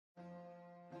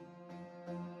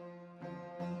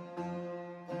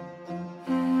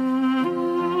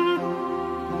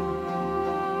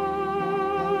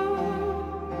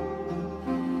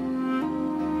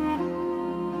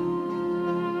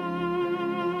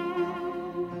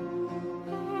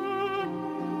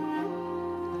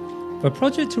The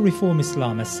project to reform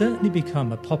Islam has certainly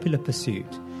become a popular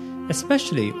pursuit,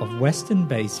 especially of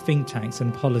Western-based think tanks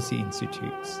and policy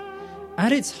institutes.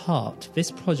 At its heart, this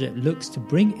project looks to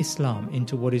bring Islam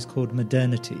into what is called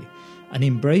modernity, an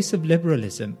embrace of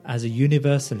liberalism as a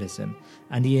universalism,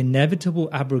 and the inevitable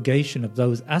abrogation of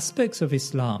those aspects of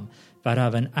Islam that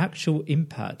have an actual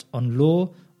impact on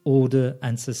law, order,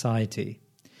 and society.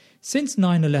 Since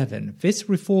 9/11, this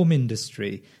reform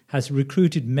industry has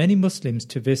recruited many Muslims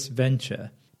to this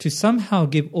venture to somehow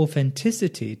give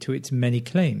authenticity to its many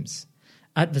claims.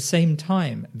 At the same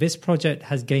time, this project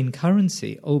has gained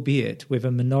currency, albeit with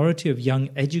a minority of young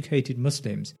educated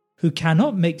Muslims who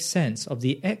cannot make sense of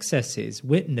the excesses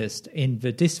witnessed in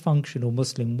the dysfunctional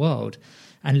Muslim world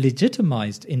and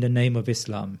legitimized in the name of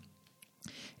Islam.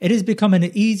 It has become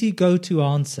an easy go-to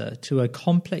answer to a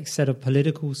complex set of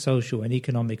political, social, and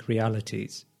economic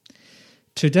realities.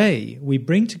 Today, we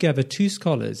bring together two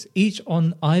scholars, each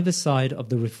on either side of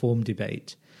the reform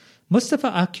debate.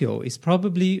 Mustafa Akyol is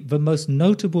probably the most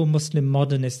notable Muslim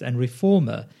modernist and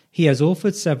reformer. He has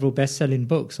authored several best-selling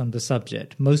books on the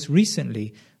subject, most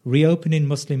recently, Reopening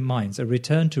Muslim Minds, A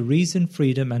Return to Reason,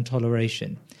 Freedom and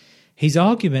Toleration. His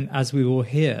argument, as we will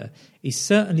hear, is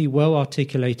certainly well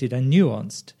articulated and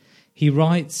nuanced. He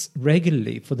writes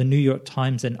regularly for the New York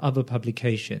Times and other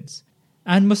publications.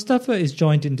 And Mustafa is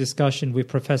joined in discussion with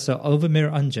Professor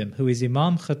Ovamir Anjem, who is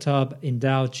Imam Khattab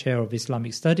Endowed Chair of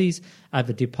Islamic Studies at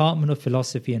the Department of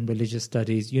Philosophy and Religious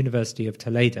Studies, University of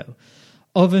Toledo.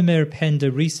 Ovamir penned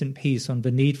a recent piece on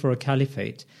the need for a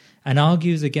caliphate and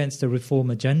argues against the reform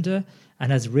agenda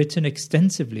and has written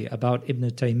extensively about Ibn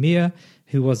Taymiyyah,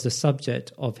 who was the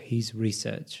subject of his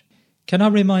research. Can I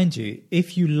remind you,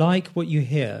 if you like what you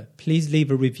hear, please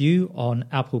leave a review on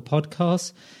Apple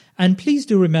Podcasts. And please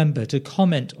do remember to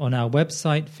comment on our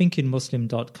website,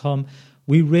 thinkingmuslim.com.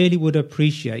 We really would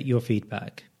appreciate your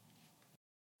feedback.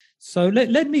 So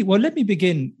let me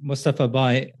begin, Mustafa,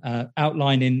 by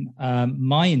outlining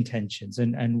my intentions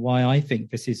and why I think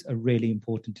this is a really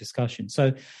important discussion.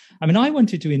 So, I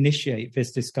wanted to initiate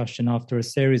this discussion after a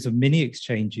series of mini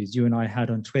exchanges you and I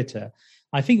had on Twitter.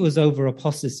 I think it was over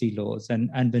apostasy laws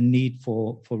and the need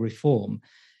for reform.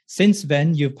 Since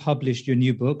then, you've published your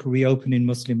new book, Reopening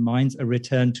Muslim Minds, A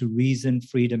Return to Reason,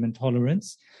 Freedom and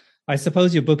Tolerance. I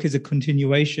suppose your book is a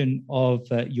continuation of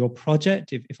your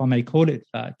project, if I may call it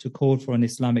that, to call for an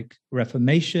Islamic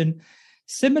reformation,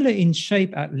 similar in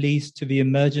shape at least to the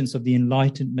emergence of the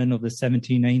Enlightenment of the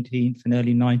 17th, 18th and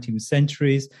early 19th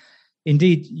centuries.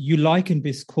 Indeed, you likened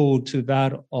this call to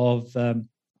that of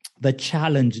the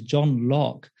challenge John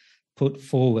Locke put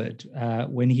forward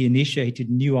when he initiated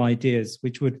new ideas,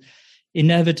 which would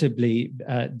inevitably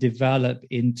develop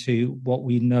into what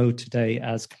we know today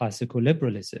as classical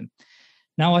liberalism.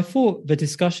 Now, I thought the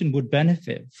discussion would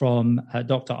benefit from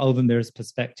Dr. Ovamir's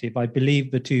perspective. I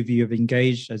believe the two of you have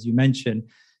engaged, as you mentioned,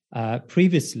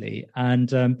 previously.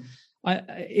 And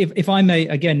if I may,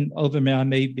 again,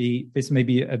 Ovamir, this may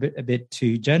be a bit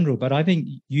too general, but I think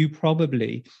you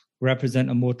probably represent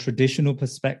a more traditional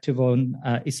perspective on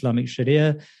Islamic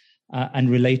Sharia and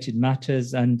related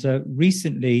matters. And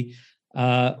recently,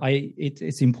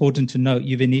 it's important to note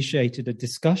you've initiated a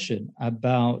discussion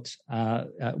about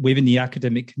within the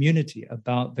academic community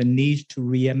about the need to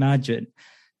reimagine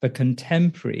the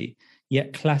contemporary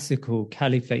yet classical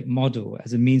caliphate model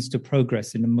as a means to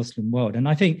progress in the Muslim world. And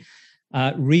I think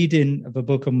reading the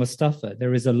book of Mustafa,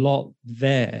 there is a lot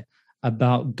there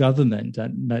about government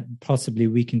that possibly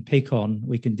we can pick on,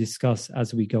 we can discuss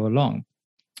as we go along.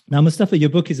 Now, Mustafa,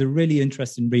 your book is a really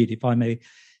interesting read, if I may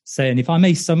say, and if I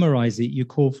may summarize it, you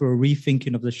call for a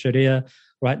rethinking of the Sharia,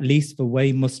 or at least the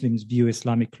way Muslims view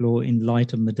Islamic law in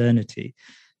light of modernity.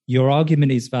 Your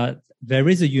argument is that there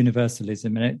is a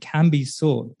universalism and it can be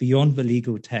sought beyond the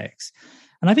legal text.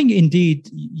 And I think indeed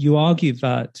you argue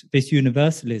that this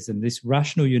universalism, this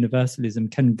rational universalism,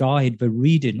 can guide the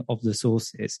reading of the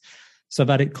sources so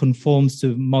that it conforms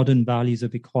to modern values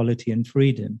of equality and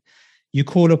freedom. You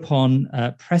call upon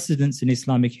precedents in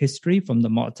Islamic history from the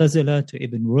Mu'tazila to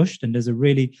Ibn Rushd, and there's a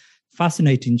really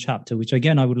fascinating chapter, which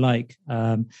again I would like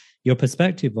your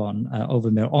perspective on,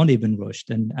 Ovamir, on Ibn Rushd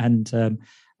and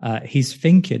his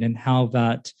thinking and how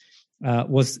that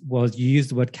was you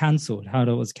used the word cancelled, how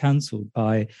that was cancelled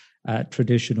by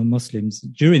traditional Muslims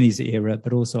during his era,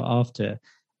 but also after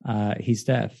his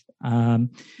death.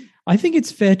 I think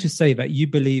it's fair to say that you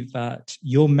believe that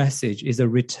your message is a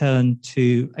return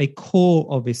to a core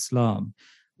of Islam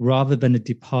rather than a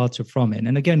departure from it.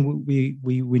 And again, we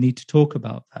need to talk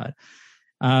about that.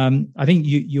 I think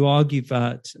you argue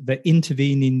that the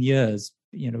intervening years,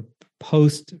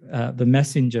 post the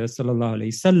Messenger, sallallahu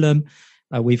alaihi wasallam,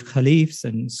 with caliphs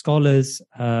and scholars,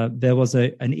 there was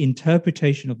an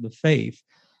interpretation of the faith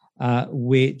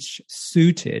which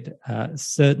suited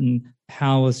certain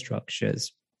power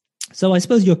structures. So I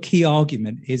suppose your key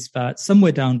argument is that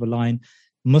somewhere down the line,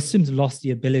 Muslims lost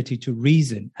the ability to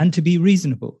reason and to be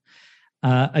reasonable.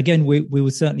 Again, we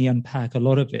will certainly unpack a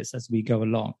lot of this as we go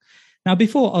along. Now,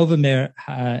 before Ovamir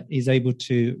is able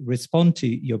to respond to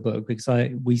your book, because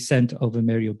we sent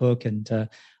Ovamir your book, and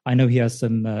I know he has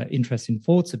some interesting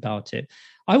thoughts about it,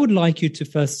 I would like you to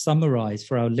first summarize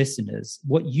for our listeners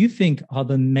what you think are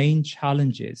the main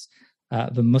challenges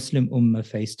the Muslim Ummah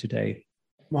face today.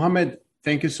 Mohammed,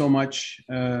 thank you so much.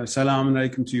 Salam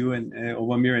alaikum to you and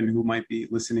Ovamir, and who might be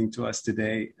listening to us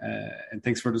today. And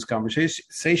thanks for this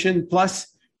conversation. Plus,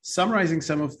 summarizing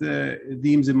some of the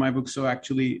themes in my book so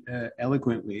actually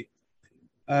eloquently.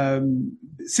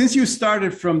 Since you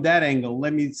started from that angle,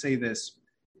 let me say this.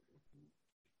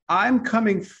 I'm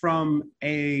coming from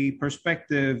a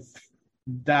perspective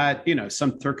that,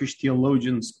 some Turkish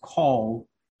theologians call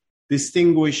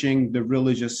distinguishing the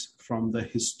religious from the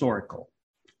historical.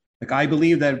 Like, I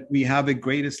believe that we have a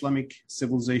great Islamic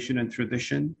civilization and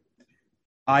tradition.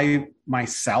 I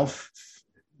myself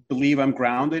believe I'm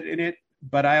grounded in it,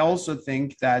 but I also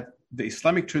think that the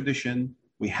Islamic tradition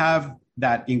we have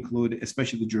that include,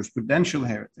 especially the jurisprudential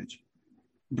heritage,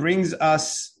 brings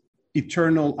us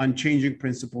eternal, unchanging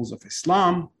principles of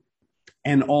Islam,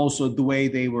 and also the way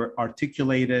they were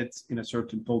articulated in a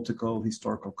certain political,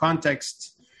 historical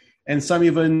context, and some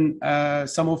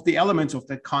of the elements of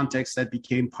that context that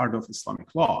became part of Islamic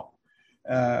law.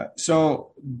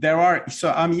 So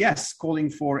I'm calling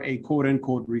for a quote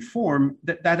unquote reform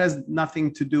that has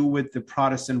nothing to do with the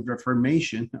Protestant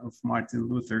Reformation of Martin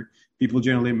Luther. People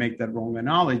generally make that wrong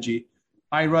analogy.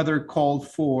 I rather called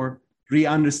for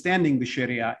re-understanding the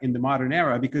Sharia in the modern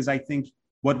era, because I think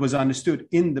what was understood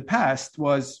in the past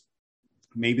was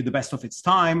maybe the best of its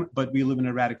time, but we live in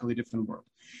a radically different world.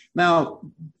 Now,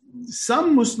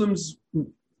 some Muslims,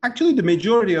 actually the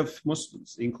majority of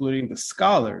Muslims, including the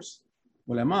scholars,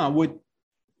 ulama, would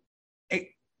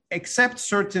accept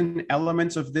certain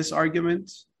elements of this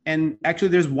argument. And actually,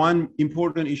 there's one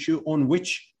important issue on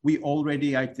which we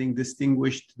already, I think,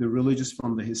 distinguished the religious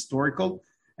from the historical,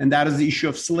 and that is the issue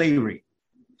of slavery.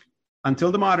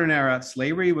 Until the modern era,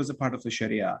 slavery was a part of the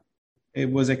Sharia.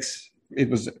 It was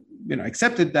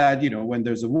accepted that, when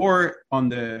there's a war on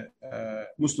the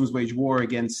Muslims wage war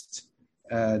against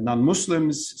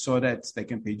non-Muslims so that they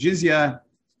can pay jizya.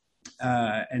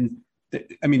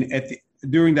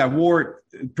 During that war,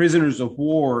 prisoners of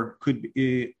war could,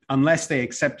 unless they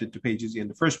accepted to pay jizya in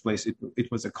the first place,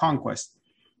 it was a conquest,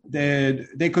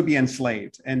 they could be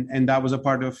enslaved. And that was a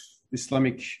part of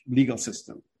Islamic legal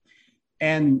system.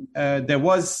 And there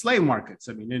was slave markets,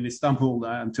 in Istanbul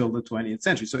until the 20th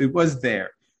century. So it was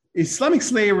there. Islamic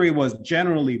slavery was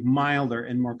generally milder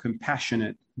and more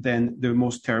compassionate than the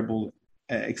most terrible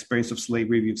experience of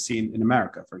slavery we've seen in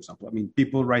America, for example.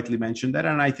 People rightly mentioned that,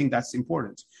 and I think that's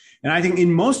important. And I think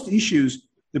in most issues,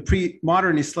 the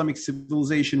pre-modern Islamic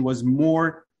civilization was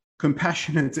more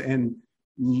compassionate and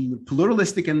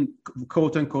pluralistic and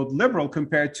quote-unquote liberal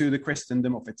compared to the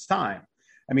Christendom of its time.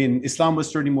 Islam was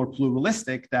certainly more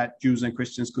pluralistic, that Jews and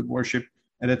Christians could worship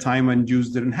at a time when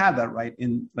Jews didn't have that right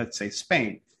in, let's say,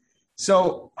 Spain.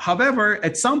 So, however,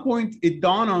 at some point, it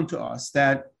dawned onto us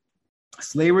that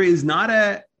slavery is not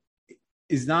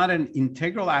an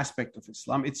integral aspect of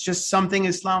Islam. It's just something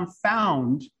Islam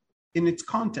found in its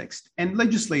context and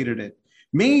legislated it,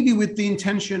 maybe with the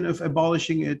intention of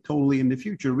abolishing it totally in the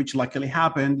future, which luckily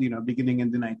happened, beginning in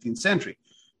the 19th century.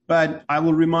 But I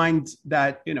will remind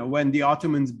that, when the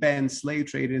Ottomans banned slave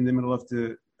trade in the middle of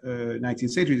the 19th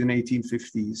century, in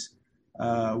 1850s,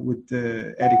 with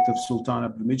the Edict of Sultan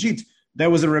Abdul Majid, there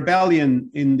was a rebellion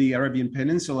in the Arabian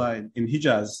Peninsula, in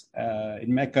Hijaz,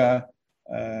 in Mecca,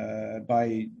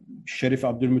 by Sharif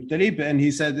Abdul Muttalib, and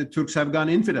he said the Turks have gone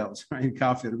infidels, right,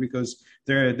 kafir, because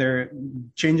they're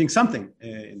changing something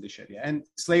in the Sharia. And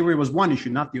slavery was one issue,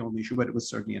 not the only issue, but it was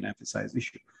certainly an emphasized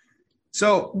issue.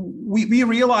 So we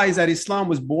realize that Islam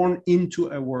was born into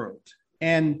a world.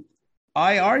 And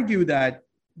I argue that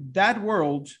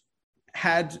world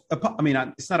had,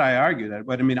 it's not I argue that,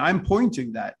 but I'm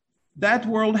pointing that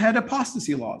world had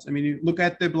apostasy laws. You look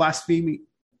at the blasphemy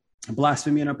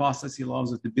and apostasy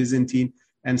laws of the Byzantine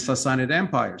and Sassanid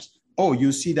empires. Oh,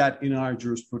 you see that in our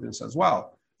jurisprudence as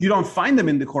well. You don't find them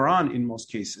in the Quran in most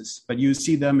cases, but you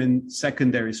see them in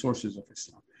secondary sources of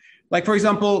Islam. Like, for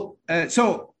example,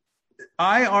 so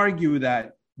I argue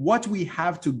that what we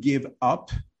have to give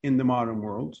up in the modern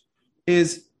world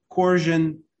is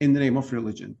coercion in the name of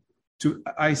religion.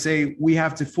 I say we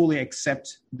have to fully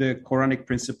accept the Quranic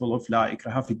principle of La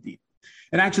ikraha fi din.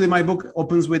 And actually, my book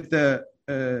opens with the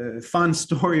fun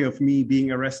story of me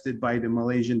being arrested by the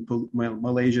Malaysian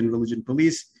religion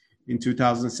police in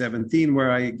 2017,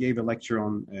 where I gave a lecture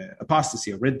on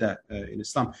apostasy or ridda in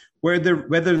Islam. Whether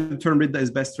the term ridda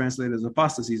is best translated as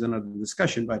apostasy is another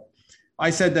discussion, but I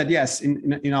said that yes,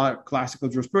 in our classical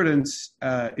jurisprudence,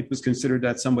 it was considered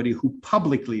that somebody who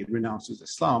publicly renounces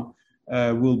Islam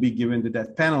will be given the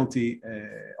death penalty.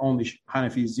 Only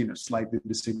Hanafis, slightly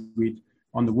disagreed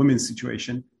on the women's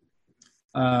situation.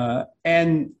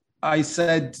 And I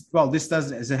said, well, this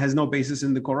has no basis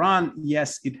in the Quran.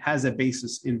 Yes, it has a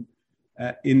basis in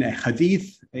a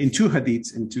hadith, in two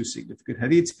significant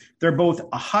hadiths. They're both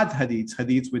ahad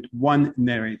hadiths with one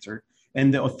narrator.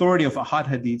 And the authority of ahad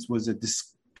hadiths was a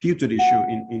disputed issue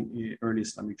in early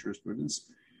Islamic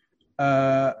jurisprudence.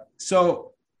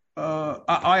 So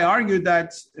I argued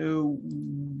that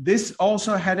this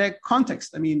also had a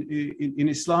context. I mean, in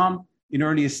Islam, in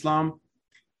early Islam,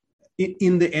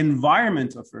 in the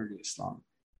environment of early Islam,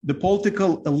 the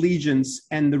political allegiance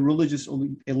and the religious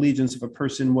allegiance of a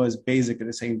person was basically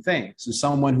the same thing. So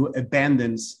someone who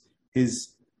abandons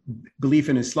his belief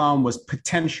in Islam was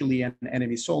potentially an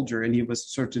enemy soldier, and he was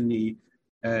certainly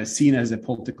seen as a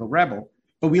political rebel.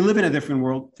 But we live in a different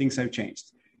world. Things have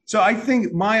changed. So I think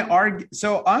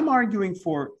I'm arguing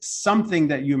for something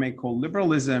that you may call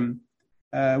liberalism,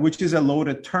 which is a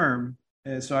loaded term.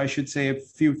 So I should say a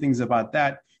few things about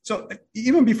that. So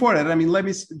even before that, I mean, let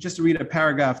me just read a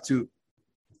paragraph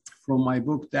from my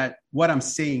book that what I'm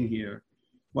saying here.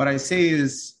 What I say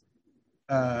is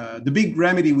the big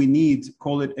remedy we need,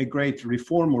 call it a great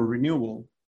reform or renewal,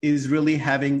 is really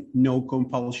having no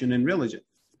compulsion in religion.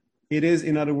 It is,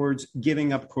 in other words,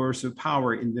 giving up coercive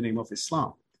power in the name of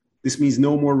Islam. This means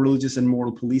no more religious and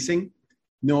moral policing,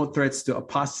 no threats to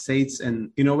apostates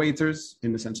and innovators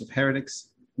in the sense of heretics,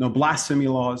 no blasphemy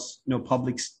laws, no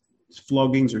public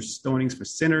floggings or stonings for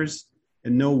sinners,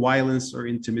 and no violence or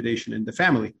intimidation in the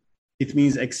family. It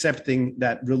means accepting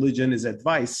that religion is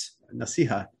advice,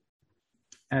 nasiha,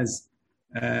 as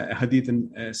a hadith in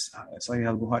Sahih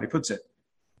al-Bukhari puts it.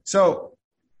 So,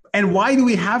 and why do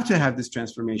we have to have this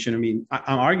transformation? I mean,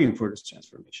 I'm arguing for this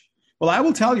transformation. Well, I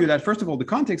will tell you that, first of all, the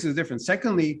context is different.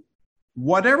 Secondly,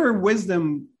 whatever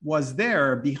wisdom was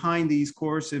there behind these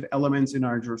coercive elements in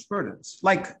our jurisprudence,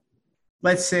 like,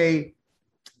 let's say,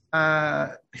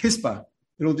 Hisbah,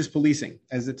 religious policing,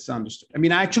 as it's understood. I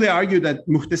mean, I actually argue that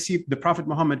Muhtasib, the Prophet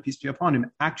Muhammad, peace be upon him,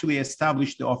 actually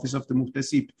established the office of the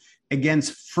Muhtasib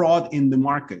against fraud in the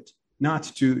market, not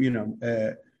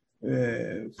to,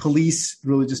 police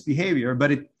religious behavior,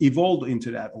 but it evolved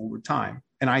into that over time.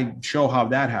 And I show how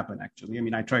that happened, actually. I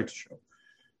mean, I tried to show.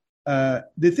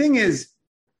 The thing is,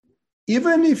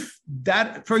 even if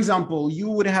that, for example, you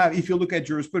would have, if you look at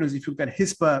jurisprudence, if you look at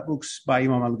Hisbah books by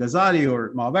Imam al-Ghazali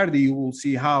or Mawardi, you will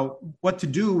see what to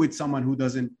do with someone who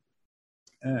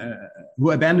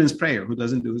who abandons prayer, who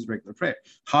doesn't do his regular prayer,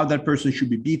 how that person should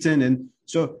be beaten. And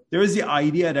so there is the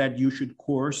idea that you should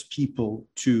coerce people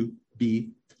to be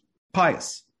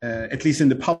pious, at least in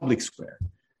the public square.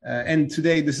 And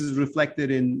today this is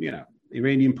reflected in,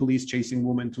 Iranian police chasing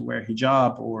women to wear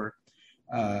hijab, or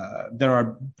there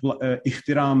are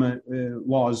ihtiram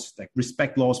laws, like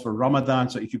respect laws for Ramadan.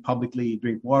 So if you publicly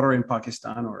drink water in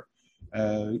Pakistan or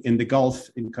in the Gulf,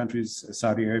 in countries,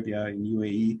 Saudi Arabia, in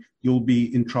UAE, you'll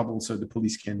be in trouble. So the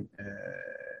police can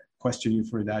question you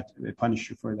for that, punish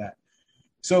you for that.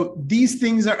 So these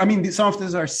things are, some of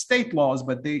these are state laws,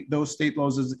 but those state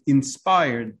laws is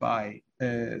inspired by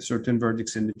certain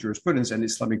verdicts in the jurisprudence, and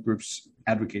Islamic groups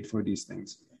advocate for these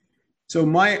things. So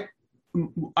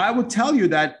I would tell you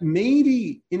that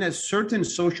maybe in a certain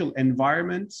social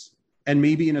environment and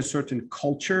maybe in a certain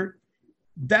culture,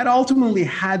 that ultimately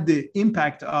had the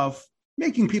impact of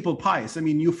making people pious. I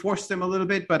mean, you force them a little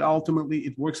bit, but ultimately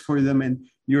it works for them and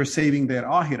you're saving their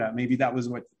akhirah. Maybe that was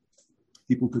what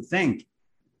people could think.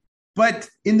 But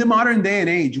in the modern day and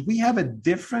age, we have a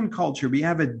different culture. We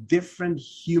have a different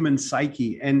human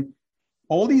psyche. And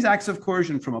all these acts of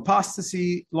coercion, from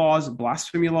apostasy laws,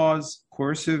 blasphemy laws,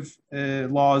 coercive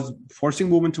laws, forcing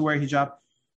women to wear hijab,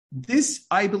 this,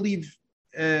 I believe,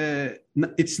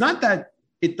 it's not that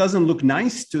it doesn't look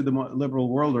nice to the liberal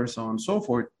world or so on and so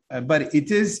forth, but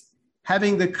it is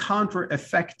having the counter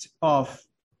effect of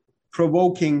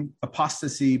provoking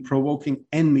apostasy, provoking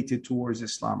enmity towards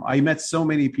Islam. I met so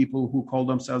many people who call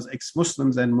themselves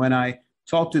ex-Muslims, and when I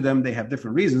talk to them, they have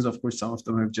different reasons. Of course, some of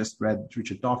them have just read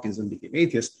Richard Dawkins and became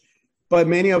atheists, but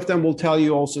many of them will tell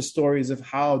you also stories of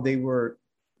how they were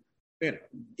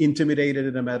intimidated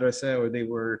in a madrasa, or they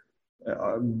were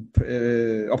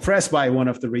oppressed by one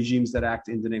of the regimes that act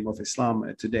in the name of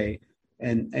Islam today,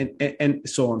 and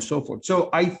so on and so forth. So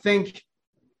I think,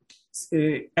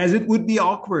 as it would be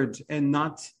awkward and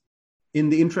not in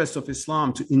the interest of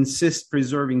Islam to insist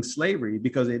preserving slavery,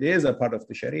 because it is a part of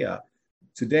the Sharia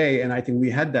today, and I think we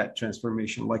had that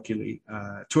transformation, luckily,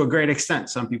 to a great extent.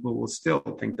 Some people will still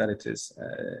think that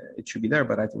it should be there,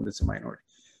 but I think that's a minority.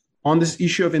 On this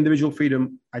issue of individual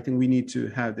freedom, I think we need to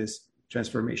have this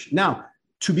transformation. Now,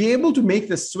 to be able to make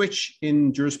the switch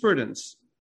in jurisprudence,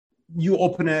 you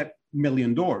open a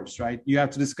million doors, right? You have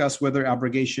to discuss whether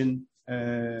abrogation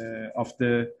of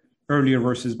the earlier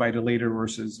verses by the later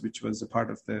verses, which was a part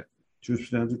of the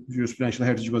jurisprudential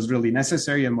heritage, was really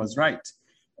necessary and was right.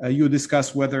 You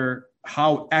discuss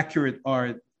how accurate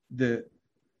are the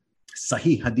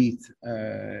Sahih Hadith,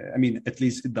 at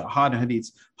least the Ahad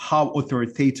Hadiths, how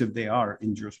authoritative they are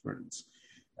in jurisprudence.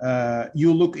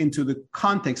 You look into the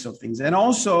context of things. And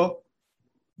also,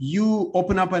 you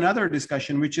open up another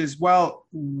discussion, which is,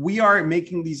 we are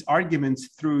making these arguments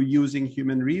through using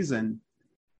human reason.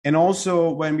 And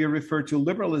also, when we refer to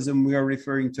liberalism, we are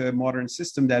referring to a modern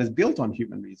system that is built on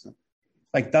human reason.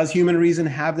 Like, does human reason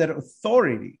have that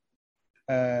authority?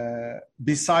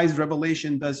 Besides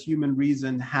revelation, does human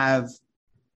reason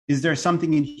is there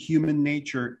something in human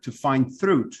nature to find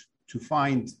truth, to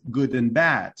find good and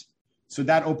bad? So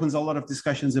that opens a lot of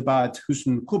discussions about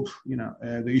husn qubh,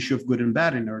 the issue of good and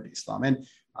bad in early Islam. And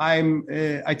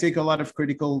I take a lot of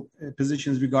critical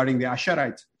positions regarding the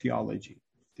Asharite theology,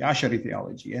 the Ashari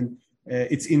theology, and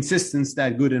its insistence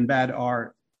that good and bad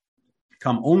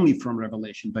come only from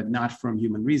revelation, but not from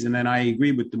human reason. And I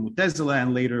agree with the Mu'tazila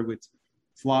and later with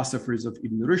philosophers of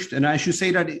Ibn Rushd. And I should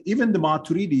say that even the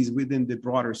Maturidis within the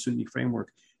broader Sunni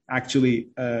framework actually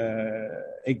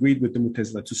agreed with the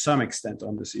Mu'tazila to some extent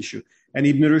on this issue. And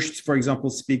Ibn Rushd, for example,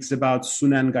 speaks about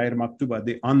Sunan Ghair Maktuba,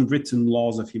 the unwritten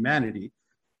laws of humanity,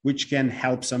 which can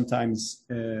help sometimes,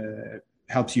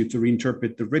 helps you to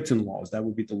reinterpret the written laws. That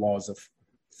would be the laws of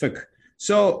fiqh.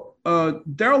 So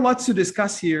there are lots to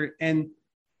discuss here, and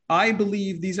I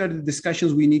believe these are the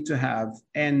discussions we need to have.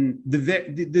 And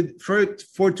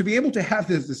for to be able to have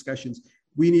these discussions,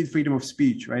 we need freedom of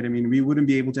speech, right? I mean, we wouldn't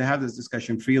be able to have this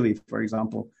discussion freely, for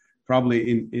example,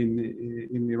 probably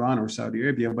in Iran or Saudi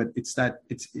Arabia. But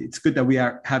it's good that we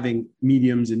are having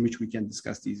mediums in which we can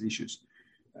discuss these issues.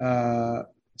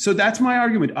 So that's my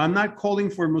argument. I'm not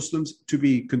calling for Muslims to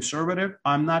be conservative.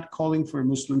 I'm not calling for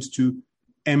Muslims to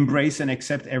embrace and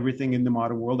accept everything in the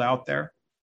modern world out there.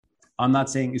 I'm not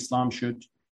saying Islam should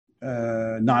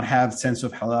not have sense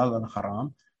of halal and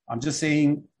haram. I'm just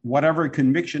saying whatever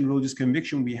religious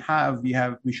conviction we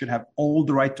should have all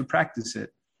the right to practice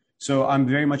it. So I'm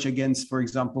very much against, for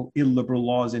example, illiberal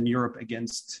laws in Europe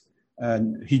against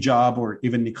hijab or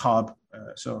even niqab.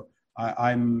 So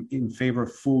I'm in favor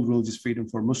of full religious freedom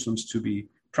for Muslims to be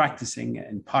practicing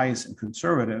and pious and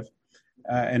conservative.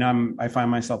 And I find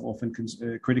myself often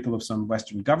critical of some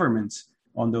Western governments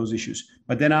on those issues.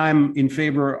 But then I'm in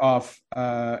favor of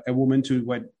a woman to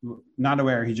not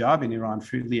wear hijab in Iran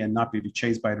freely and not be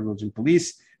chased by the religion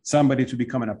police, somebody to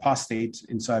become an apostate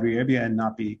in Saudi Arabia and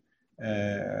not be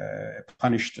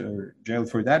punished or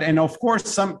jailed for that. And of course,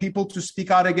 some people to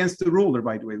speak out against the ruler,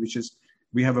 by the way,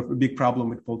 we have a big problem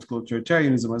with political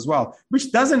authoritarianism as well,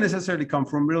 which doesn't necessarily come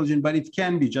from religion, but it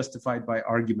can be justified by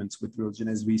arguments with religion,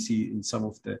 as we see in some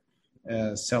of the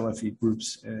Salafi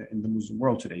groups in the Muslim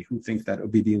world today, who think that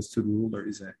obedience to the ruler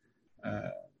is a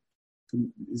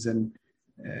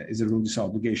religious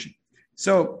obligation.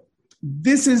 So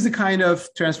this is the kind of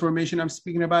transformation I'm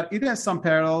speaking about. It has some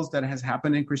parallels that has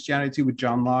happened in Christianity with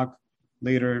John Locke,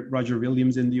 later Roger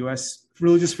Williams in the US.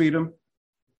 Religious freedom,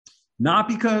 not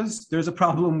because there's a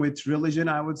problem with religion,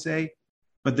 I would say,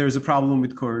 but there's a problem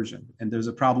with coercion, and there's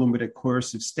a problem with a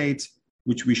coercive state,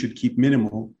 which we should keep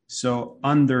minimal. So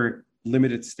under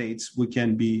limited states, we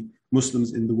can be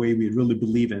Muslims in the way we really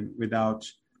believe in, without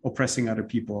oppressing other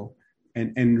people,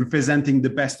 and representing the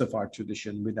best of our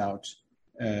tradition without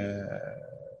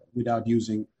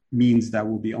using means that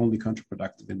will be only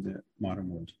counterproductive in the modern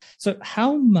world. So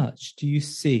how much do you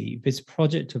see this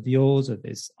project of yours, or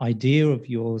this idea of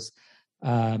yours,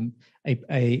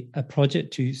 a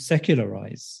project to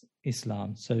secularize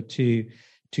Islam, so to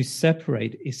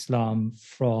separate Islam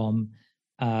from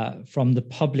the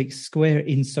public square,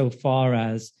 insofar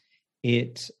as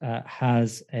it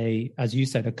has as you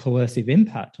said, a coercive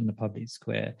impact on the public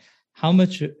square? How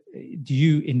much do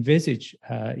you envisage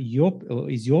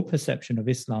is your perception of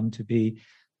Islam to be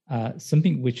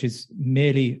something which is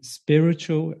merely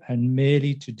spiritual and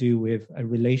merely to do with a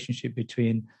relationship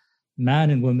between man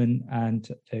and woman and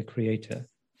their creator?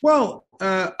 Well,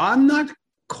 I'm not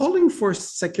calling for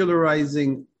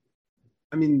secularizing.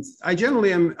 I mean, I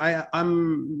generally am.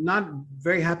 I'm not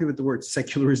very happy with the word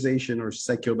secularization or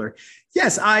secular.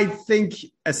 Yes, I think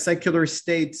a secular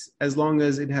state, as long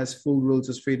as it has full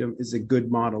religious freedom, is a good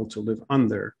model to live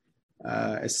under.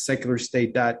 A secular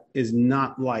state that is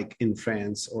not like in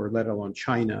France or let alone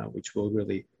China, which will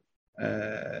really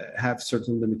have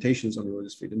certain limitations on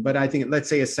religious freedom. But I think, let's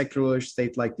say, a secular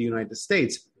state like the United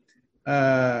States,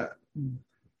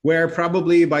 where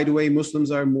probably, by the way, Muslims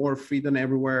are more free than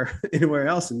anywhere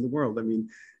else in the world. I mean,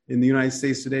 in the United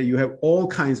States today, you have all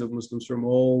kinds of Muslims from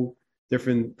all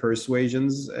different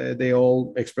persuasions. They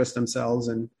all express themselves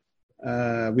and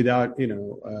without,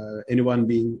 anyone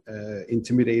being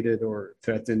intimidated or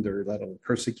threatened or let alone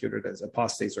persecuted as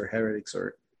apostates or heretics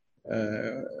or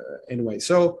anyway.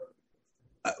 So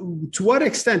to what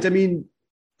extent? I mean,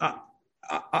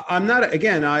 I'm not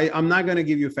going to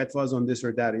give you fatwas on this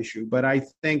or that issue, but I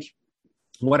think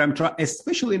what I'm trying,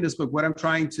 especially in this book, what I'm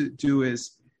trying to do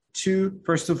is to,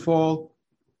 first of all,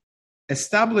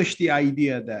 establish the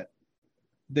idea that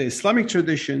the Islamic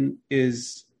tradition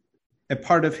is a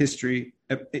part of history,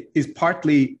 is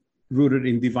partly rooted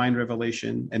in divine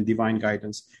revelation and divine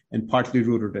guidance, and partly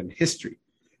rooted in history.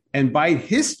 And by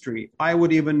history, I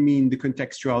would even mean the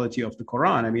contextuality of the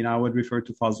Quran. I mean, I would refer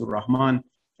to Fazlur Rahman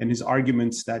and his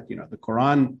arguments that, the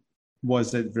Quran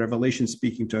was a revelation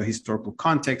speaking to a historical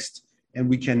context, and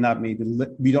we cannot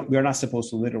we're not supposed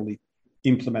to literally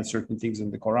implement certain things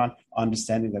in the Quran,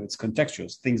 understanding that it's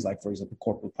contextual. Things like, for example,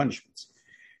 corporal punishments.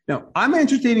 Now, I'm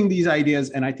entertaining these ideas,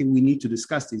 and I think we need to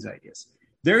discuss these ideas.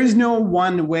 There is no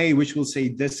one way which will say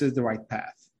this is the right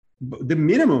path. But the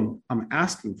minimum I'm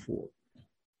asking for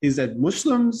is that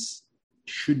Muslims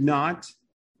should not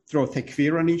throw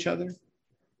takfir on each other.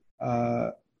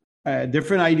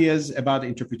 Different ideas about the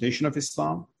interpretation of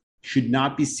Islam should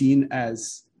not be seen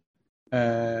as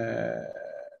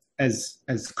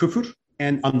kufr,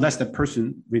 and unless the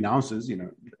person renounces,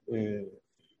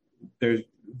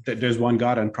 there's one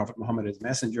God and Prophet Muhammad is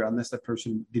messenger, unless that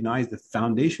person denies the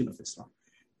foundation of Islam.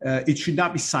 It should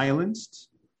not be silenced.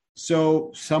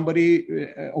 So somebody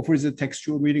offers a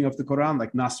textual reading of the Quran,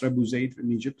 like Nasr Abu Zayd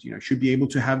in Egypt, should be able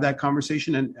to have that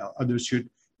conversation, and others should,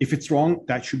 if it's wrong,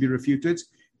 that should be refuted.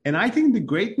 And I think the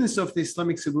greatness of the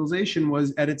Islamic civilization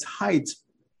was at its height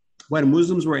when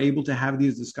Muslims were able to have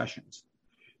these discussions.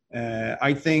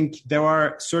 I think there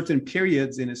are certain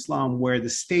periods in Islam where the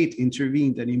state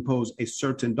intervened and imposed a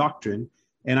certain doctrine,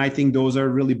 and I think those are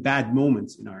really bad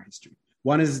moments in our history.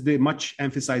 One is the much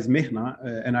emphasized mihna,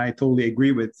 and I totally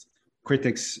agree with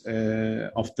critics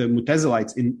of the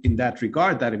Mu'tazilites in that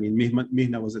regard, that, I mean,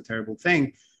 mihna was a terrible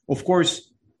thing. Of course,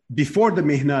 before the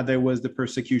mihna, there was the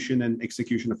persecution and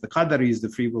execution of the Qadaris, the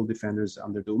free will defenders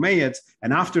under the Umayyads.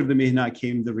 And after the mihna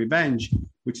came the revenge,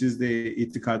 which is the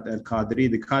Itiqad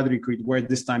al-Qadri, the Qadri creed, where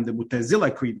this time the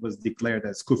Mu'tazila creed was declared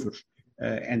as kufr.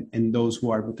 And those who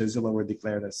are Mu'tazila were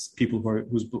declared as people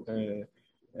whose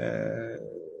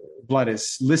blood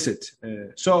is licit.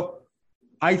 So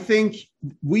I think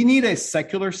we need a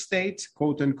secular state,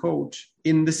 quote unquote,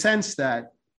 in the sense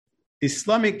that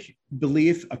Islamic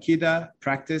belief, Aqidah,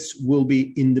 practice will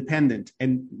be independent,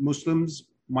 and Muslims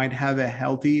might have a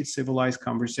healthy, civilized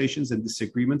conversations and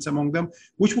disagreements among them,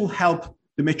 which will help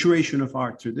the maturation of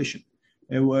our tradition.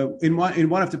 In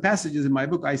one of the passages in my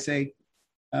book, I say,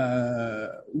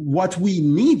 what we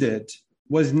needed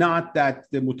was not that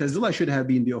the Mu'tazila should have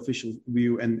been the official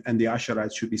view and the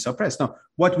Ash'arites should be suppressed. No,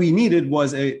 what we needed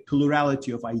was a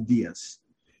plurality of ideas.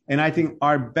 And I think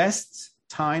our best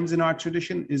times in our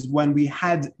tradition is when we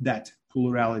had that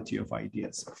plurality of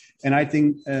ideas. And I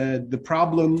think the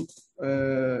problem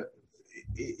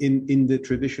in the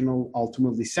traditional,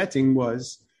 ultimately, setting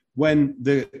was when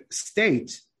the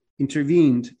state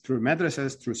intervened through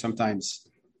madrasas, through sometimes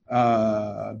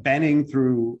banning,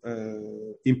 through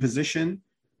imposition,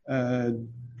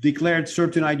 declared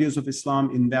certain ideas of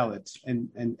Islam invalid, and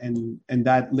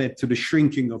that led to the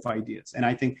shrinking of ideas. And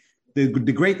I think the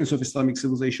greatness of Islamic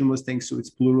civilization was thanks to its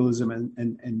pluralism,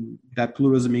 and that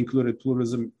pluralism included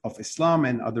pluralism of Islam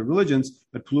and other religions,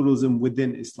 but pluralism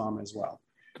within Islam as well.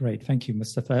 Great, thank you,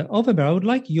 Mustafa. Ovamir, I would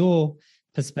like your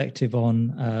perspective on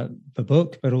the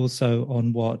book, but also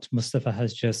on what Mustafa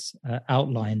has just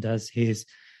outlined as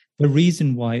the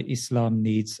reason why Islam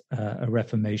needs a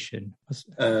reformation.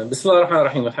 Bismillah ar-Rahman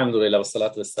ar-Rahim, alhamdulillah, wa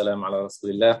salatu wa salam ala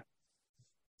Rasulillah.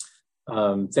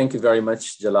 Thank you very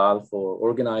much, Jalal, for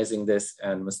organizing this,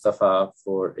 and Mustafa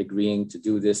for agreeing to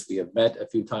do this. We have met a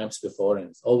few times before, and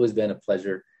it's always been a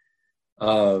pleasure.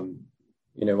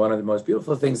 one of the most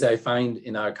beautiful things I find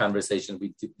in our conversation,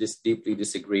 we deeply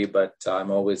disagree, but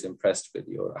I'm always impressed with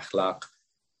your akhlaq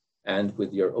and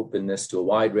with your openness to a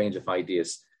wide range of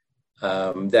ideas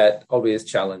that always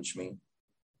challenge me.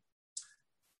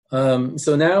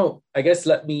 So now, I guess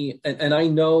and I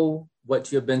know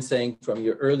what you've been saying from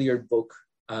your earlier book,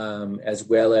 as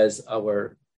well as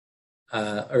our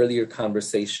earlier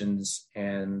conversations,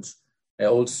 and I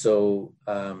also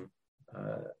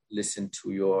listened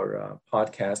to your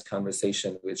podcast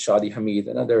conversation with Shadi Hamid,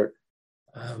 another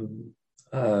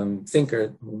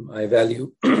thinker whom I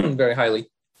value very highly.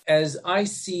 As I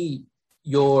see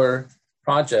your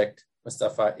project,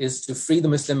 Mustafa, is to free the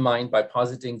Muslim mind by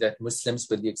positing that Muslims,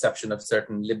 with the exception of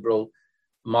certain liberal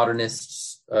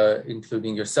modernists,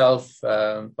 including yourself,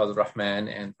 Fazl Rahman,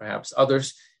 and perhaps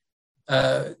others,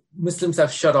 Muslims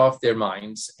have shut off their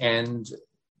minds. And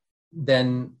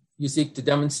then you seek to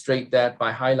demonstrate that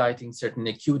by highlighting certain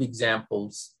acute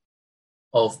examples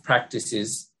of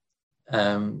practices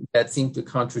that seem to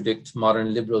contradict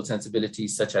modern liberal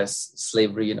sensibilities, such as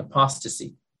slavery and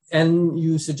apostasy. And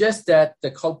you suggest that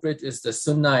the culprit is the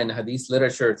Sunnah and Hadith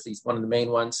literature, at least one of the main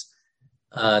ones,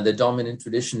 the dominant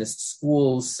traditionist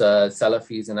schools,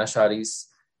 Salafis and Ash'aris,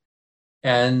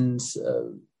 and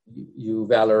you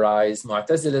valorize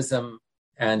Mu'tazilism,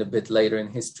 and a bit later in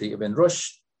history, Ibn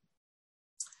Rushd.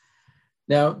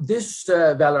 Now, this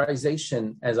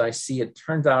valorization, as I see it,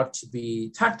 turned out to be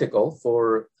tactical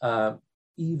for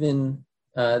even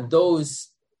those,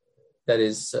 that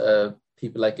is,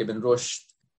 people like Ibn Rushd,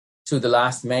 to the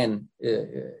last man,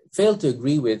 failed to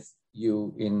agree with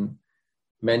you in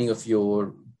many of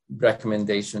your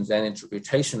recommendations and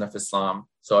interpretation of Islam.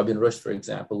 So Ibn Rushd, for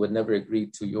example, would never agree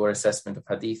to your assessment of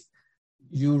Hadith.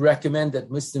 You recommend that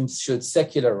Muslims should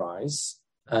secularize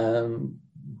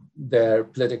their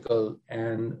political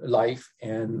and life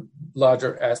and large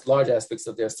aspects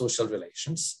of their social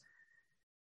relations.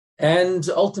 And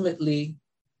ultimately,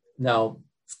 now,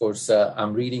 of course,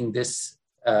 I'm reading this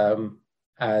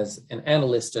as an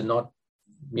analyst and not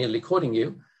merely quoting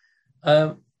you,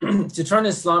 to turn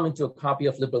Islam into a copy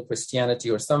of liberal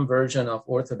Christianity or some version of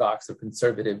Orthodox or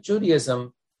conservative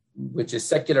Judaism, which is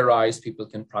secularized. People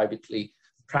can privately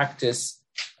practice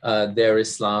their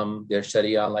Islam, their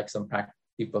Sharia, like some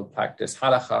people practice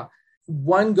halakha.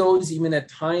 One goes even at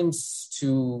times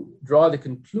to draw the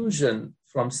conclusion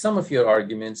from some of your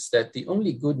arguments that the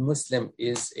only good Muslim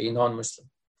is a non-Muslim.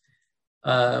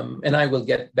 And I will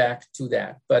get back to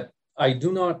that. But I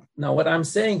do not, now what I'm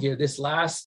saying here, this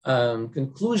last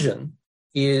conclusion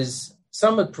is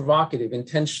somewhat provocative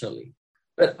intentionally.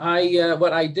 But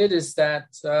what I did is that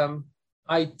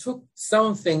I took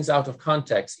some things out of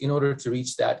context in order to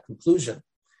reach that conclusion.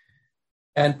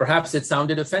 And perhaps it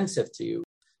sounded offensive to you.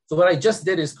 So what I just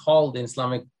did is called in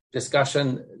Islamic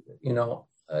discussion,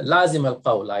 lazim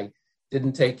al-qawl. I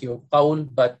didn't take your qawl,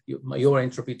 but your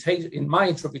interpretation, in my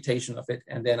interpretation of it,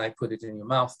 and then I put it in your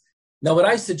mouth. Now, what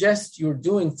I suggest you're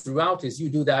doing throughout is you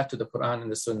do that to the Quran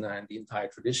and the Sunnah and the entire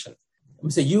tradition.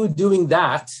 So you doing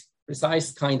that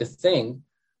precise kind of thing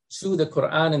to the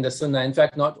Quran and the Sunnah. In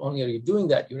fact, not only are you doing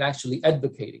that, you're actually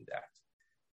advocating that.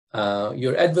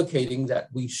 You're advocating that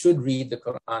we should read the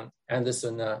Quran and the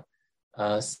Sunnah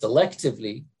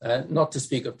selectively, not to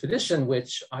speak of tradition,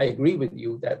 which I agree with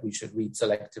you that we should read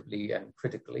selectively and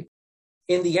critically.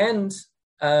 In the end,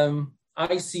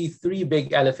 I see three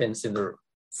big elephants in the room.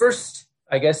 First,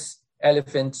 I guess,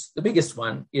 elephant, the biggest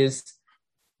one, is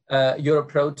your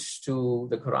approach to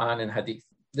the Quran and Hadith.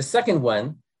 The second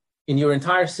one, in your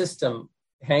entire system,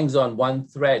 hangs on one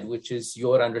thread, which is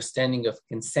your understanding of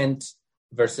consent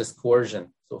versus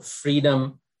coercion. So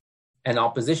freedom and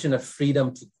opposition of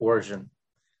freedom to coercion.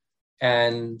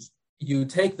 And you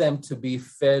take them to be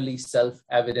fairly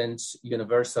self-evident,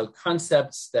 universal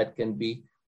concepts that can be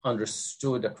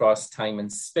understood across time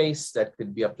and space, that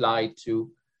could be applied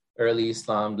to early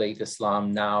Islam, late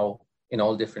Islam, now in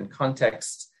all different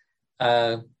contexts.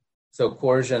 So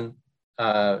coercion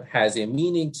has a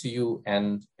meaning to you,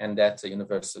 and that's a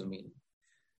universal meaning.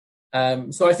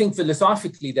 So I think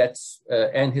philosophically that's,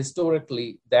 and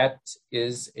historically, that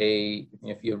is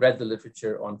if you read the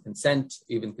literature on consent,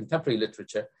 even contemporary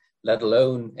literature, let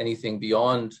alone anything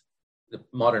beyond the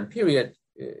modern period,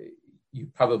 you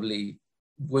probably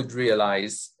would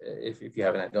realize, if you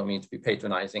haven't, I don't mean to be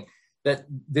patronizing, that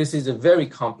this is a very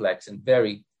complex and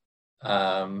very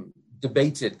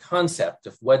debated concept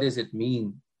of what does it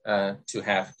mean to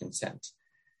have consent.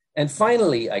 And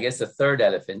finally, I guess the third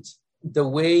elephant, the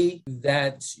way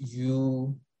that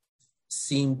you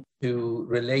seem to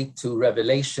relate to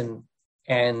revelation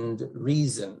and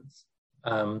reason,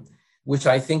 which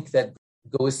I think that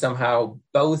goes somehow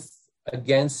both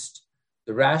against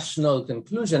the rational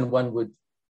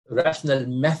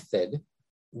method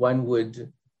one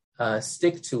would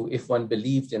stick to if one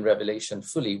believed in revelation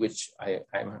fully, which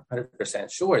I'm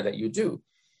 100% sure that you do.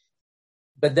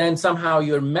 But then somehow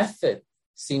your method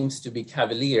seems to be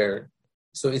cavalier.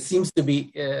 So it seems to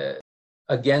be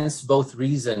against both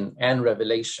reason and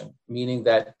revelation, meaning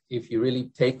that if you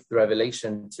really take the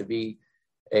revelation to be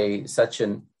such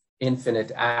an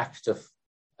infinite act of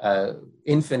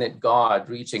infinite God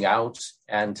reaching out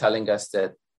and telling us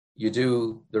that you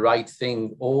do the right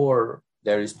thing or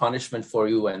there is punishment for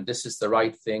you and this is the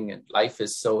right thing, and life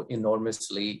is so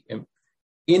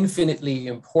infinitely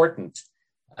important.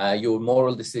 Your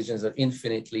moral decisions are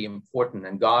infinitely important,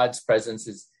 and God's presence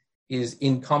is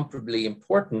incomparably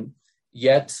important.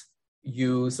 Yet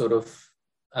you sort of,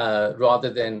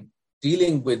 rather than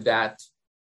dealing with that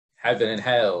heaven and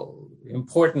hell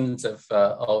importance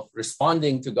of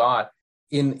responding to God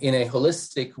in a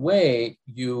holistic way,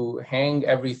 you hang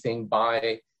everything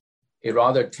by a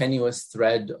rather tenuous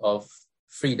thread of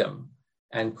freedom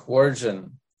and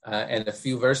coercion, and a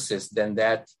few verses, then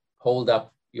that hold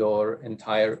up your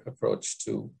entire approach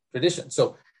to tradition.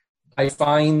 So I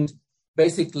find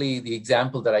basically the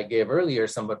example that I gave earlier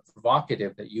somewhat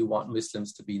provocative, that you want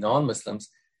Muslims to be non-Muslims.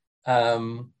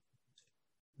 That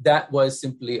was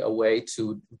simply a way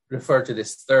to refer to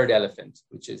this third elephant,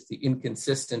 which is the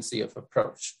inconsistency of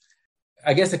approach.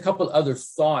 I guess a couple other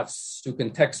thoughts to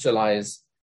contextualize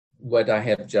what I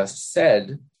have just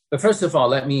said. But first of all,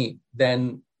 let me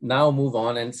then now move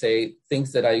on and say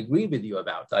things that I agree with you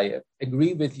about. I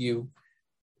agree with you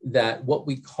that what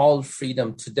we call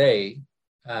freedom today,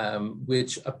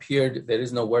 which appeared, there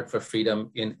is no word for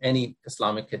freedom in any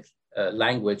Islamic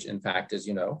language, in fact, as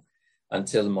you know,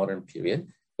 until the modern period.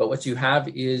 But what you have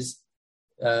is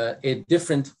a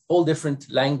whole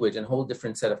different language and whole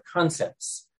different set of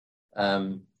concepts.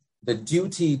 The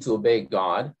duty to obey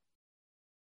God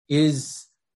is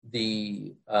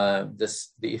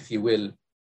if you will,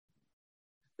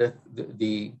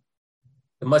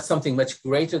 something much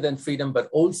greater than freedom, but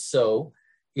also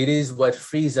it is what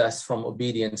frees us from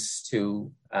obedience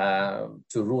to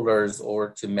rulers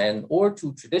or to men or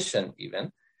to tradition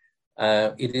even.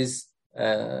 It is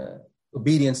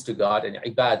obedience to God and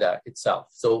ibadah itself.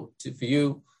 So for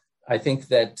you, I think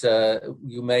that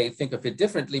you may think of it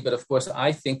differently, but of course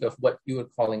I think of what you are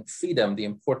calling freedom, the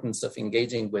importance of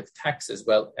engaging with text as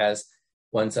well as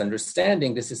one's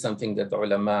understanding. This is something that the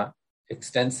ulama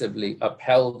extensively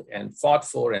upheld and fought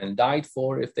for and died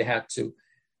for if they had to.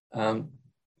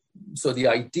 So the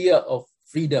idea of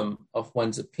freedom of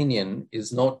one's opinion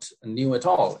is not new at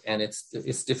all, and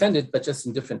it's defended, but just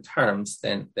in different terms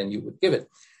than you would give it.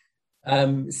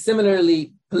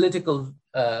 Similarly, political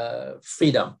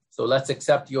freedom. So let's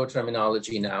accept your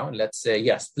terminology now, and let's say,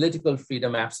 yes, political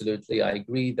freedom, absolutely. I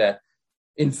agree that,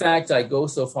 in fact, I go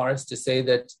so far as to say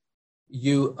that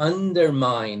you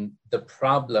undermine the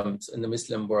problems in the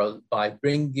Muslim world by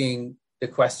bringing the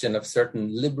question of certain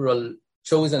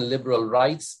chosen liberal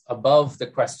rights above the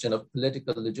question of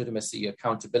political legitimacy,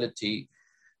 accountability,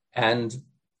 and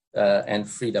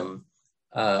freedom.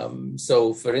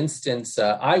 So, for instance,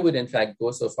 I would in fact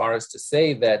go so far as to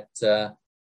say that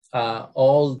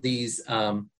all these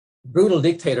brutal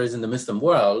dictators in the Muslim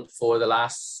world for the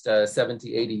last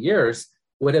 70, 80 years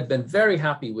would have been very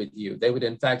happy with you. They would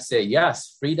in fact say,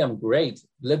 yes, freedom, great,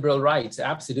 liberal rights,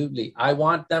 absolutely. I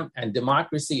want them, and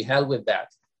democracy, hell with that.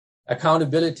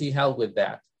 Accountability, hell with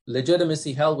that.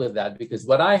 Legitimacy, hell with that, because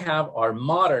what I have are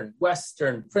modern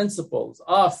Western principles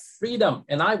of freedom,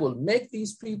 and I will make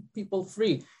these people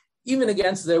free, even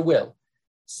against their will.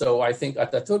 So I think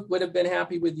Ataturk would have been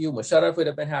happy with you, Musharraf would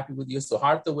have been happy with you,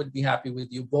 Suharto would be happy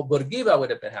with you, Bourguiba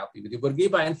would have been happy with you.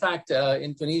 Bourguiba, in fact,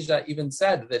 in Tunisia even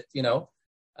said that,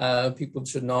 people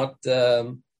should not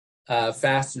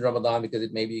fast in Ramadan because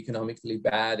it may be economically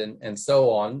bad and so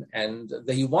on. And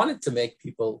he wanted to make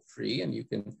people free, and you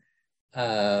can,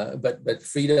 but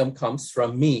freedom comes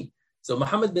from me. So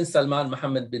Mohammed bin Salman,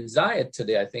 Mohammed bin Zayed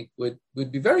today, I think would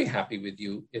be very happy with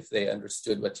you if they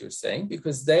understood what you're saying,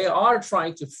 because they are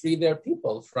trying to free their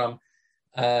people from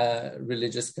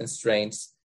religious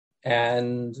constraints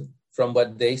and from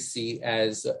what they see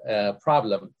as a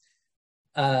problem.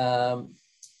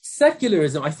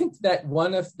 Secularism, I think that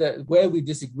where we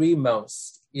disagree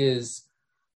most is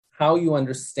how you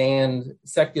understand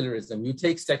secularism. You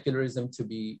take secularism to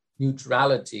be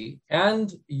neutrality,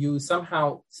 and you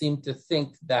somehow seem to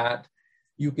think that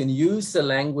you can use the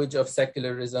language of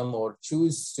secularism or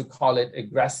choose to call it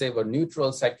aggressive or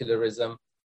neutral secularism.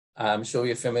 I'm sure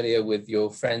you're familiar with your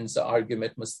friend's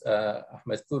argument,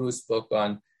 Ahmed Kuru's book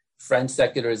on French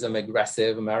secularism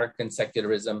aggressive, American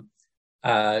secularism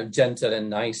gentle and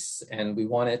nice, and we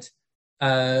want it.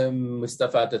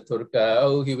 Mustafa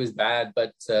Ataturk, he was bad,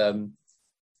 but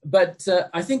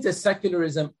I think that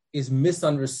secularism is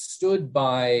misunderstood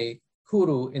by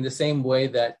Kuru in the same way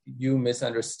that you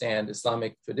misunderstand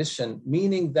Islamic tradition,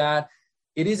 meaning that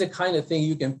it is a kind of thing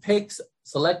you can pick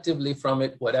selectively from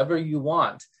it whatever you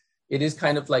want. It is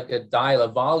kind of like a dial, a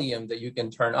volume that you can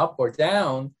turn up or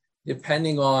down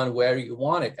depending on where you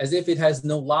want it, as if it has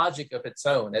no logic of its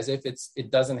own, as if it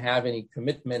doesn't have any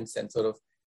commitments and sort of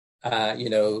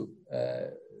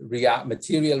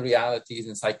material realities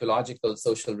and psychological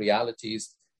social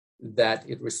realities that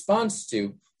it responds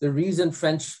to. The reason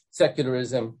French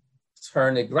secularism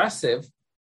turned aggressive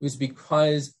was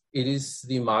because it is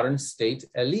the modern state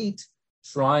elite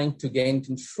trying to gain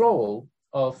control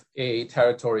of a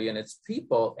territory and its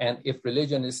people. And if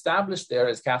religion is established there,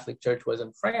 as Catholic Church was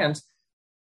in France,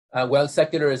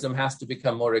 secularism has to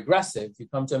become more aggressive. If you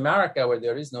come to America, where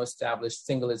there is no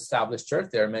single established church,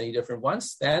 there are many different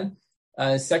ones, then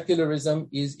secularism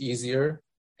is easier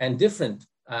and different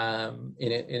in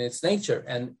its nature.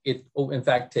 And it, in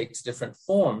fact, takes different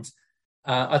forms.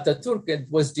 Ataturk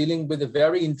was dealing with a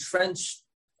very entrenched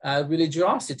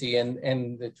religiosity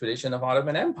and the tradition of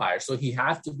Ottoman Empire. So he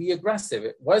had to be aggressive.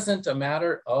 It wasn't a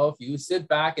matter of you sit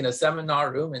back in a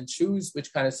seminar room and choose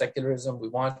which kind of secularism we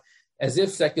want, as if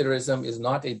secularism is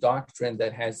not a doctrine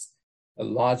that has a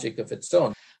logic of its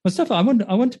own. Mustafa,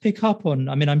 I want to pick up on,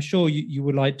 I'm sure you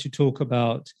would like to talk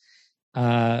about,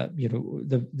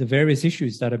 the various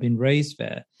issues that have been raised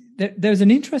there. There's an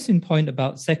interesting point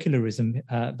about secularism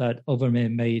that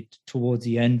Ömer made towards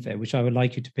the end there, which I would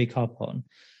like you to pick up on.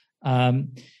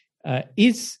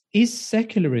 Is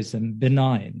secularism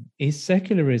benign? Is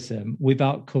secularism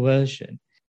without coercion?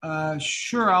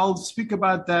 Sure, I'll speak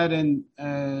about that. And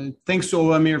thanks to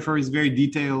Ömer for his very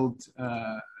detailed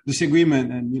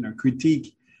disagreement and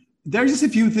critique. There's just a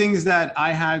few things that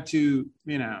I had to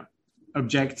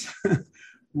object.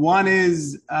 One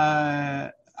is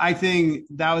I think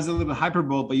that was a little bit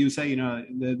hyperbole, but you say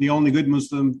the only good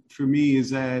Muslim for me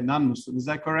is a non-Muslim. Is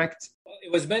that correct?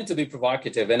 It was meant to be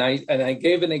provocative, and I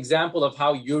gave an example of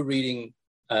how you're reading.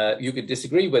 You could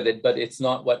disagree with it, but it's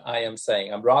not what I am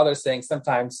saying. I'm rather saying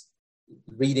sometimes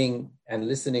reading and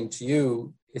listening to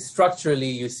you, structurally,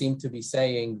 you seem to be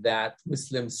saying that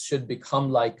Muslims should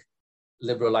become like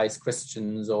liberalized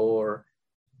Christians or,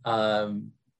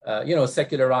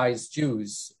 secularized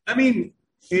Jews.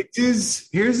 It is.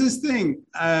 Here's this thing.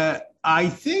 I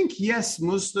think, yes,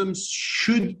 Muslims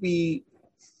should be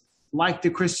like the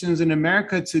Christians in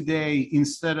America today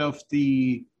instead of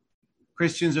the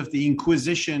Christians of the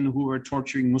Inquisition who were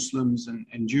torturing Muslims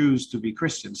and Jews to be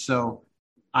Christians. So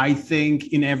I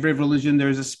think in every religion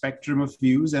there's a spectrum of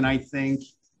views, and I think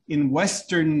in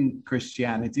Western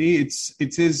Christianity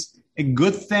it is a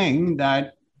good thing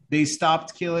that they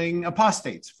stopped killing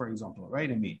apostates, for example, right?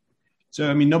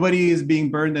 Nobody is being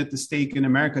burned at the stake in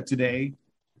America today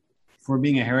for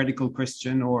being a heretical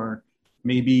Christian, or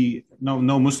maybe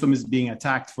no Muslim is being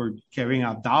attacked for carrying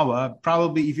out dawah.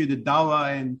 Probably if you did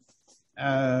dawah in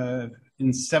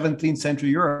 17th century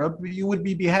Europe, you would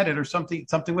be beheaded or something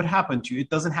would happen to you. It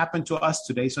doesn't happen to us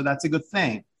today, so that's a good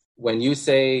thing. When you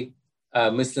say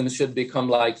Muslims should become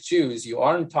like Jews, you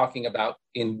aren't talking about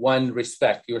in one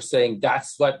respect. You're saying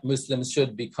that's what Muslims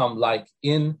should become like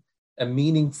in a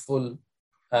meaningful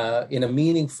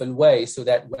way, so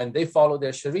that when they follow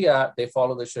their Sharia, they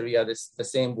follow the Sharia the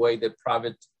same way that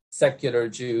private secular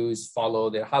Jews follow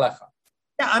their halakha.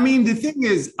 Yeah, the thing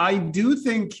is, I do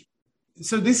think,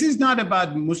 so this is not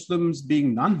about Muslims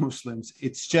being non-Muslims.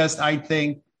 It's just, I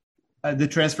think, the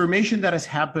transformation that has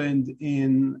happened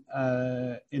in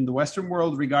the Western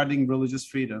world regarding religious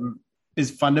freedom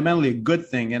is fundamentally a good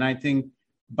thing. And I think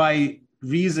by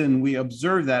reason we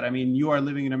observe that, you are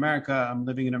living in America, I'm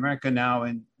living in America now,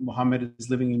 and Muhammad is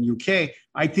living in UK.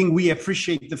 I think we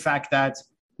appreciate the fact that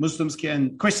Christians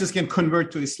can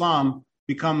convert to Islam,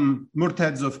 become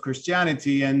murtads of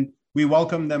Christianity, and we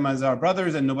welcome them as our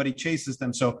brothers and nobody chases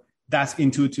them. So that's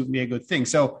intuitively a good thing.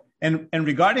 So, and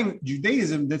regarding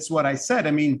Judaism, that's what I said.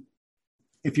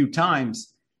 A few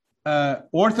times,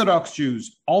 Orthodox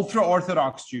Jews,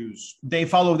 ultra-Orthodox Jews, they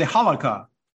follow the halakha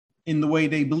in the way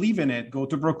they believe in it. Go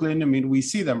to Brooklyn, we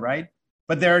see them, right?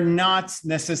 But they're not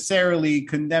necessarily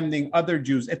condemning other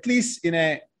Jews, at least in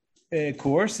a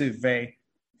coercive way.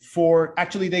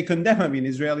 Actually, they condemn,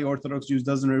 Israeli Orthodox Jews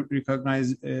doesn't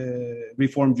recognize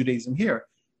Reform Judaism here.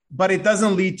 But it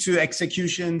doesn't lead to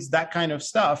executions, that kind of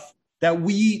stuff that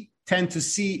we tend to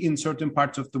see in certain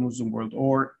parts of the Muslim world,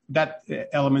 or that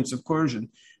elements of coercion.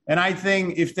 And I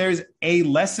think if there's a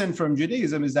lesson from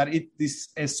Judaism is that it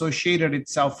disassociated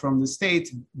itself from the state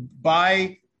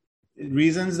by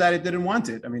reasons that it didn't want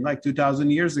it. I mean, like 2,000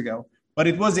 years ago. But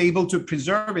it was able to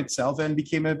preserve itself and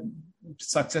became a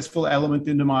successful element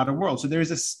in the modern world. So there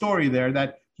is a story there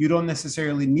that you don't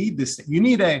necessarily need this. You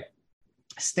need a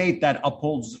state that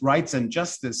upholds rights and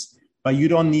justice, but you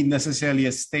don't need necessarily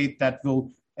a state that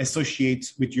will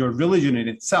associate with your religion in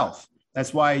itself.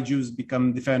 That's why Jews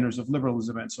become defenders of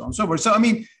liberalism and so on and so forth. So, I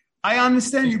mean, I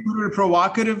understand you put it in a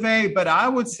provocative way, but I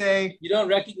would say... You don't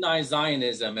recognize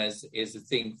Zionism as a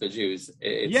thing for Jews.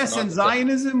 Yes, and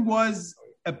Zionism was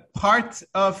a part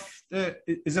of...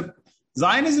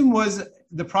 Zionism was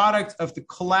the product of the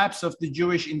collapse of the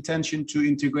Jewish intention to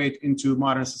integrate into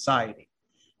modern society,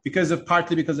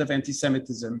 partly because of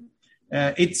anti-Semitism.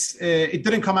 It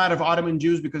didn't come out of Ottoman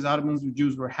Jews because Ottoman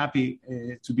Jews were happy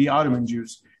to be Ottoman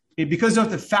Jews. Because of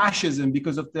the fascism,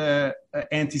 because of the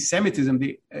anti-Semitism,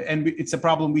 and it's a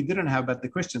problem we didn't have, but the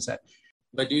Christians had.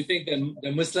 But do you think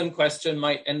the Muslim question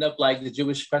might end up like the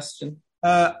Jewish question?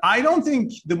 I don't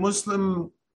think the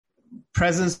Muslim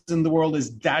presence in the world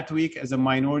is that weak as a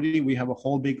minority. We have a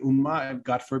whole big ummah.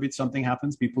 God forbid something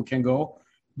happens, people can go.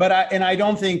 But I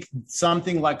don't think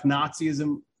something like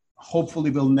Nazism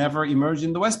hopefully will never emerge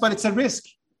in the West, but it's a risk.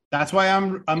 That's why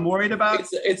I'm worried about.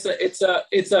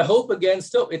 It's a hope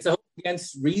against hope. It's a hope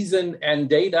against reason and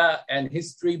data and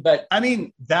history. But I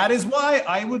mean, that is why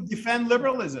I would defend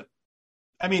liberalism.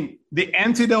 I mean, the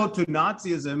antidote to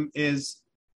Nazism is,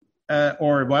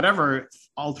 or whatever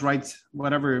alt-right,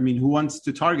 whatever. I mean, who wants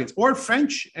to target or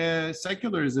French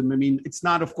secularism? I mean, it's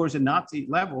not, of course, a Nazi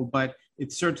level, but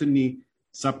it's certainly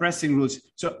suppressing rules.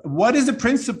 So, what is the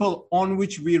principle on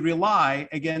which we rely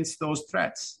against those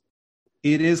threats?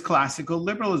 It is classical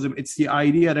liberalism. It's the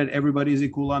idea that everybody is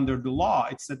equal under the law.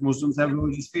 It's that Muslims have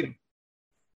religious freedom.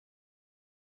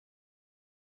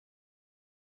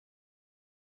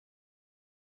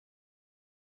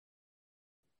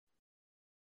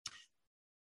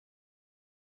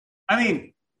 I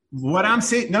mean, what I'm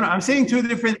saying, I'm saying two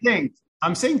different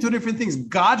things.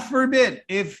 God forbid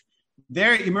if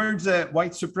there emerges a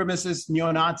white supremacist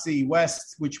neo-Nazi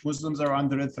West, which Muslims are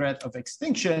under a threat of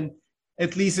extinction.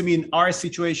 At least, I mean, our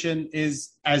situation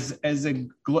is as the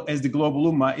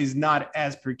global ummah is not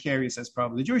as precarious as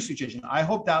probably the Jewish situation. I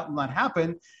hope that will not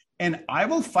happen, and I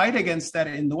will fight against that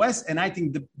in the West. And I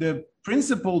think the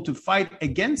principle to fight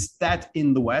against that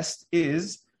in the West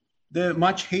is the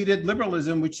much hated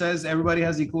liberalism, which says everybody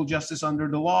has equal justice under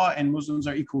the law and Muslims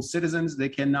are equal citizens. They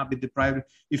cannot be deprived.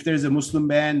 If there's a Muslim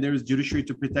ban, there's judiciary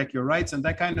to protect your rights and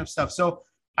that kind of stuff. So.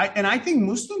 I think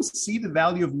Muslims see the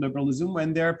value of liberalism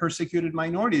when they're a persecuted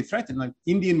minority threatened. Like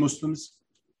Indian Muslims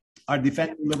are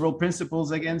defending liberal principles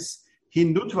against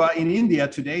Hindutva in India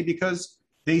today because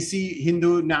they see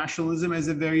Hindu nationalism as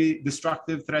a very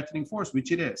destructive, threatening force,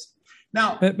 which it is.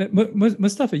 Now,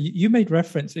 Mustafa, you made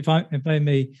reference, if I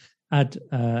may add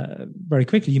very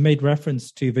quickly, you made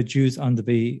reference to the Jews under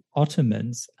the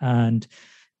Ottomans, and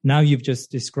now you've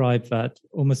just described that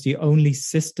almost the only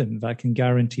system that can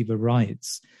guarantee the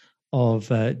rights of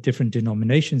different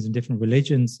denominations and different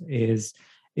religions is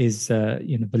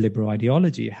the liberal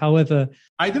ideology. However,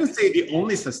 I didn't say the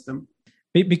only system,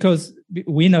 because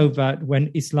we know that when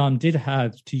Islam did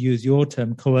have, to use your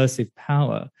term, coercive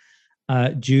power,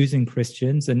 Jews and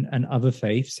Christians and other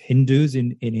faiths, Hindus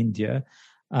in India,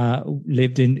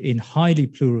 lived in highly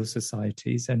plural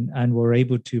societies and were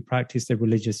able to practice their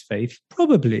religious faith,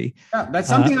 probably. Yeah, that's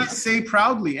something I say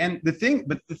proudly. And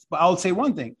I'll say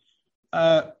one thing.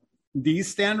 These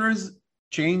standards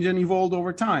change and evolved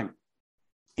over time.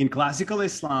 In classical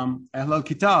Islam, Ahl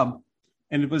al-Kitab,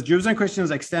 and it was Jews and Christians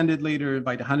extended later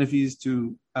by the Hanafis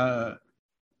to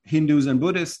Hindus and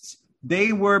Buddhists,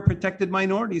 they were protected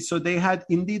minorities. So they had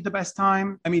indeed the best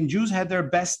time. I mean, Jews had their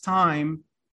best time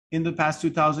in the past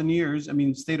 2,000 years. I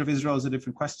mean, state of Israel is a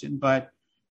different question, but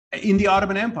in the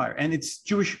Ottoman Empire, and it's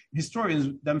Jewish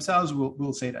historians themselves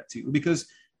will say that too, because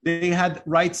they had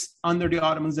rights under the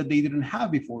Ottomans that they didn't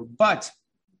have before. But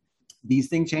these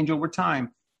things change over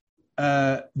time.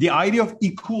 The idea of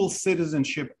equal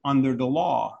citizenship under the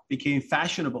law became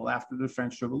fashionable after the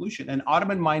French Revolution, and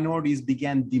Ottoman minorities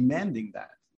began demanding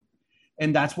that.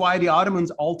 And that's why the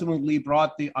Ottomans ultimately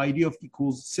brought the idea of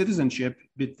equal citizenship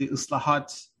with the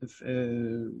Islahat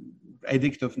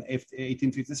Edict of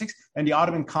 1856 and the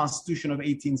Ottoman Constitution of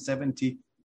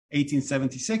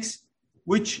 1876,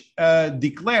 which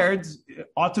declared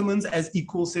Ottomans as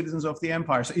equal citizens of the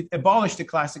empire. So it abolished the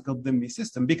classical dhimmi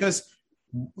system because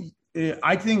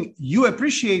I think you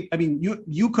appreciate,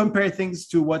 you compare things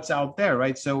to what's out there,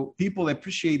 right? So people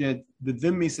appreciated the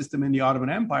dhimmi system in the Ottoman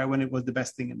Empire when it was the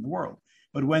best thing in the world.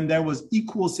 But when there was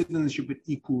equal citizenship with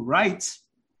equal rights,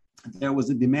 there was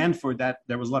a demand for that.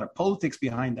 There was a lot of politics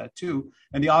behind that too.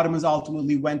 And the Ottomans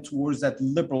ultimately went towards that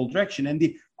liberal direction. And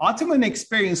the Ottoman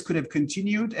experience could have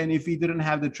continued. And if we didn't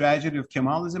have the tragedy of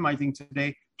Kemalism, I think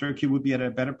today Turkey would be at a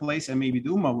better place, and maybe the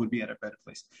Ummah would be at a better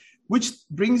place. Which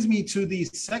brings me to the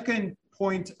second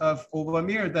point of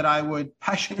Ovamir that I would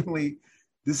passionately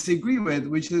disagree with,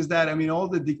 which is that, all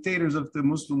the dictators of the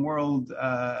Muslim world,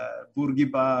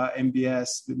 Bourguiba,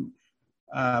 MBS,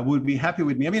 would be happy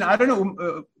with me. I don't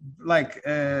know,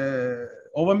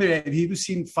 Ovamir, if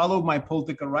you've followed my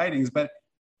political writings, but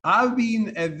I've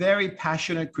been a very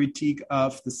passionate critique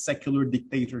of the secular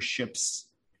dictatorships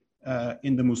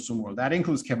in the Muslim world. That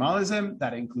includes Kemalism,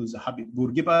 that includes Habib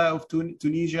Bourguiba of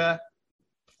Tunisia.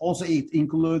 Also, it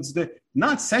includes the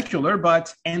not secular,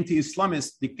 but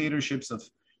anti-Islamist dictatorships of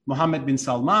Mohammed bin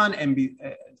Salman and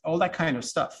all that kind of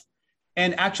stuff.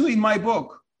 And actually, in my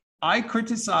book, I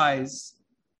criticize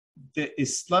the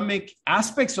Islamic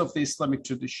aspects of the Islamic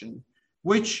tradition,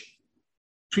 which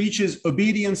preaches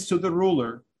obedience to the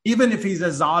ruler, even if he's a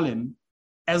zalim,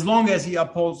 as long as he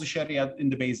upholds the Sharia in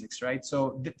the basics, right?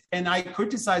 So, and I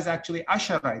criticize actually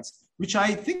Asharites, which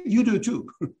I think you do too,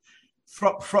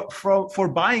 for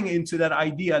buying into that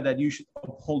idea that you should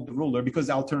uphold the ruler because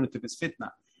the alternative is fitna.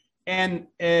 And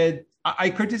I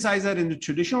criticize that in the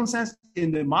traditional sense.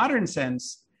 In the modern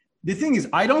sense, the thing is,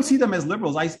 I don't see them as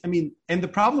liberals. And the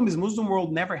problem is Muslim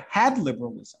world never had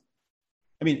liberalism.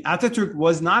 Ataturk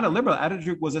was not a liberal.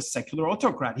 Ataturk was a secular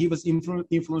autocrat. He was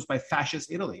influenced by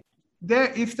fascist Italy.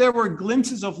 If there were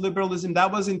glimpses of liberalism,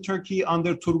 that was in Turkey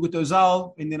under Turgut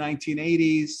Özal in the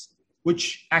 1980s,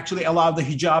 which actually allowed the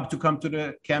hijab to come to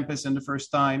the campus in the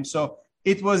first time. So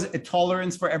it was a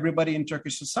tolerance for everybody in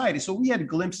Turkish society. So we had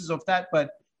glimpses of that,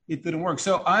 but it didn't work.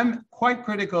 So I'm quite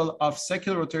critical of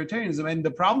secular authoritarianism. And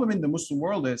the problem in the Muslim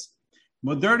world is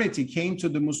modernity came to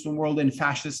the Muslim world in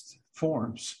fascist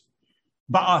forms.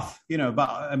 Ba'ath,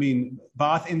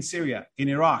 Ba'ath in Syria, in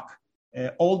Iraq,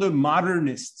 all the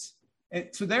modernists.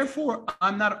 So therefore,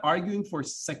 I'm not arguing for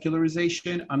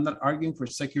secularization. I'm not arguing for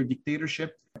secular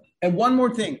dictatorship. And one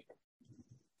more thing,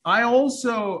 I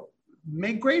also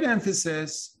make great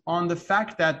emphasis on the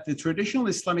fact that the traditional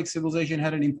Islamic civilization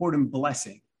had an important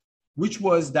blessing, which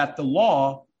was that the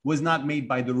law was not made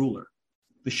by the ruler.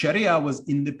 The Sharia was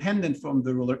independent from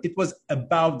the ruler. It was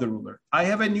above the ruler. I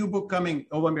have a new book coming.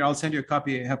 Ovamir, I'll send you a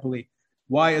copy happily.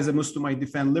 Why, as a Muslim, I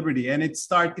defend liberty. And it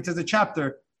has a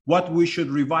chapter, what we should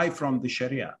revive from the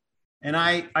Sharia. And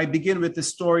I begin with the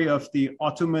story of the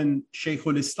Ottoman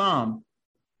Shaykhul Islam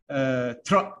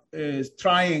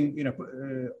trying,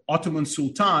 Ottoman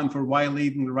Sultan for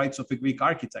violating the rights of a Greek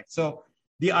architect. So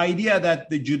the idea that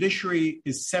the judiciary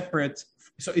is separate,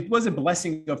 so it was a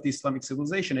blessing of the Islamic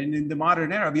civilization. And in the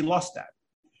modern era, we lost that.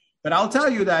 But I'll tell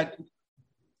you that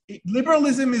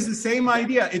liberalism is the same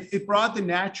idea. It brought the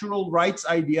natural rights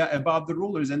idea above the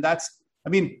rulers. And that's,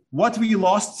 what we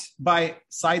lost by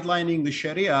sidelining the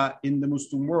Sharia in the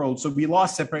Muslim world. So we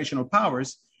lost separation of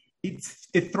powers. It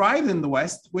thrived in the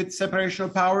West with separation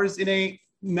of powers in a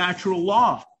natural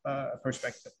law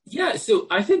perspective. Yeah, so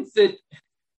I think that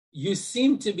you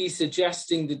seem to be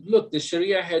suggesting that, look, the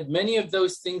Sharia had many of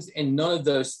those things and none of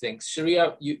those things.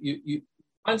 Sharia, you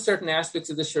on certain aspects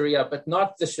of the Sharia, but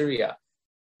not the Sharia.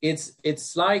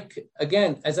 It's like,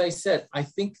 again, as I said, I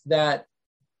think that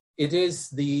it is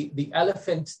the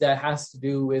elephant that has to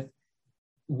do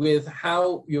with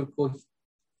how you're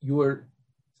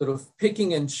sort of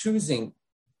picking and choosing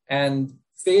and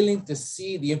failing to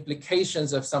see the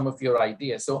implications of some of your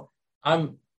ideas. So I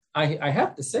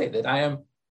have to say that I am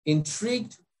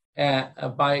intrigued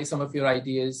by some of your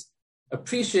ideas,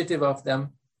 appreciative of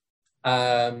them.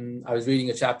 I was reading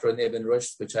a chapter on Ibn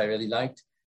Rushd, which I really liked.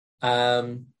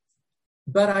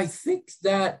 But I think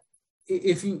that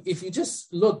if you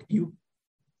just look, you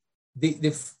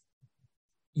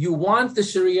want the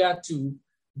Sharia to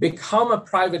become a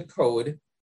private code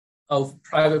of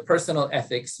private personal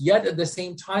ethics, yet at the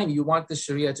same time, you want the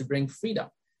Sharia to bring freedom.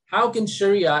 How can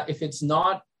Sharia, if it's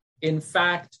not in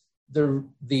fact the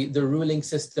ruling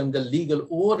system, the legal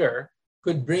order,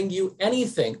 could bring you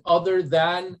anything other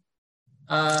than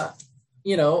I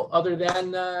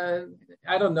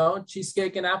don't know,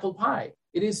 cheesecake and apple pie?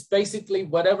 It is basically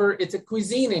whatever, it's a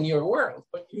cuisine in your world,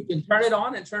 but you can turn it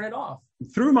on and turn it off.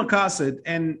 Through Maqasid,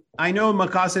 and I know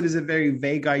Maqasid is a very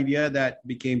vague idea that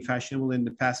became fashionable in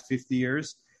the past 50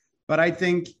 years, but I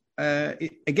think,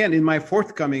 again, in my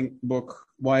forthcoming book,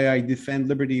 why I defend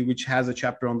liberty, which has a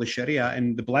chapter on the Sharia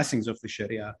and the blessings of the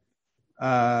Sharia.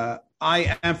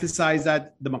 I emphasize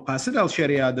that the Maqasid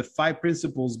al-Sharia, the 5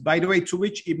 principles, by the way, to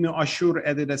which Ibn Ashur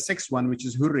added a 6th one, which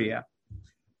is Hurriya,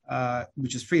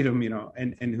 which is freedom,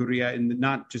 and Hurriya in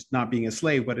not just not being a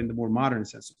slave, but in the more modern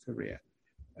sense of Hurriya.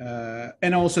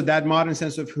 And also that modern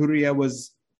sense of Hurriya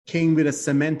came with a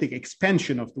semantic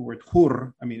expansion of the word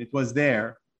Hur. I mean, it was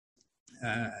there.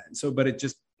 But it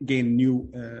just gained new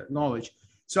knowledge.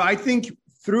 So I think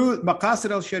through Maqasid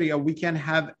al-Sharia, we can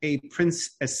have a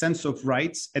sense of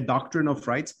rights, a doctrine of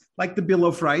rights, like the Bill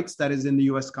of Rights that is in the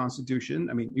U.S. Constitution.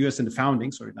 I mean, U.S. in the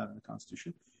founding, sorry, not in the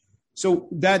Constitution. So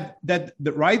that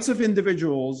the rights of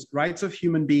individuals, rights of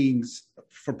human beings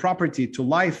for property, to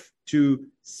life, to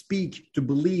speak, to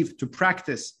believe, to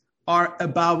practice are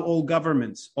above all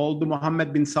governments, all the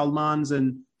Mohammed bin Salmans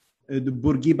and the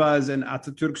Bourguibas and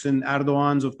Ataturks and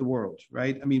Erdogans of the world,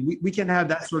 right? I mean, we can have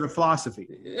that sort of philosophy.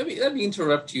 Let me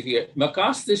interrupt you here.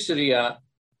 Maqasid al-Sharia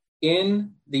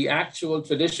in the actual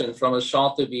tradition from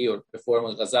al-Shatibi or before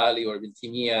al-Ghazali or Ibn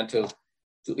Taymiyyah to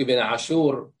Ibn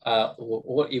Ashur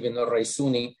or even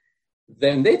al-Raisuni,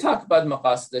 then they talk about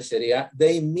Maqasid al-Sharia,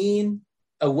 they mean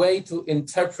a way to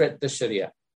interpret the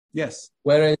Sharia. Yes.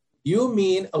 Whereas you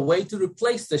mean a way to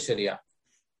replace the Sharia.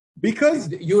 Because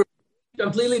you're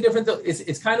completely different.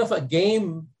 It's kind of a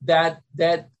game that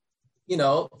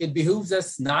it behooves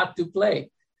us not to play.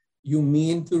 You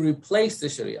mean to replace the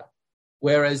Sharia,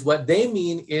 whereas what they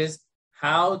mean is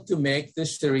how to make the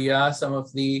Sharia some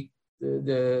of the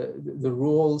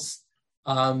rules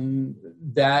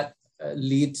that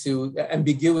lead to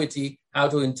ambiguity, how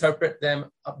to interpret them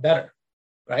better.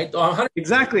 Right?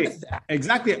 Exactly.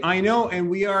 I know, and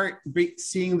we are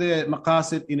seeing the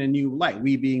maqasid in a new light.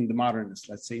 We being the modernists,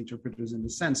 let's say, interpreters in the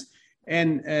sense.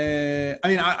 And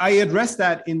I address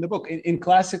that in the book. In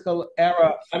classical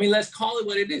era, let's call it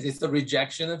what it is. It's the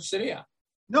rejection of Sharia.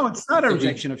 No, it's not a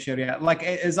rejection of Sharia. Like,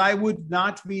 as I would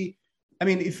not be.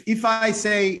 If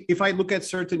I look at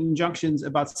certain injunctions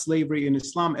about slavery in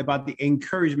Islam, about the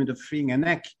encouragement of freeing a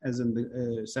neck, as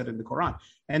said in the Quran,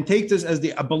 and take this as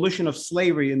the abolition of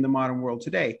slavery in the modern world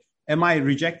today, am I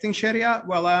rejecting Sharia?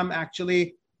 Well, I'm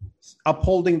actually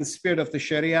upholding the spirit of the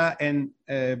Sharia and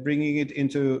bringing it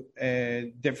into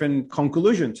a different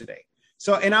conclusion today.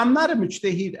 So, and I'm not a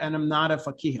mujtahid and I'm not a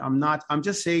faqih. I'm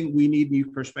just saying we need new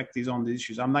perspectives on these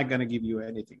issues. I'm not going to give you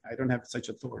anything. I don't have such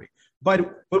authority. But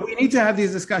we need to have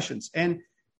these discussions. And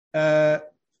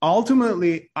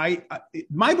ultimately,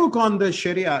 my book on the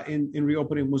Sharia in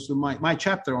Reopening Muslim, my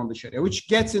chapter on the Sharia, which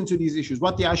gets into these issues,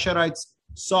 what the Asharites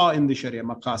saw in the Sharia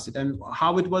maqasid and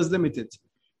how it was limited.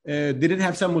 Did it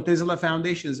have some Mu'tazila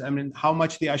foundations? How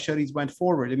much the Asharites went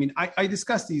forward. I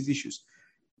discussed these issues.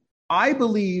 I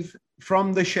believe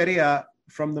from the Sharia,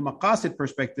 from the maqasid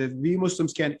perspective, we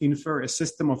Muslims can infer a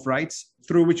system of rights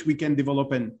through which we can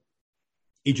develop an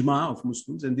ijma of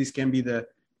Muslims. And this can be the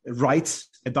rights,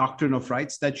 a doctrine of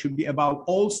rights that should be about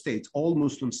all states, all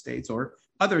Muslim states or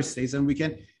other states. And we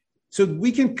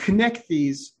can connect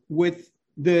these with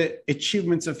the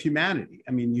achievements of humanity.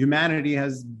 Humanity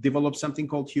has developed something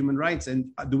called human rights. And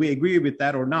do we agree with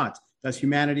that or not? Does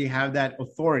humanity have that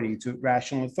authority, to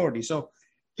rational authority? So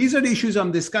these are the issues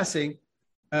I'm discussing,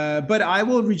 but I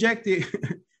will reject the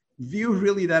view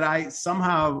really that I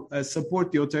somehow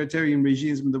support the authoritarian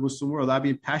regimes in the Muslim world. I've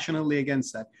been passionately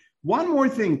against that. One more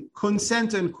thing,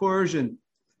 consent and coercion.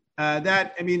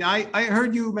 I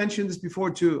heard you mention this before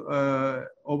too,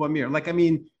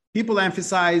 Obamir. People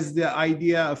emphasize the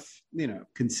idea of,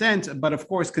 consent, but of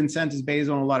course, consent is based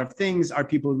on a lot of things. Are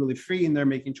people really free in their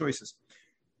making choices?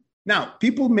 Now,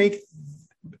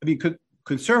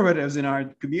 conservatives in our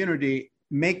community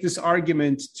make this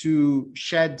argument to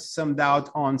shed some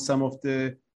doubt on some of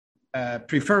the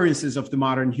preferences of the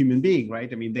modern human being,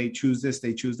 right? They choose this,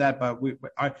 they choose that, but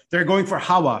they're going for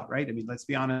hawa, right? Let's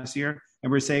be honest here.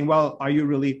 And we're saying, well, are you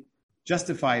really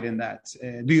justified in that?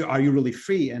 Are you really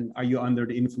free? And are you under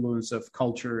the influence of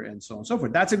culture and so on and so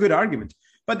forth? That's a good argument.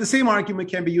 But the same argument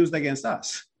can be used against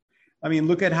us.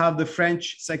 Look at how the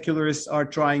French secularists are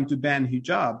trying to ban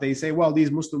hijab. They say, well,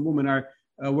 these Muslim women are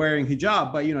wearing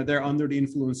hijab, but they're under the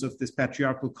influence of this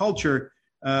patriarchal culture.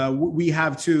 We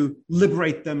have to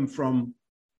liberate them from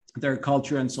their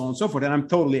culture and so on and so forth. And I'm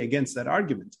totally against that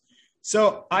argument.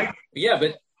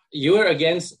 But you're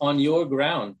against on your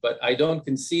ground, but I don't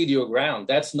concede your ground.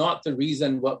 That's not the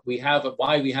reason why we have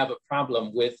a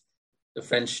problem with the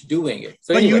French doing it.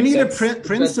 So but anyway, you need a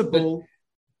principle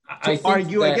to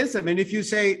argue against it. If you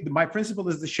say my principle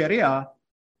is the Sharia,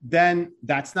 then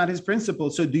that's not his principle.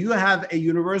 So do you have a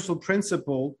universal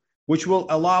principle which will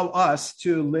allow us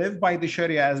to live by the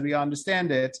Sharia as we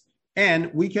understand it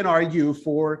And we can argue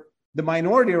for the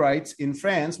minority rights in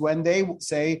France when they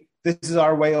say, this is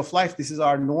our way of life, this is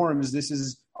our norms, this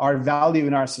is our value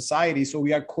in our society. So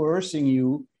we are coercing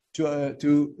you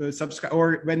to subscribe.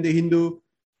 Or when the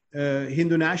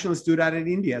Hindu nationalists do that in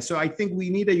India. So I think we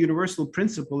need a universal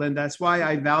principle, and that's why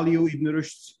I value Ibn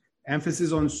Rushd's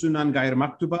emphasis on Sunan Gayr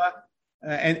Maktuba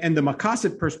and the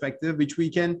Maqasid perspective,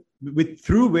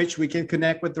 through which we can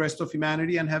connect with the rest of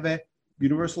humanity and have a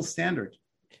universal standard.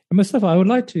 Mustafa, I would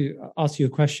like to ask you a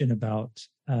question about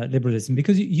liberalism,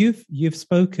 because you've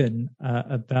spoken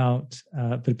about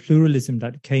the pluralism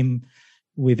that came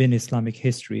within Islamic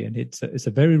history, and it's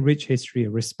a very rich history, a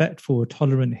respectful,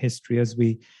 tolerant history, as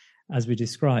we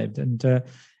described. And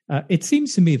it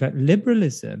seems to me that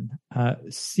liberalism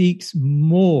seeks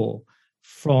more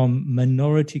from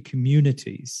minority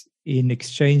communities in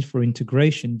exchange for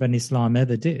integration than Islam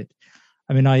ever did.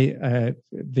 I mean,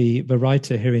 the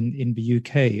writer here in the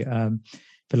UK,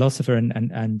 philosopher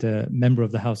and member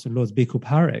of the House of Lords, Bikul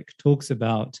Parekh, talks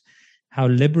about how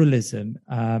liberalism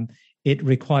it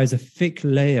requires a thick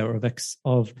layer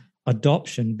of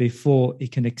adoption before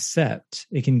it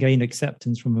can gain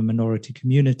acceptance from a minority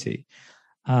community.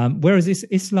 Whereas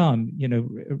Islam,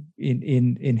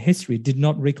 in history, did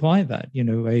not require that.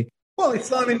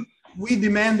 Islam, we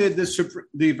demanded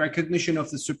the recognition of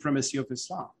the supremacy of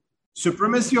Islam.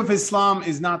 Supremacy of Islam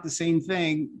is not the same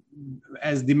thing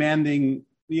as demanding,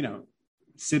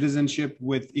 citizenship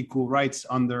with equal rights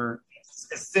under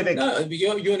specific. No,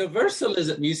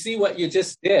 universalism. You see what you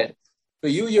just did. For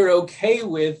you're okay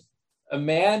with a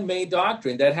man-made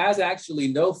doctrine that has actually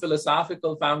no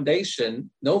philosophical foundation,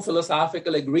 no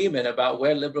philosophical agreement about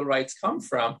where liberal rights come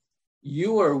from.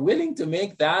 You are willing to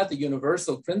make that the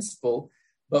universal principle,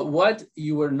 but what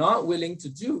you are not willing to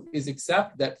do is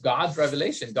accept that God's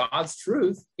revelation, God's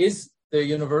truth, is the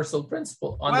universal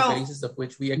principle on the basis of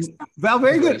which we accept. Well,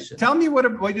 very good. Tell me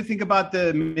what you think about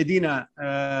the Medina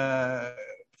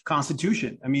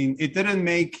constitution. I mean, it didn't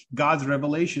make God's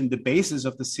revelation the basis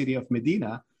of the city of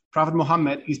Medina. Prophet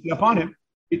Muhammad, peace be upon him,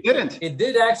 it didn't. It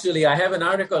did actually. I have an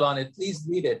article on it. Please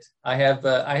read it. I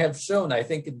have shown, I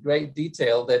think, in great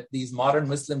detail that these modern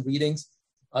Muslim readings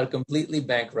are completely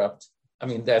bankrupt. I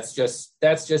mean, that's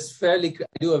just fairly. I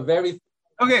do a very.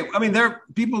 Okay, I mean, there are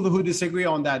people who disagree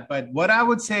on that, but what I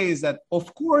would say is that,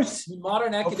 of course,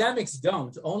 modern academics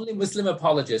don't. Only Muslim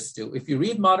apologists do. If you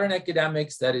read modern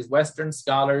academics, that is Western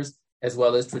scholars as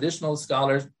well as traditional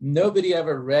scholars, nobody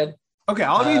ever read. Okay,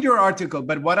 I'll read your article,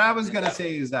 but what I was going to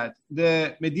say is that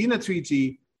the Medina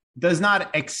Treaty does not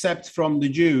accept from the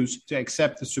Jews to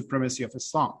accept the supremacy of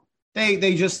Islam.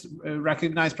 They just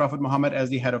recognize Prophet Muhammad as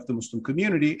the head of the Muslim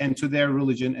community and to their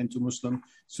religion and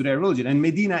to their religion. And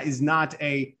Medina is not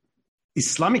a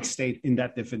Islamic state in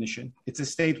that definition. It's a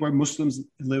state where Muslims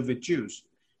live with Jews.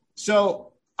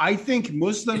 So I think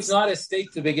Muslims... It's not a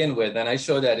state to begin with, and I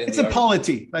show that in It's a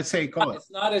polity, let's say, call it.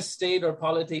 It's not a state or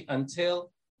polity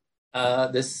until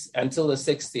the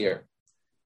 6th year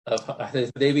of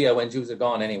Hudaybiyah, when Jews are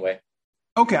gone anyway.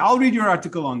 Okay, I'll read your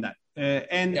article on that.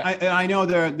 I know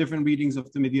there are different readings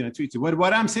of the Medina Treaty.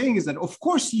 What I'm saying is that, of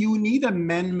course, you need a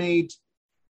man-made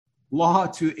law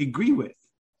to agree with.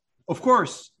 Of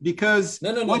course, because...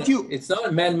 No. It's not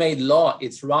a man-made law.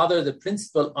 It's rather the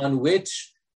principle on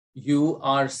which you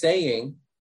are saying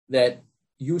that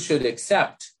you should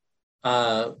accept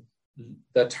the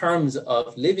terms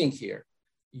of living here.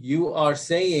 You are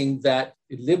saying that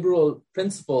liberal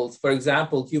principles, for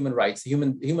example, human rights,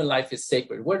 human life is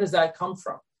sacred. Where does that come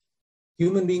from?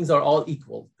 Human beings are all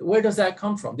equal. Where does that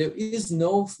come from? There is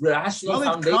no rational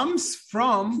foundation. It comes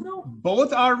from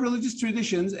both our religious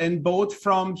traditions and both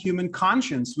from human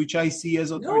conscience, which I see as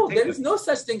authoritative. No, there is no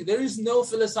such thing. There is no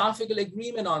philosophical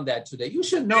agreement on that today. You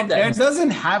should know that. There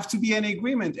doesn't have to be an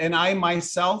agreement. And I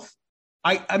myself,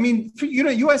 I mean,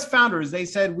 U.S. founders, they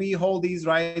said we hold these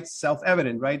rights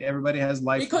self-evident, right? Everybody has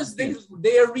life. Because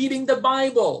they are reading the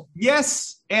Bible.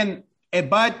 Yes,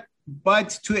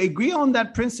 but to agree on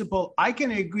that principle, I can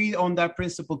agree on that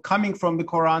principle coming from the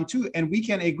Quran too, and we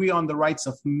can agree on the rights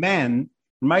of men,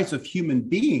 rights of human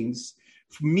beings.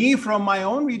 Me from my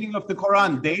own reading of the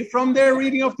Quran, they from their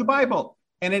reading of the Bible,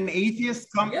 and an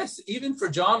atheist comes. Yes, even for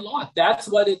John Locke, that's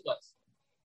what it was.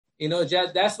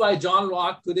 That's why John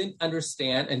Locke couldn't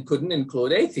understand and couldn't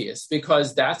include atheists,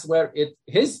 because that's where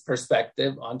his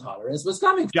perspective on tolerance was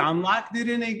coming from. John Locke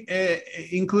didn't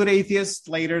include atheists.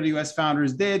 Later, the U.S.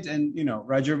 founders did, and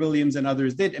Roger Williams and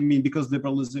others did. I mean, because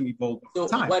liberalism evolved over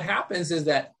time. What happens is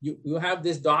that you have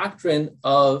this doctrine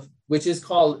of, which is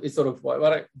called, it's sort of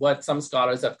what some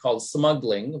scholars have called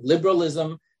smuggling.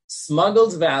 Liberalism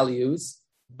smuggles values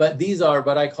but these are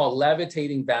what I call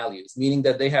levitating values, meaning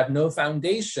that they have no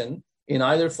foundation in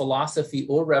either philosophy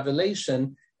or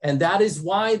revelation. And that is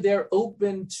why they're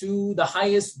open to the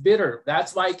highest bidder.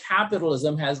 That's why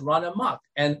capitalism has run amok.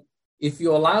 And if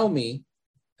you allow me,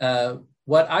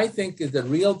 what I think is the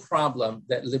real problem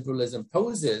that liberalism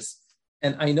poses,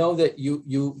 and I know that you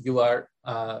are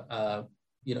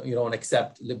you don't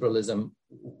accept liberalism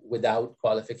without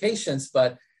qualifications,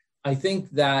 but I think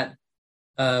that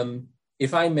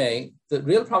if I may, the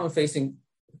real problem facing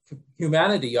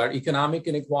humanity are economic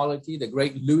inequality, the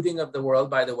great looting of the world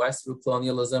by the West through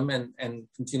colonialism and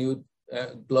continued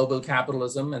global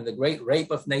capitalism, and the great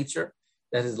rape of nature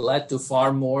that has led to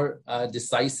far more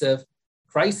decisive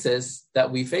crisis that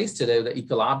we face today, the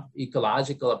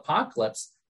ecological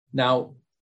apocalypse. Now,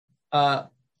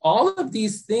 all of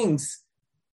these things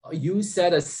you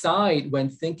set aside when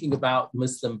thinking about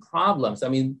Muslim problems. I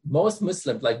mean, most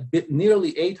Muslims, like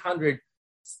nearly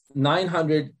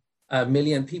 900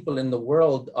 million people in the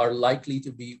world are likely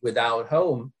to be without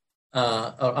home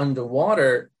or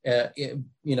underwater,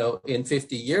 in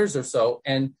 50 years or so.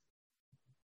 And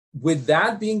with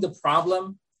that being the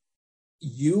problem,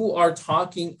 you are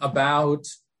talking about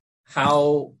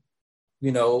how,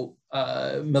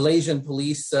 Malaysian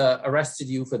police arrested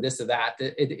you for this or that.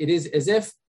 It is as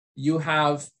if you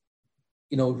have,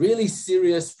 really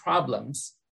serious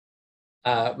problems.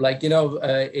 A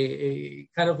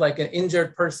kind of like an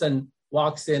injured person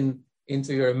walks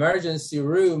into your emergency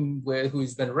room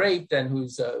who's been raped and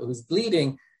who's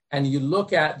bleeding, and you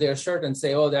look at their shirt and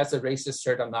say, "Oh, that's a racist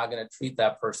shirt. I'm not going to treat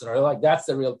that person," or like that's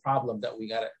the real problem that we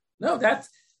got to. No, that's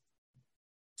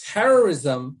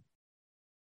terrorism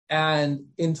and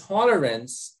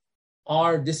intolerance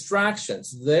are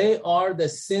distractions. They are the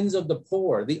sins of the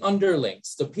poor, the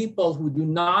underlings, the people who do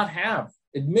not have,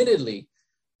 admittedly,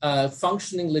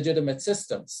 functioning legitimate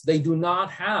systems. They do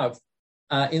not have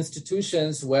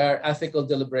institutions where ethical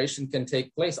deliberation can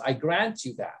take place. I grant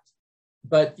you that.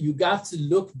 But you got to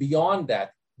look beyond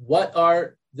that. What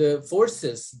are the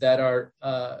forces that are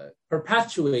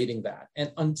perpetuating that?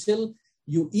 And until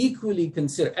you equally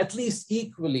consider, at least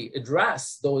equally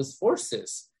address those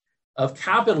forces of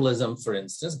capitalism, for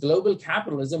instance, global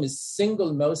capitalism is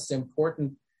single most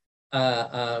important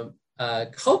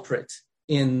culprit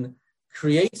in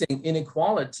creating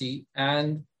inequality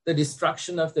and the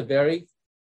destruction of the very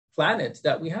planet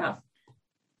that we have.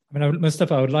 I mean,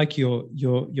 Mustafa, I would like your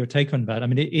take on that. I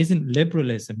mean, it isn't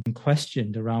liberalism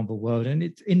questioned around the world, and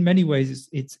it's in many ways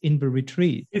it's in the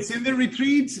retreat. It's in the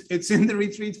retreat. It's in the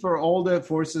retreat for all the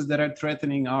forces that are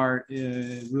threatening our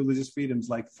religious freedoms,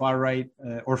 like far right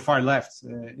or far left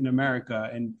in America,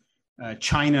 and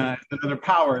China is another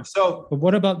power. So, but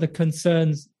what about the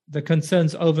concerns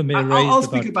Over-Mir raised? I'll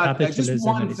speak about that. Just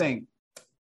one thing.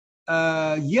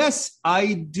 Yes,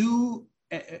 I do.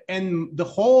 And the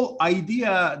whole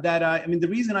idea that the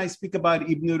reason I speak about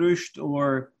Ibn Rushd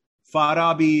or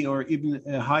Farabi or Ibn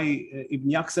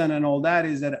Yaqzan and all that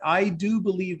is that I do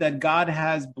believe that God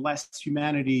has blessed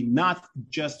humanity not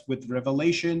just with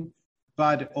revelation,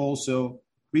 but also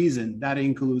reason. That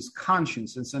includes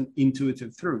conscience and some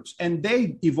intuitive truths. And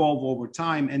they evolve over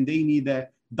time, and they need a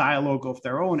dialogue of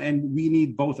their own, and we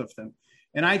need both of them.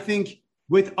 And I think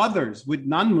with others, with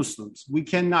non-Muslims, we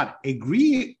cannot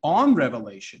agree on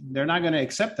revelation. They're not going to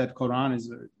accept that Quran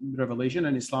is a revelation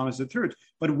and Islam is the truth.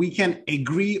 But we can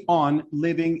agree on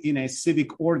living in a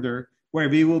civic order where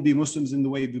we will be Muslims in the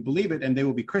way we believe it, and they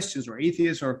will be Christians or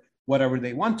atheists or whatever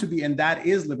they want to be. And that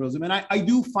is liberalism. And I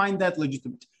do find that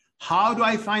legitimate. How do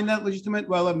I find that legitimate?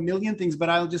 Well, a million things, but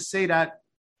I'll just say that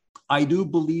I do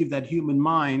believe that human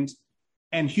mind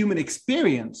and human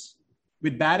experience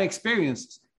with bad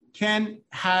experiences can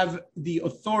have the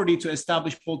authority to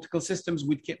establish political systems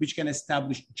which can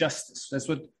establish justice. That's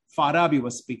what Farabi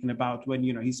was speaking about when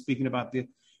he's speaking about the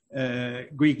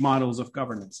Greek models of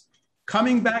governance.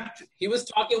 Coming back to, he was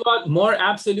talking about more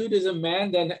absolutism,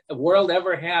 man, than the world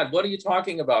ever had. What are you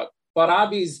talking about?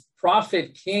 Farabi's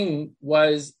prophet king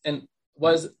was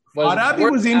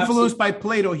Farabi was influenced by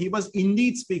Plato. He was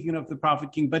indeed speaking of the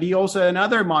prophet king, but he also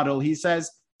another model. He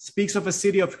speaks of a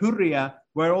city of Hurriya,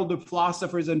 where all the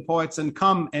philosophers and poets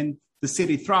come and the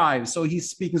city thrives. So he's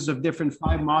speaking of different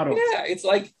 5 models. Yeah, it's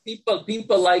like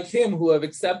people like him who have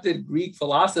accepted Greek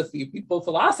philosophy,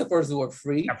 philosophers who are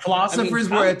free. Yeah, philosophers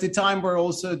were at the time were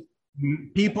also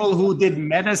people who did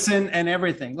medicine and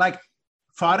everything. Like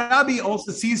Farabi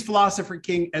also sees philosopher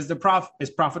king as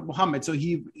Prophet Muhammad. So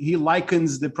he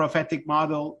likens the prophetic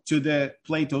model to the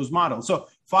Plato's model. So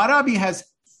Farabi has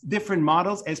different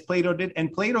models as Plato did,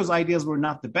 and Plato's ideas were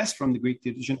not the best from the Greek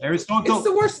tradition. Aristotle, it's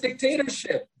the worst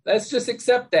dictatorship. Let's just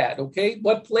accept that, okay?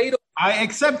 What Plato. I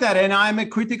accept that, and I'm a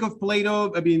critic of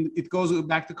Plato. I mean, it goes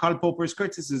back to Karl Popper's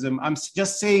criticism. I'm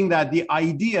just saying that the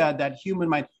idea that human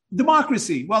mind,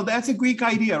 democracy, well, that's a Greek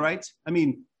idea, right? I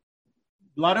mean,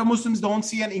 a lot of Muslims don't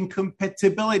see an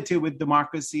incompatibility with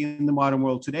democracy in the modern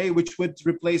world today, which would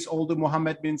replace all the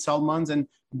Mohammed bin Salmans and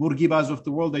Bourguibas of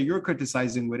the world that you're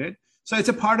criticizing with it. So it's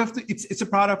a part of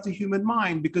the human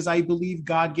mind, because I believe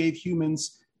God gave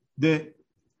humans the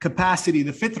capacity,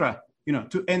 the fitra,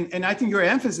 and I think your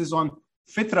emphasis on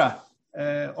fitra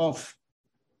of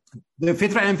the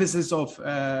fitra emphasis of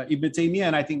Ibn Taymiyyah,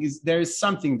 and I think there is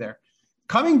something there.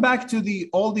 Coming back to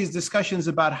all these discussions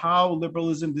about how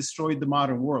liberalism destroyed the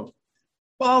modern world.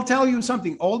 Well, I'll tell you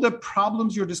something. All the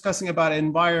problems you're discussing about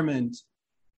environment,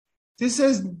 this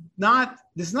is not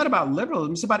about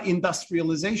liberalism. It's about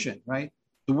industrialization, right?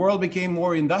 The world became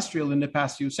more industrial in the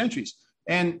past few centuries.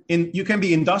 And you can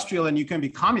be industrial and you can be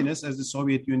communist, as the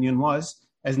Soviet Union was,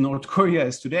 as North Korea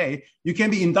is today. You can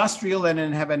be industrial and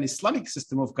then have an Islamic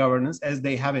system of governance, as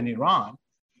they have in Iran.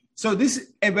 So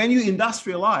when you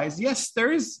industrialize, yes,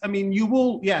 you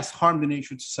will harm the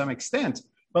nature to some extent.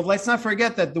 But let's not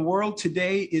forget that the world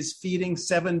today is feeding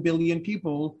 7 billion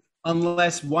people,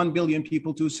 unless 1 billion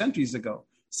people 2 centuries ago.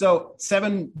 So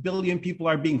 7 billion people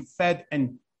are being fed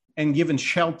and given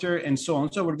shelter and so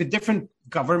on. So with different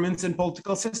governments and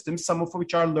political systems, some of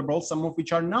which are liberal, some of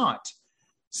which are not.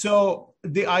 So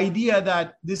the idea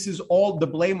that this is all the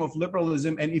blame of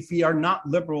liberalism, and if we are not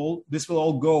liberal, this will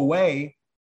all go away.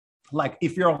 Like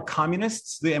if you're all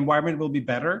communists, the environment will be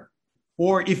better.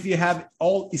 Or if you have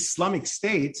all Islamic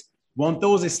states, won't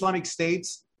those Islamic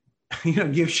states,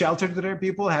 give shelter to their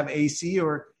people, have AC?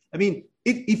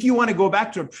 If you want to go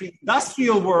back to a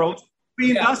pre-industrial world.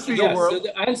 So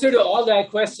the answer to all that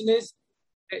question is,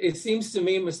 it seems to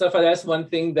me, Mustafa, that's one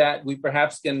thing that we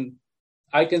perhaps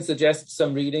I can suggest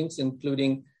some readings,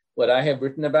 including what I have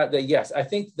written about that. Yes, I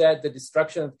think that the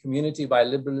destruction of community by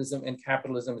liberalism and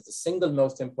capitalism is the single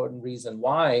most important reason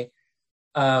why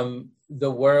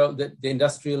the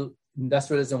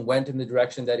industrialism went in the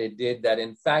direction that it did, that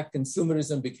in fact,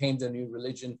 consumerism became the new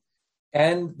religion.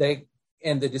 And the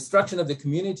destruction of the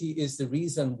community is the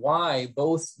reason why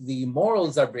both the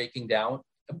morals are breaking down,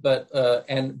 but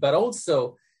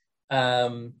also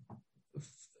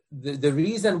the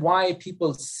reason why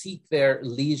people seek their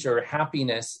leisure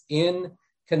happiness in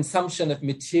consumption of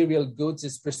material goods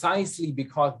is precisely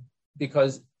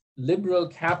because liberal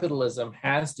capitalism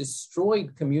has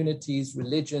destroyed communities,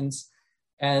 religions,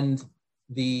 and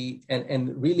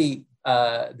really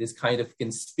this kind of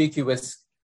conspicuous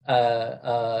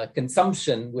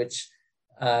consumption, which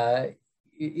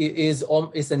is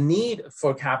a need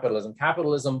for capitalism.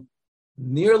 Capitalism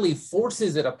nearly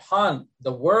forces it upon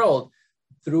the world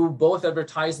through both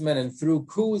advertisement and through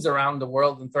coups around the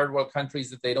world in third world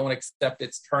countries that they don't accept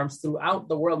its terms. Throughout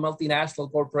the world,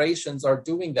 multinational corporations are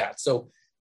doing that. So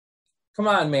come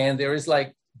on, man, there's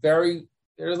literally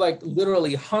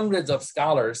hundreds of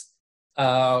scholars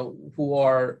who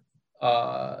are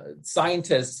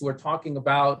scientists who are talking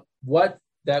about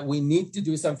that we need to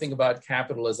do something about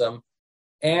capitalism.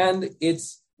 And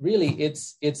its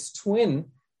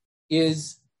twin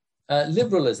is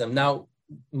liberalism. Now,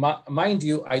 mind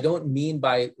you, I don't mean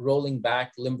by rolling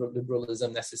back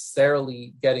liberalism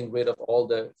necessarily getting rid of all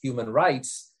the human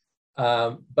rights,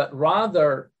 but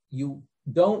rather you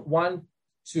don't want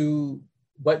to,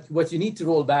 what you need to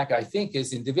roll back, I think,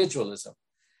 is individualism.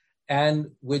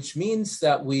 And which means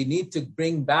that we need to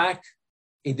bring back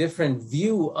a different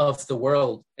view of the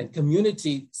world and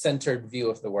community-centered view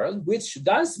of the world, which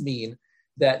does mean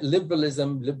that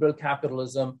liberalism, liberal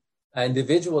capitalism,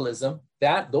 individualism,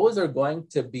 that those are going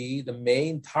to be the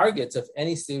main targets of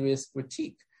any serious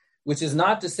critique, which is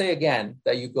not to say, again,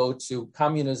 that you go to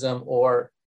communism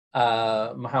or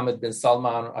Mohammed bin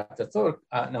Salman or Ataturk.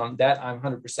 And on that, I'm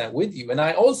 100% with you. And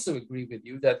I also agree with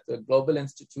you that the global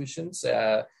institutions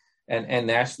and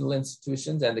national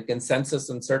institutions and the consensus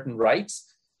on certain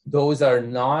rights, those are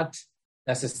not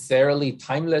necessarily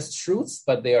timeless truths,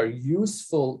 but they are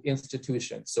useful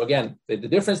institutions. So again, the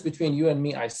difference between you and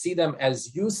me, I see them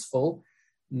as useful,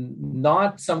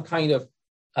 not some kind of,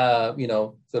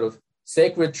 sort of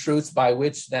sacred truths by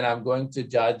which then I'm going to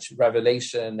judge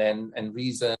revelation and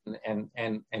reason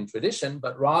and tradition,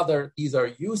 but rather these are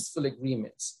useful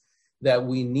agreements that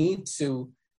we need to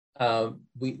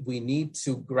we need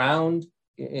to ground,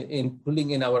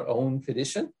 including in our own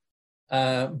tradition,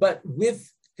 but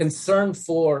with concern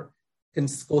for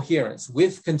coherence,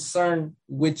 with concern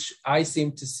which I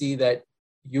seem to see that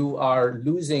you are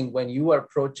losing when you are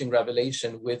approaching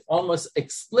revelation with almost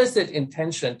explicit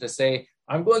intention to say,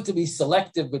 I'm going to be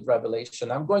selective with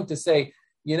revelation. I'm going to say,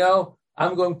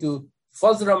 I'm going to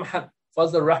fazl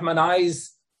Rahmanize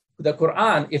the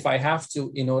Quran if I have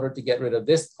to, in order to get rid of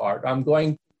this part. I'm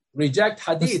going to reject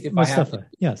hadith if Mustafa, I have to.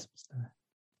 Yes.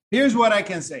 Here's what I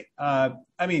can say.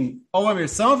 Omar,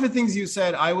 some of the things you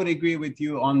said, I would agree with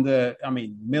you on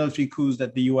military coups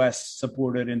that the U.S.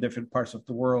 supported in different parts of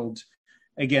the world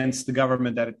against the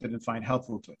government that it didn't find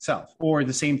helpful to itself, or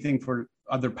the same thing for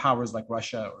other powers like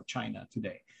Russia or China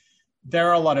today. There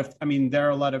are a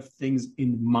lot of things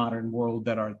in modern world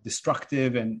that are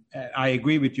destructive, and I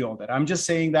agree with you all that. I'm just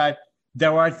saying that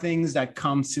there are things that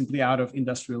come simply out of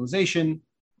industrialization,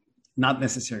 not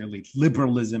necessarily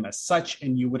liberalism as such,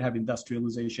 and you would have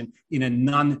industrialization in a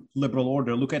non-liberal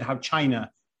order. Look at how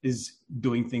China is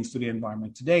doing things to the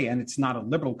environment today, and it's not a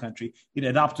liberal country. It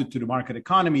adopted to the market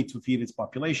economy to feed its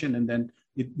population, and then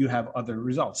you have other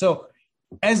results. So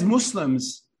as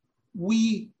Muslims,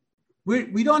 we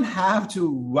don't have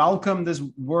to welcome this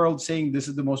world saying this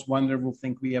is the most wonderful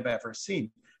thing we have ever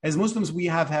seen. As Muslims, we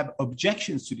have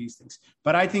objections to these things,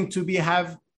 but I think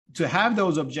to have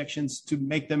those objections, to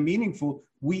make them meaningful,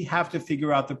 we have to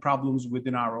figure out the problems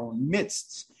within our own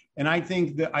midst. And I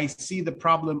think that I see the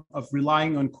problem of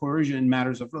relying on coercion in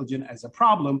matters of religion as a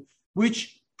problem,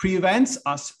 which prevents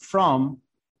us from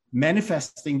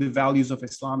manifesting the values of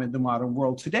Islam in the modern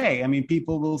world today. I mean,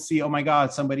 people will see, oh my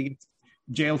God, somebody gets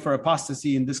jailed for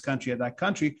apostasy in this country or that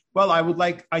country. Well, I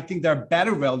think there are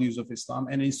better values of Islam,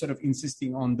 and instead of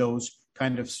insisting on those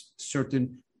kind of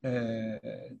certain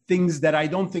things that I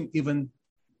don't think even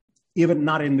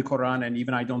not in the Quran, and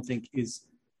even I don't think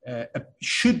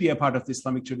should be a part of the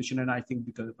Islamic tradition, and I think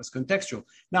because it was contextual.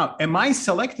 Now, am I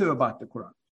selective about the Quran?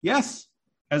 Yes,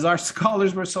 as our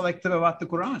scholars were selective about the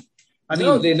Quran.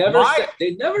 They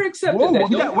never accepted that.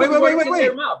 Wait.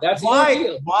 That's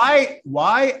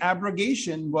Why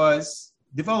abrogation was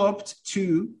developed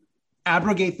to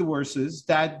abrogate the verses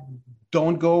that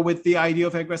don't go with the idea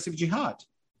of aggressive jihad?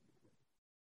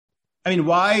 I mean,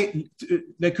 why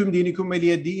Lakum Dinikum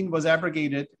Waliya Din was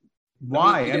abrogated?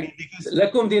 Why? Because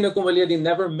Lakum Dinikum Waliya Din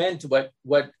never meant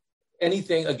what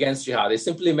anything against jihad. It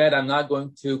simply meant I'm not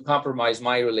going to compromise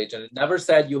my religion. It never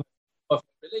said you have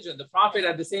religion. The Prophet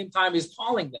at the same time is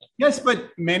calling them. Yes,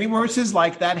 but many verses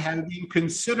like that have been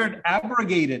considered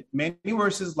abrogated. Many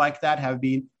verses like that have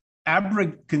been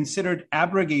considered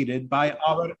abrogated by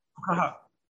our.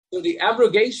 So the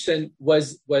abrogation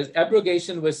was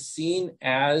seen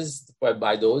as,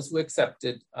 by those who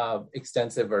accepted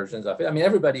extensive versions of it. I mean,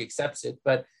 everybody accepts it,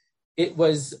 but it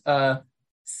was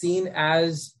seen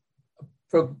as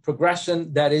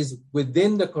progression that is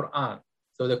within the Quran.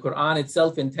 So the Quran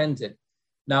itself intended.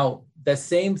 Now, the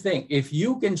same thing. If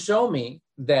you can show me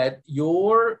that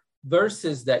your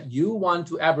verses that you want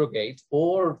to abrogate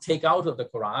or take out of the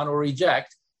Quran or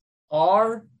reject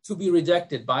are to be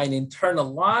rejected by an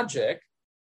internal logic,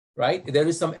 right? There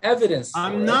is some evidence.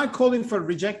 I'm not calling for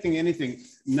rejecting anything.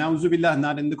 Na'uzubillah,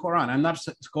 not in the Quran. I'm not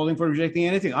calling for rejecting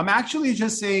anything. I'm actually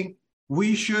just saying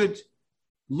we should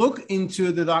look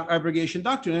into the abrogation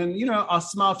doctrine. And,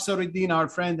 Asma Afsaruddin, our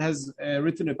friend, has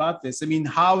written about this. I mean,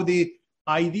 how the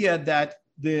idea that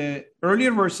the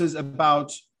earlier verses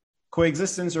about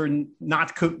coexistence or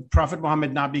not, Prophet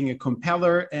Muhammad not being a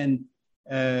compeller, and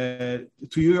to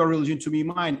you your religion, to me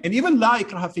mine, and even La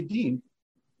Ikraha fi Din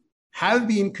have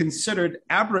been considered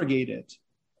abrogated.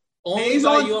 Only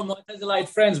by your Mu'tazilite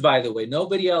friends, by the way.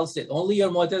 Nobody else did. Only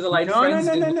your Mu'tazilite friends.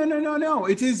 No.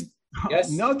 It is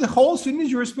yes. No, the whole Sunni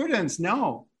jurisprudence.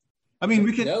 No, I mean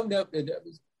we can. No.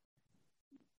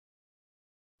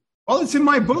 Well, it's in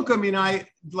my book. I mean,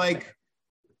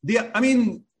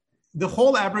 the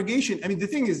whole abrogation. I mean, the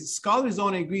thing is, scholars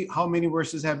don't agree how many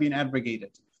verses have been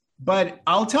abrogated. But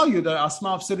I'll tell you that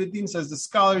Asma Afsaruddin says the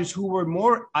scholars who were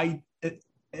more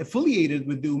affiliated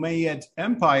with the Umayyad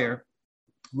Empire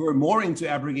were more into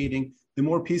abrogating the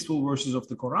more peaceful verses of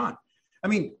the Quran. I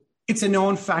mean, it's a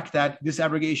known fact that this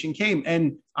abrogation came.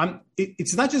 And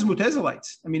it's not just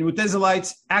Mu'tazilites. I mean,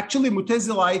 Mu'tazilites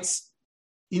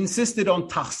insisted on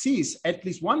takhsis. At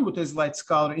least one Mu'tazilite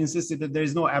scholar insisted that there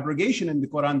is no abrogation in the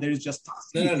Quran. There is just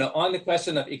takhsis. No. On the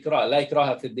question of ikra, la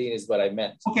ikraha fi din is what I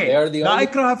meant. Okay. They are the la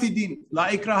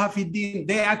ikraha fi din.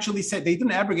 They actually said, they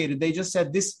didn't abrogate it. They just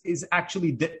said this is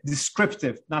actually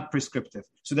descriptive, not prescriptive.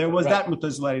 So there was that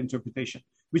Mu'tazilite interpretation.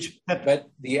 But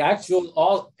the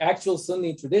actual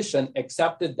Sunni tradition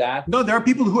accepted that. No, there are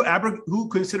people who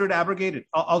considered abrogated.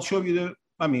 I'll show you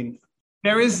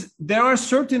there are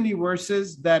certainly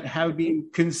verses that have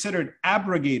been considered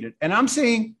abrogated. And I'm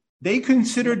saying they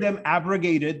consider them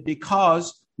abrogated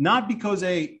not because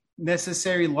a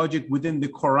necessary logic within the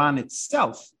Quran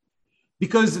itself,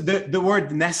 because the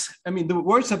word nes, the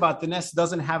words about the nes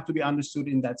doesn't have to be understood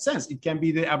in that sense. It can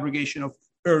be the abrogation of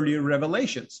earlier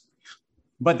revelations.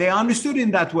 But they understood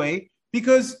in that way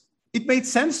because it made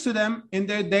sense to them in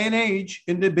their day and age,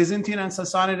 in the Byzantine and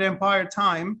Sassanid Empire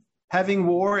time, having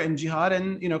war and jihad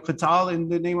and qital in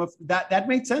the name of that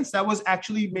made sense. That was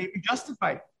actually maybe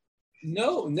justified.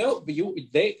 No, but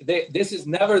this is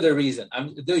never the reason.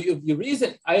 Your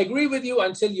reason, I agree with you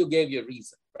until you gave your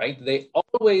reason, right? They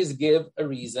always give a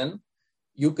reason.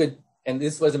 You could, and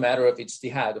this was a matter of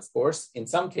ijtihad, of course, in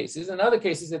some cases. In other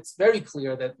cases, it's very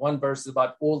clear that one verse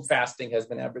about old fasting has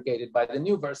been abrogated by the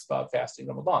new verse about fasting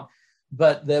Ramadan.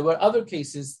 But there were other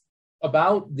cases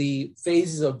about the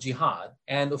phases of jihad.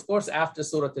 And of course, after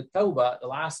Surah At-Tawbah, the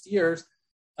last years,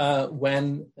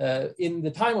 when in the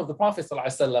time of the Prophet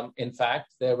ﷺ, in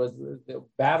fact, the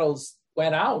battles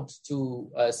went out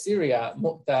to Syria,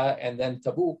 Mu'tah, and then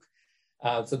Tabuk.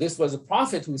 So this was a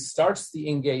prophet who starts the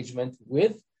engagement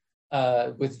with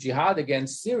jihad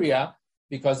against Syria,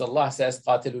 because Allah says,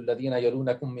 قَاتِلُوا الَّذِينَ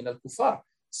يَلُونَكُم مِّنَ الْكُفَّارِ.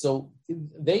 So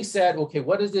they said, okay,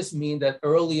 what does this mean that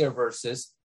earlier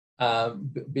verses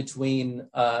between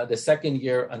the second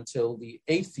year until the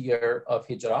 8th year of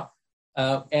Hijrah,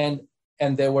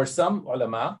 and there were some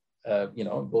ulama,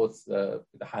 both the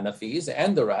Hanafis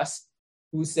and the rest,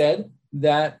 who said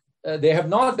that they have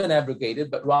not been abrogated,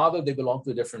 but rather they belong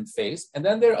to a different phase. And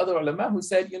then there are other ulama who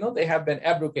said, they have been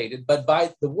abrogated, but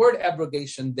by the word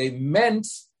abrogation, they meant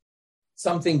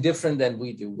something different than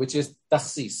we do, which is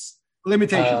takhsis.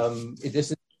 Limitation.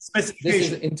 This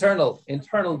is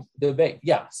internal debate.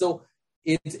 Yeah. So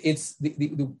it's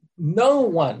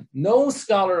no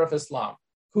scholar of Islam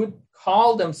could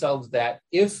call themselves that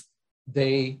if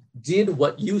they did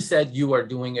what you said you are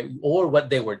doing or what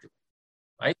they were doing,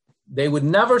 right? They would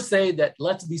never say that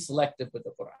let's be selective with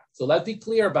the Quran. So let's be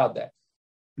clear about that.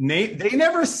 They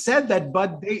never said that,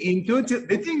 but they intuitive.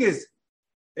 The thing is,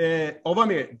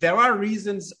 Ovamir, there are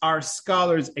reasons our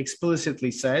scholars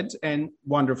explicitly said, and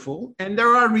wonderful, and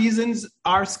there are reasons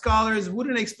our scholars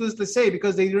wouldn't explicitly say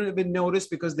because they didn't even notice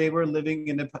because they were living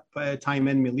in a time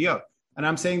and milieu. And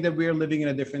I'm saying that we're living in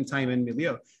a different time and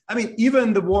milieu.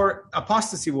 Even the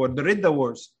apostasy war, the Ridda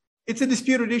wars, it's a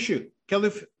disputed issue.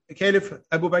 Caliph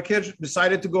Abu Bakr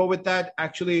decided to go with that.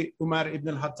 Actually, Umar ibn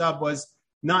al-Khattab was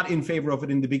not in favor of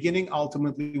it in the beginning.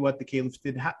 Ultimately, what the caliph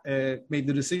did made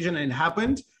the decision and it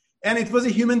happened. And it was a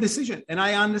human decision. And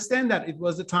I understand that it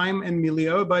was a time and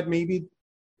milieu,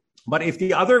 but if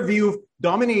the other view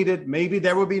dominated, maybe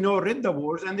there would be no Ridda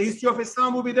wars and the history of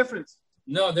Islam will be different.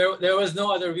 No, there was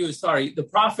no other view. Sorry. The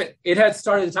Prophet, it had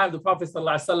started at the time of the Prophet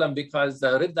ﷺ because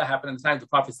Ridda happened at the time of the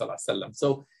Prophet ﷺ.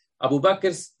 So Abu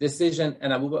Bakr's decision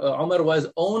and Umar was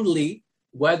only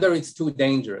whether it's too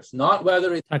dangerous, not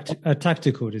whether it's a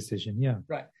tactical decision. Yeah.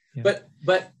 Right. Yeah.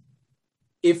 But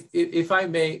if I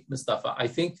may, Mustafa, I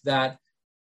think that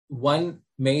one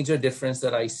major difference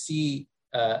that I see,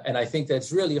 and I think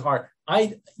that's really hard.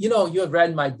 You have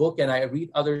read my book and I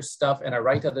read other stuff and I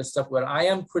write other stuff where I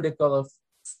am critical of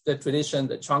the tradition,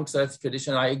 the Changsha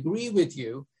tradition. I agree with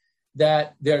you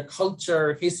that their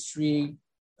culture, history,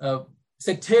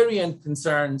 sectarian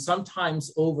concerns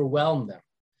sometimes overwhelm them.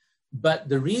 But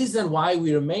the reason why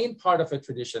we remain part of a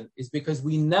tradition is because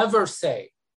we never say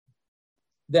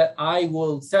that I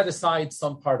will set aside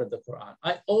some part of the Quran.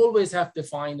 I always have to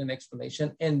find an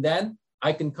explanation, and then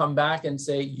I can come back and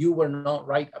say, you were not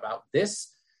right about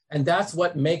this. And that's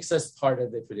what makes us part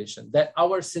of the tradition, that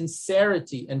our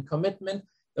sincerity and commitment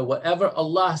that whatever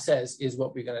Allah says is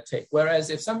what we're going to take. Whereas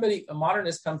if a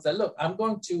modernist comes and look, I'm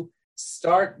going to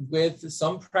start with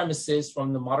some premises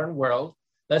from the modern world.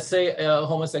 Let's say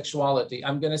homosexuality.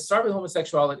 I'm going to start with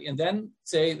homosexuality and then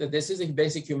say that this is a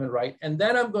basic human right. And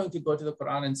then I'm going to go to the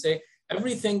Quran and say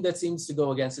everything that seems to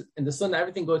go against it. In the Sunnah,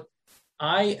 everything goes,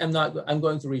 I'm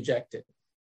going to reject it.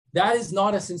 That is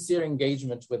not a sincere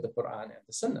engagement with the Quran and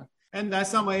the Sunnah. And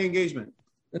that's not my engagement.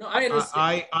 No, I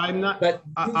understand. I'm not. But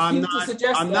you seem to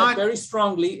suggest that very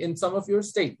strongly in some of your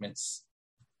statements.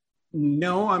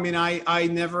 No, I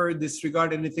never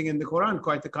disregard anything in the Quran.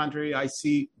 Quite the contrary,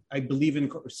 I believe in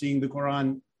seeing the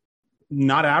Quran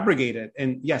not abrogated.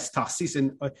 And yes, tahsis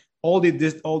and all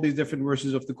these different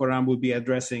verses of the Quran will be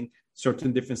addressing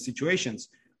certain different situations.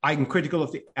 I'm critical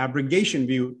of the abrogation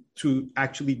view to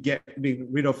actually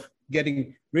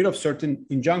getting rid of certain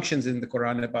injunctions in the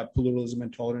Quran about pluralism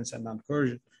and tolerance and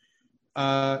non-coercion.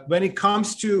 When it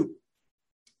comes to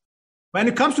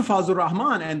Fazlur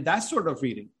Rahman and that sort of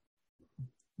reading,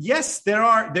 yes,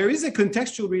 there is a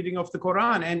contextual reading of the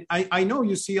Quran. And I know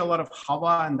you see a lot of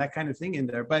hawa and that kind of thing in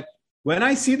there. But when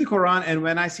I see the Quran and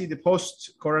when I see the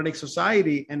post-Quranic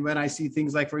society, and when I see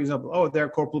things like, for example, there are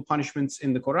corporal punishments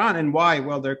in the Quran. And why?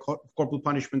 Well, there are corporal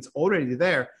punishments already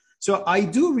there. So I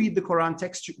do read the Quran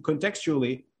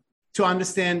contextually to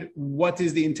understand what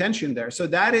is the intention there. So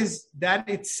that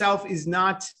itself is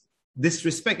not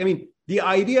disrespect. I mean, the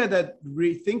idea that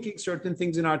rethinking certain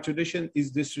things in our tradition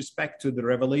is disrespect to the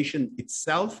revelation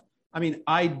itself. I mean,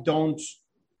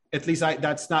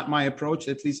 that's not my approach.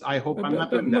 At least I hope I'm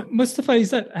not doing that. Mustafa,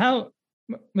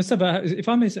 if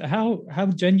I may say, how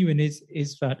genuine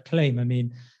is that claim? I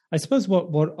mean, I suppose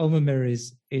what Omar Mir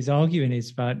is arguing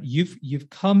is that you've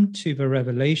come to the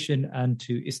revelation and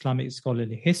to Islamic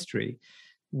scholarly history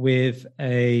with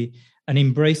an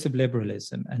embrace of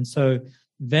liberalism, and so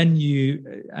then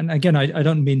and again, I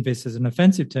don't mean this as an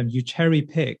offensive term, you cherry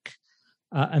pick,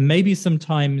 and maybe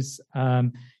sometimes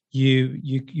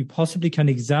you possibly can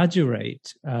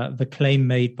exaggerate the claim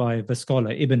made by the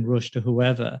scholar Ibn Rushd or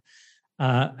whoever,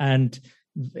 and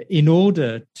in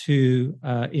order to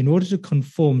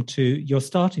conform to your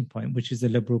starting point, which is a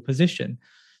liberal position.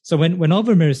 So when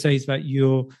Ovamir says that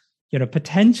you're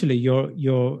potentially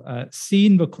you're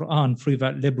seeing the Quran through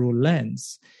that liberal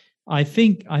lens, I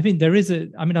think there is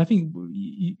I think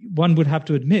one would have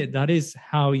to admit that is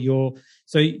how you're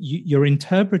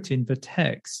interpreting the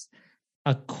text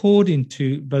according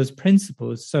to those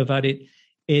principles, so that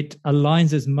it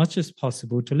aligns as much as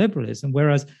possible to liberalism.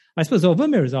 Whereas I suppose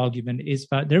Ovamir's argument is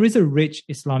that there is a rich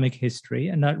Islamic history,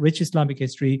 and that rich Islamic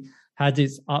history had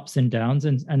its ups and downs,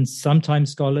 and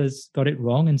sometimes scholars got it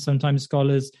wrong, and sometimes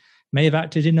scholars may have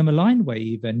acted in a malign way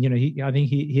even. I think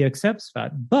he accepts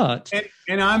that. But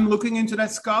and I'm looking into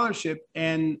that scholarship,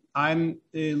 and I'm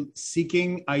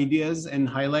seeking ideas and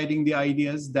highlighting the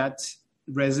ideas that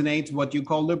resonate what you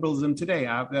call liberalism today,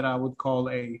 that I would call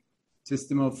a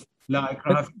system of la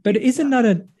ikraha. But isn't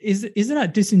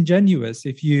that disingenuous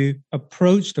if you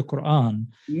approach the Quran?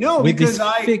 No, because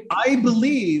I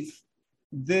believe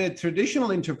the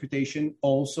traditional interpretation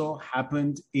also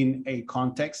happened in a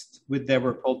context with there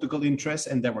were political interests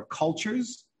and there were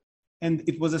cultures, and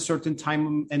it was a certain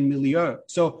time and milieu.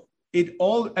 So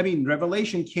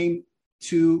revelation came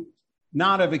to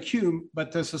not a vacuum,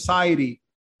 but to society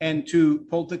and to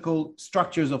political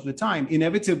structures of the time,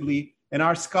 inevitably, and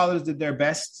our scholars did their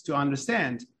best to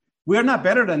understand. We're not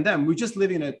better than them. We just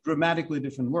live in a dramatically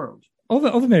different world.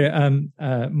 Ovamir,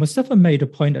 Mustafa made a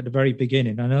point at the very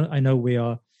beginning. I know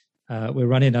we're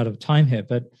running out of time here,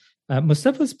 but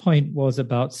Mustafa's point was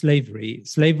about slavery.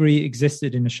 Slavery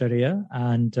existed in the Sharia,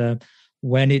 and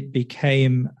when it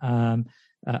became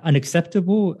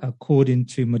unacceptable according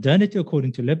to modernity,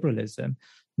 according to liberalism,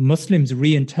 Muslims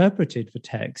reinterpreted the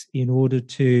text in order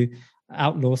to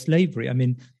outlaw slavery. I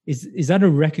mean, is that a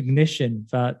recognition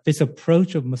that this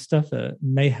approach of Mustafa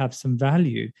may have some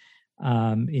value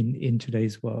in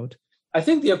today's world? I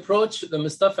think the approach that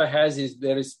Mustafa has is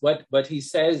there is what he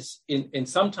says in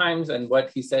sometimes and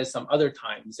what he says some other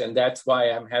times, and that's why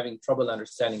I'm having trouble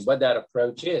understanding what that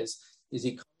approach is. Is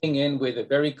he coming in with a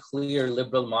very clear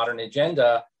liberal modern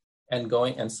agenda and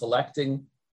going and selecting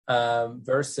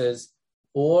verses,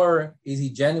 or is he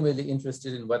genuinely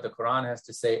interested in what the Quran has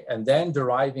to say and then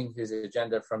deriving his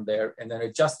agenda from there and then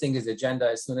adjusting his agenda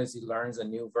as soon as he learns a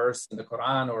new verse in the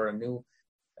Quran or a new...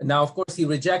 Now, of course, he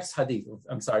rejects hadith.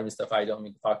 I'm sorry, Mustafa, I don't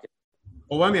mean to talk.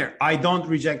 Amir, I don't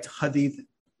reject hadith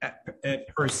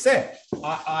per se.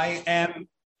 I am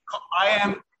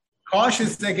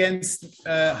cautious against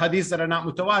hadiths that are not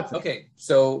mutawatir. Okay,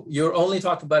 so you're only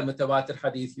talking about mutawatir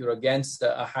hadith. You're against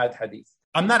ahad hadith.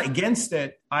 I'm not against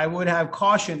it. I would have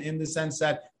caution in the sense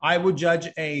that I would judge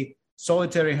a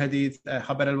solitary hadith,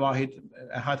 Habar al-Wahid,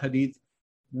 ahad hadith,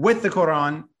 with the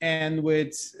Quran and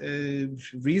with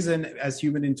reason as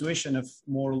human intuition of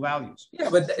moral values. Yeah,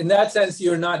 but in that sense,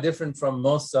 you're not different from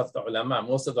most of the ulama.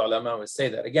 Most of the ulama would say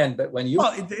that. Again, but when you...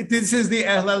 Well, this is the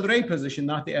Ahl al-Ray position,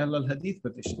 not the Ahl al-Hadith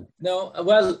position. No,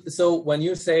 well, so when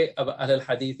you say about Ahl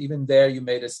al-Hadith, even there you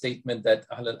made a statement that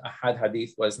Ahad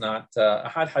Hadith was not...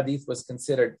 Ahad Hadith was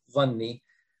considered dhanni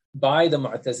by the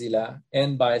Mu'tazila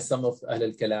and by some of Ahl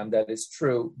al-Kalam. That is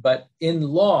true. But in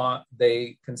law,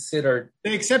 they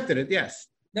accepted it, yes.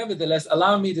 Nevertheless,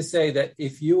 allow me to say that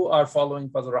if you are following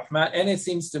Fazl Rahman, and it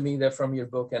seems to me that from your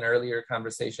book and earlier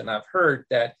conversation, I've heard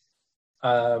that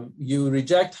you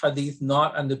reject hadith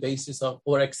not on the basis of,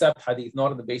 or accept hadith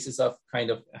not on the basis of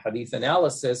kind of hadith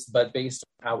analysis, but based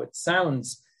on how it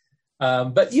sounds.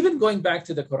 But even going back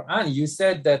to the Quran, you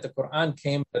said that the Quran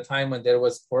came at a time when there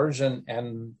was coercion,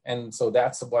 and so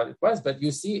that's what it was. But you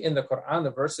see in the Quran,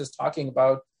 the verses talking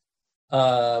about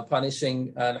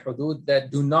punishing al-hudud,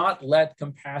 that do not let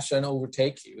compassion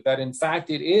overtake you. That in fact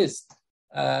it is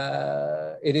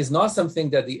not something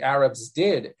that the Arabs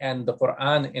did, and the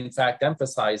Quran in fact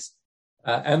emphasized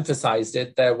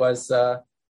it. There was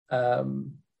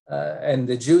and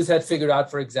the Jews had figured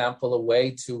out, for example, a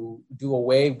way to do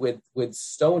away with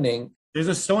stoning. There's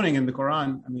a stoning in the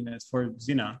Quran. I mean, it's for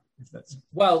zina. If that's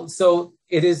well, so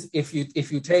it is if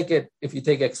you take it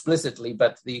explicitly,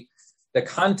 but the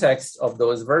context of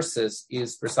those verses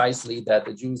is precisely that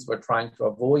the Jews were trying to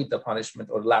avoid the punishment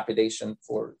or lapidation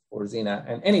for zina.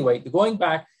 And anyway, going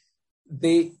back,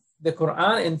 the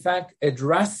Quran in fact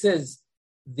addresses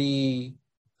the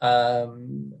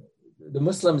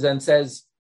Muslims and says,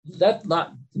 let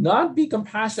not be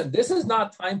compassionate. This is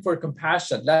not time for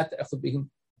compassion.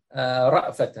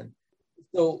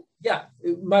 So yeah,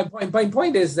 my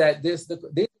point is that the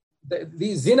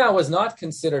zina was not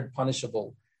considered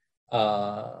punishable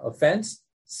offense,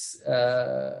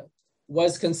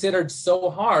 was considered so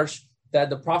harsh that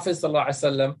the Prophet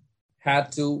ﷺ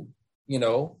had to,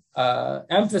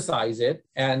 emphasize it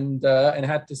and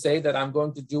had to say that I'm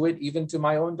going to do it even to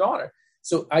my own daughter.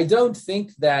 So I don't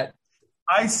think that.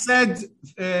 I said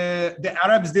the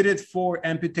Arabs did it for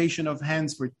amputation of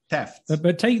hands for theft.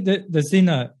 But take the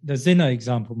zina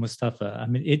example, Mustafa. I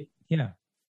mean,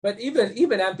 But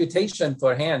even amputation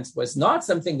for hands was not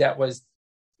something that was,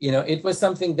 it was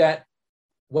something that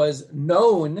was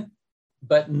known,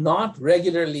 but not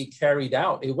regularly carried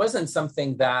out. It wasn't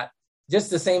something that, just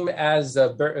the same as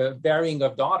burying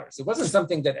of daughters. It wasn't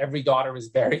something that every daughter was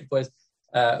buried, was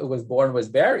born, was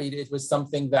buried. It was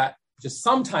something that just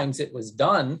sometimes it was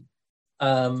done.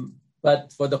 But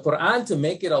for the Quran to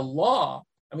make it a law,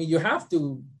 I mean, you have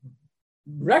to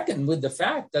reckon with the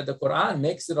fact that the Quran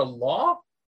makes it a law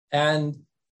and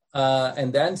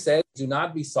then says, do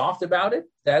not be soft about it.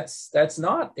 That's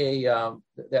not the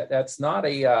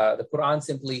Quran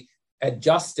simply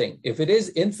adjusting. If it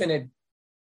is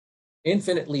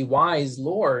infinitely wise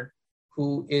Lord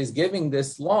who is giving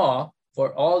this law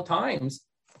for all times,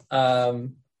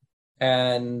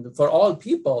 and for all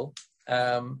people,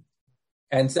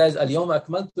 and says, "Al-yawma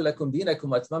akmaltu lakum dinakum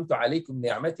wa atmamtu alaykum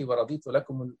ni'mati wa raditu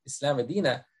lakum al-Islam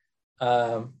dina."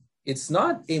 It's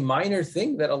not a minor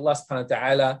thing that Allah subhanahu wa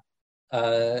ta'ala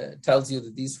tells you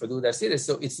that these hudud are serious.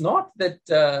 So it's not that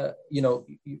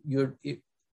you're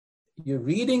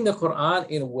reading the Quran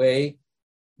in a way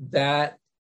that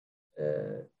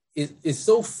is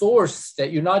so forced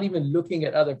that you're not even looking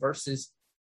at other verses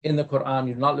in the Quran.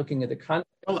 You're not looking at the context.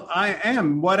 Well, I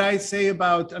am. What I say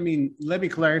about, let me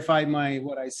clarify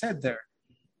what I said there.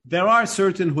 There are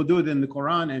certain hudud in the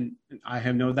Quran, and I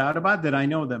have no doubt about that. I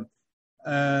know them.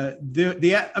 I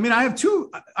have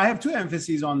two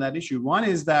emphases on that issue. One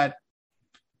is that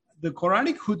the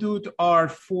Quranic hudud are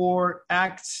for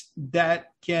acts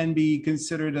that can be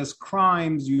considered as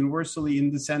crimes universally,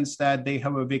 in the sense that they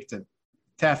have a victim: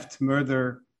 theft,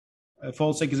 murder,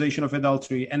 false accusation of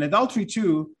adultery, and adultery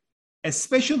too.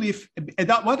 Especially if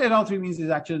what adultery means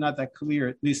is actually not that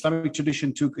clear. The Islamic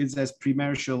tradition took it as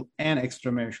premarital and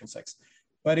extramarital sex.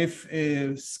 But if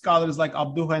scholars like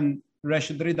Abduh and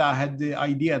Rashid Rida had the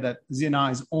idea that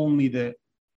zina is only the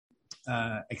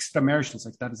extramarital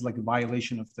sex, that is like a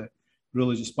violation of the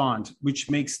religious bond, which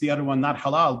makes the other one not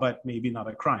halal, but maybe not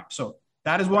a crime. So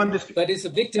that is one. But it's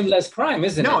a victimless crime,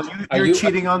 isn't it? No, you're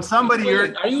cheating on somebody.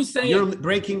 Are you saying you're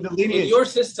breaking the lineage? In your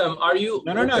system, are you?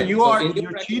 No.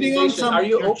 You're cheating on somebody.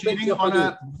 You're cheating on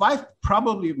a wife.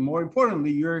 Probably more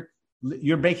importantly, you're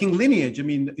breaking lineage. I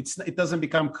mean, it doesn't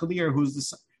become clear who's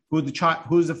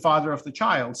the father of the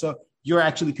child. So you're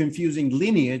actually confusing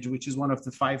lineage, which is one of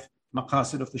the 5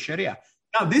 maqasid of the Sharia.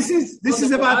 Now, this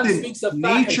is about the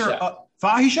nature of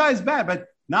fahisha is bad, but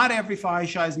not every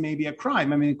fahisha is maybe a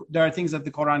crime. I mean, there are things that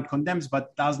the Quran condemns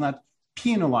but does not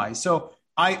penalize. So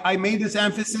I made this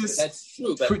emphasis. That's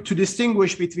true, to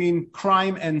distinguish between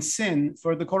crime and sin.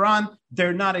 For the Quran,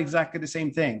 they're not exactly the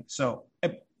same thing. So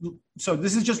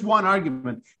this is just one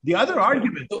argument. The other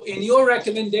argument. So in your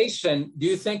recommendation, do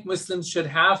you think Muslims should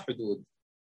have hudud,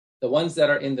 the ones that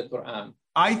are in the Quran?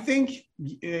 I think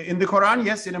in the Quran,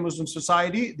 yes, in a Muslim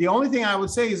society. The only thing I would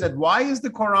say is that why is the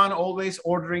Quran always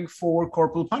ordering for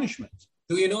corporal punishment?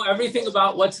 Do you know everything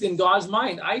about what's in God's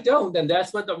mind? I don't. And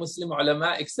that's what the Muslim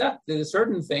ulama accept. That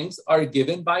certain things are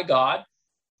given by God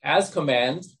as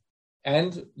commands,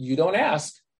 and you don't ask.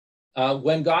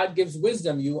 When God gives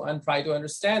wisdom, you try to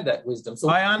understand that wisdom. So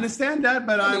I understand that,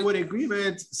 but I would agree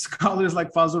with scholars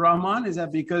like Fazlur Rahman, is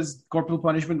that because corporal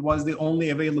punishment was the only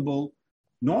available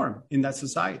norm in that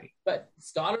society. But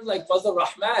scholars like Fazl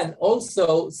Rahman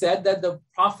also said that the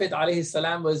Prophet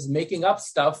ﷺ was making up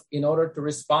stuff in order to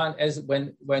respond as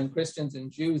when Christians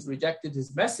and Jews rejected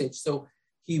his message. So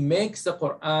he makes the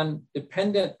Quran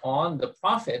dependent on the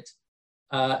Prophet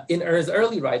in his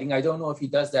early writing. I don't know if he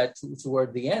does that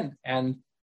toward the end. And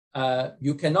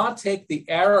you cannot take the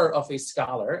error of a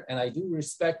scholar, and I do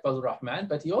respect Fazl Rahman,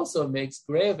 but he also makes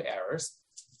grave errors.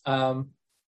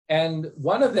 And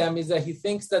one of them is that he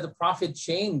thinks that the Prophet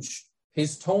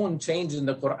his tone changed in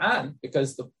the Quran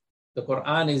because the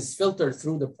Quran is filtered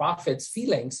through the Prophet's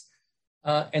feelings.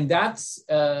 And that's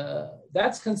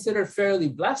considered fairly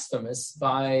blasphemous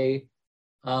by,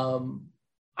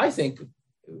 I think,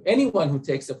 anyone who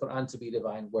takes the Quran to be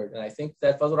divine word. And I think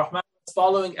that Fazl Rahman was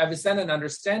following Avicennan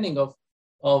understanding of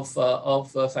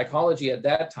psychology at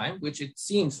that time, which it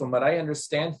seems, from what I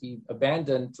understand, he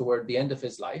abandoned toward the end of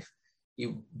his life.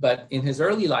 But in his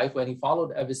early life, when he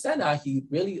followed Avicenna, he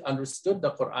really understood the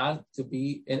Quran to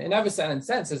be, in Avicenna's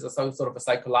sense, as a sort of a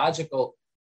psychological,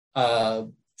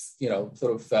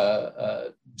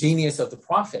 genius of the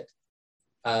Prophet.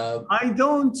 I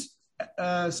don't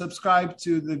subscribe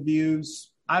to the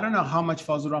views. I don't know how much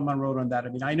Fazl Rahman wrote on that. I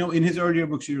mean, I know in his earlier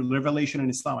books, Revelation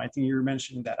in Islam, I think you were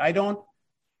mentioning that.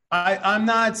 I'm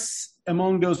not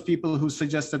among those people who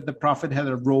suggest that the Prophet had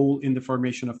a role in the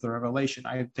formation of the revelation.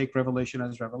 I take revelation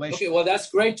as revelation. Okay, well,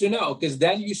 that's great to know, because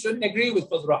then you shouldn't agree with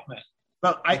Fazl Rahman.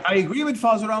 Well, I agree with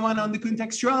Fazl Rahman on the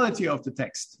contextuality of the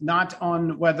text, not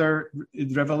on whether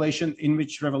in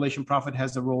which revelation Prophet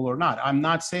has a role or not. I'm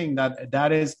not saying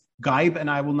that is gaib, and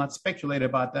I will not speculate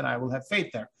about that. I will have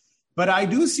faith there. But I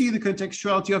do see the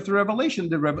contextuality of the revelation.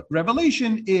 The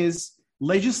revelation is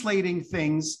legislating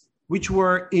things which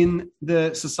were in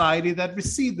the society that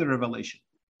received the revelation.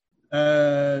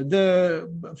 The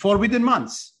forbidden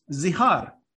months,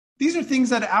 zihar. These are things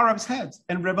that Arabs had,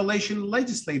 and revelation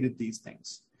legislated these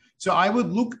things. So I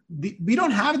would we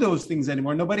don't have those things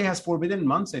anymore. Nobody has forbidden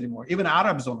months anymore. Even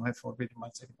Arabs don't have forbidden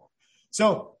months anymore.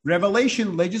 So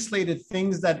revelation legislated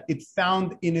things that it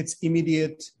found in its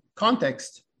immediate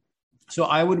context. So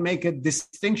I would make a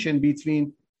distinction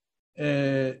between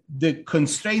the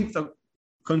constraints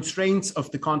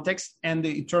of the context and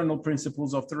the eternal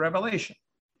principles of the revelation.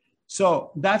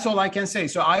 So that's all I can say.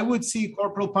 So I would see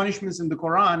corporal punishments in the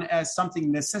Quran as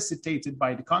something necessitated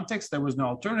by the context. There was no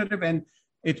alternative, and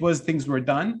things were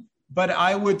done. But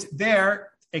I would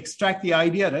extract the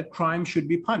idea that crime should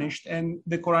be punished, and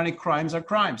the Quranic crimes are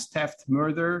crimes. Theft,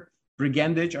 murder,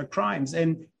 brigandage are crimes,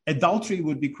 and adultery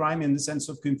would be crime in the sense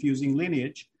of confusing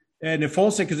lineage. And a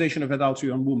false accusation of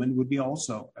adultery on woman would be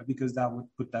also, because that would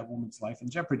put that woman's life in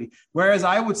jeopardy. Whereas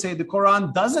I would say the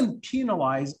Quran doesn't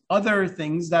penalize other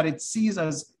things that it sees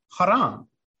as haram,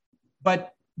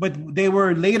 but they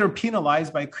were later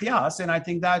penalized by qiyas, and I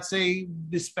think that's a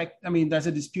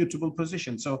disputable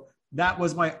position. So that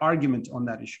was my argument on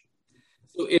that issue.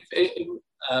 So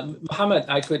Muhammad,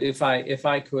 if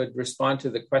I could respond to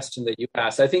the question that you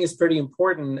asked, I think it's pretty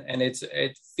important, and it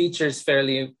features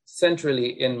fairly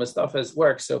centrally in Mustafa's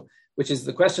work. So, which is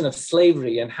the question of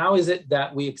slavery, and how is it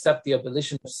that we accept the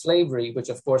abolition of slavery, which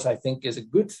of course I think is a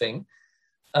good thing,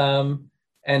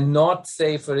 and not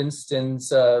say, for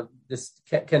instance,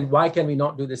 why can we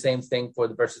not do the same thing for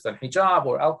the verses on hijab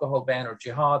or alcohol ban or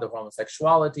jihad or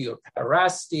homosexuality or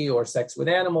pederasty or sex with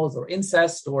animals or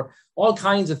incest or all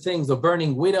kinds of things, or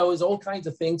burning widows, all kinds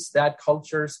of things that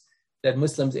cultures that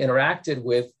Muslims interacted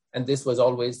with, and this was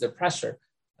always the pressure.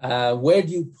 Where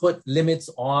do you put limits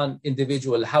on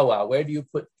individual hawa? Where do you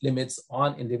put limits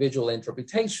on individual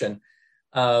interpretation?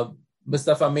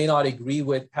 Mustafa may not agree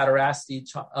with pederasty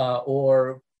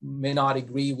or may not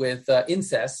agree with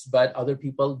incest, but other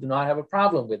people do not have a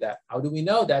problem with that. How do we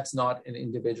know that's not an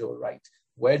individual right?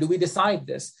 Where do we decide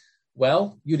this?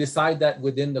 Well, you decide that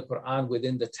within the Quran,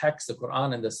 within the text, the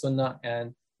Quran and the Sunnah.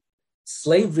 And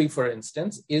slavery, for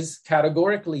instance, is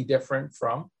categorically different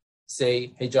from,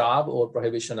 say, hijab or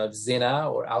prohibition of zina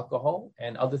or alcohol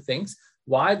and other things.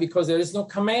 Why? Because there is no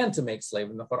command to make slave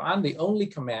in the Quran. The only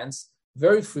commands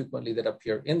very frequently that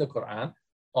appear in the Quran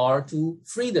are to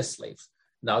free the slaves.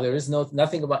 Now, there is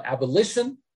nothing about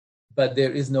abolition, but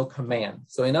there is no command.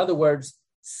 So in other words,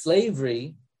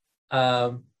 slavery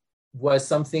was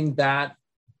something that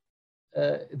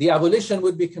the abolition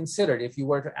would be considered. If you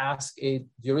were to ask a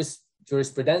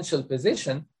jurisprudential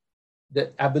position,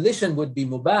 the abolition would be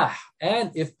mubah.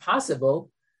 And if possible,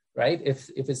 right, if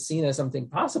it's seen as something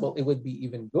possible, it would be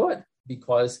even good,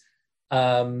 because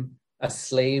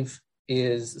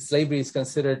slavery is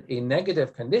considered a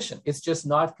negative condition. It's just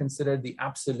not considered the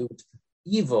absolute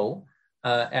evil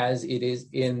as it is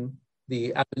in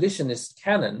the abolitionist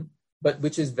canon. but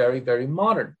which is very, very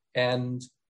modern. And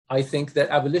I think that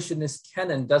abolitionist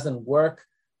canon doesn't work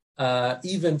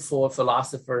even for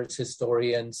philosophers,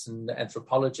 historians, and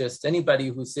anthropologists, anybody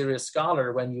who's a serious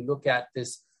scholar. When you look at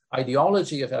this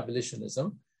ideology of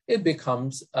abolitionism, it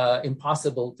becomes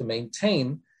impossible to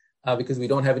maintain because we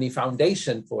don't have any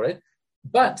foundation for it.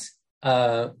 But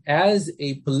as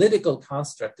a political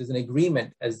construct, as an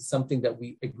agreement, as something that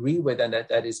we agree with and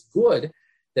that is good,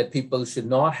 that people should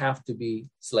not have to be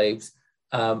slaves,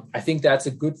 I think that's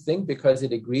a good thing because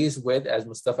it agrees with, as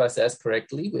Mustafa says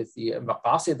correctly, with the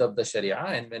maqasid of the Sharia,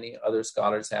 and many other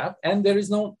scholars have, and there is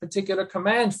no particular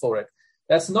command for it.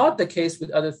 That's not the case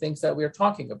with other things that we're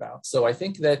talking about. So I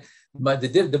think that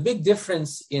the big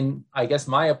difference in, I guess,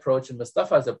 my approach and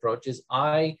Mustafa's approach is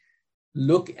I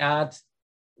look at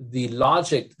the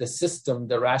logic, the system,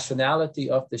 the rationality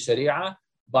of the Sharia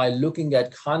by looking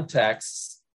at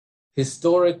contexts,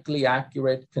 historically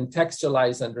accurate,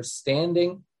 contextualized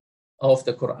understanding of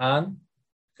the Quran,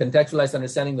 contextualized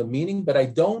understanding the meaning, but I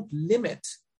don't limit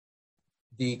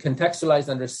the contextualized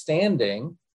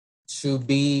understanding to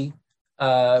be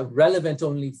relevant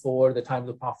only for the time of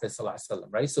the Prophet ﷺ,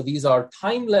 right? So these are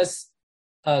timeless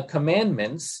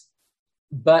commandments,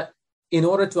 but in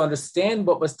order to understand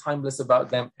what was timeless about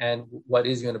them and what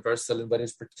is universal and what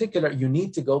is particular, you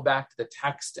need to go back to the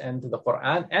text and to the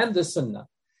Quran and the Sunnah.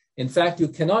 In fact, you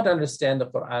cannot understand the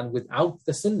Quran without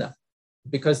the Sunnah,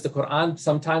 because the Quran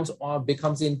sometimes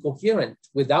becomes incoherent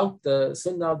without the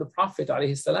Sunnah of the Prophet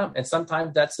ﷺ. And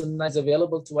sometimes that Sunnah is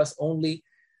available to us only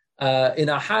in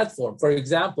ahad form. For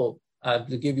example,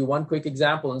 to give you one quick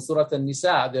example, in Surah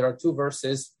An-Nisa, there are two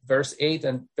verses, verse 8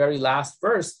 and very last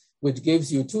verse, which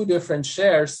gives you two different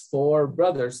shares for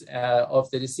brothers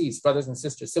of the deceased, brothers and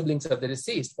sisters, siblings of the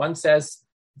deceased. One says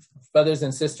brothers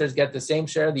and sisters get the same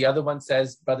share. The other one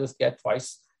says brothers get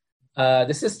twice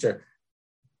the sister.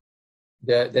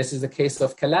 This is the case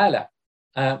of Kalala.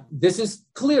 This is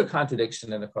clear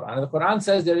contradiction in the Quran. And the Quran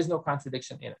says there is no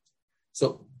contradiction in it.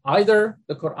 So either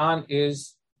the Quran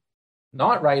is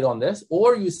not right on this,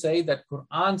 or you say that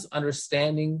Quran's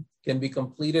understanding can be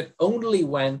completed only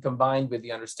when combined with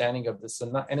the understanding of the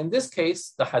Sunnah. And in this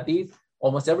case, the Hadith,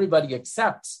 almost everybody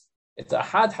accepts it's a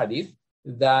Ahad Hadith,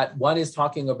 that one is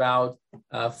talking about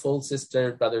full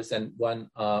sister brothers, and one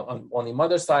on the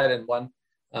mother's side and one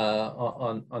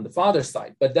on the father's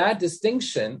side. But that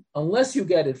distinction, unless you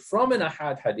get it from an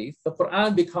Ahad Hadith, the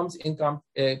Quran becomes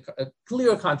a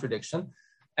clear contradiction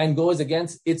and goes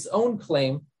against its own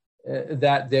claim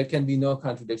that there can be no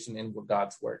contradiction in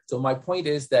God's word. So my point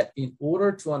is that in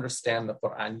order to understand the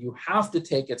Quran, you have to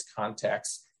take its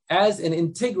context as an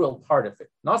integral part of it,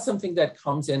 not something that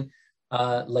comes in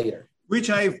later. Which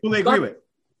I fully agree with.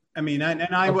 I mean,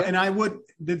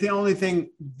 the only thing,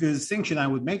 the distinction I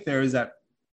would make there is that,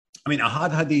 I mean,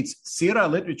 Ahad Hadiths, Sirah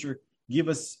literature give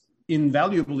us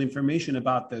invaluable information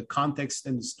about the context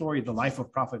and the story, the life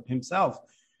of Prophet himself.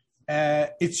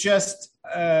 It's just,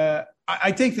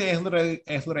 I take the Ahlul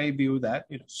Ra'y view that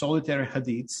solitary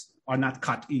hadiths are not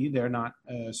qat'i, they're not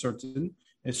certain.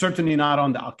 Certainly not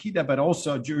on the Aqidah, but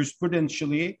also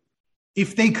jurisprudentially,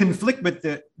 if they conflict with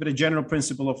the general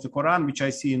principle of the Quran, which I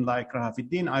see in La Ikraha fi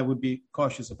Din, I would be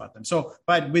cautious about them. So,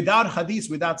 but without hadiths,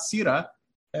 without sirah,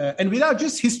 and without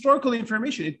just historical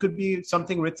information, it could be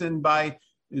something written by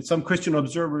some Christian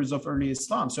observers of early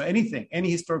Islam. So any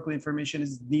historical information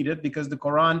is needed, because the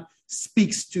Quran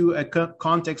speaks to a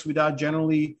context without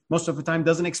generally, most of the time,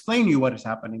 doesn't explain you what is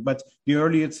happening. But the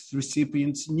earliest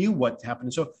recipients knew what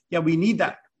happened. So yeah, we need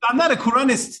that. I'm not a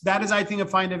Quranist. That is, I think, I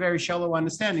find a very shallow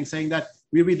understanding, saying that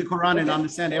we read the Quran and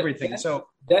understand everything. So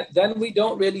then we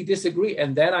don't really disagree.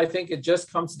 And then I think it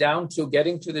just comes down to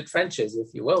getting to the trenches,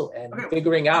 if you will, and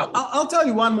figuring out. I'll tell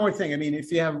you one more thing. I mean,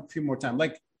 if you have a few more time,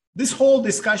 like this whole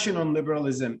discussion on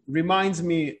liberalism reminds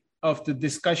me of the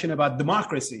discussion about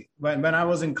democracy. When I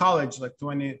was in college, like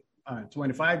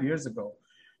 25 years ago,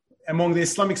 among the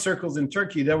Islamic circles in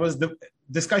Turkey, there was the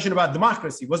discussion about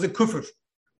democracy. Was it kufr?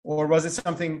 Or was it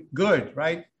something good,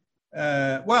 right?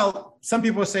 Well, some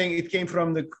people are saying it came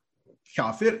from the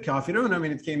kafirun. I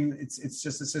mean, it's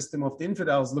just a system of the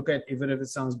infidels. Look at, even if it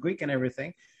sounds Greek and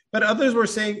everything. But others were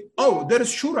saying, oh, there is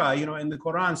shura, in the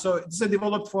Quran. So it's a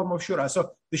developed form of shura.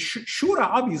 So the shura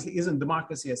obviously isn't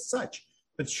democracy as such,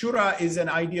 but shura is an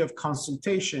idea of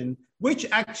consultation, which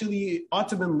actually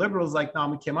Ottoman liberals like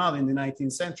Namık Kemal in the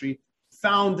 19th century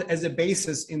found as a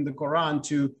basis in the Quran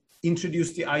to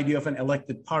introduce the idea of an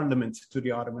elected parliament to the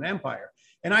Ottoman Empire.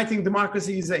 And I think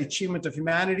democracy is an achievement of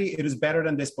humanity. It is better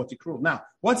than despotic rule. Now,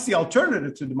 what's the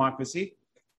alternative to democracy?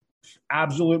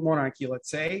 Absolute monarchy,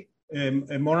 let's say.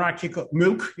 A monarchical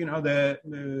milk,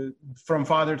 from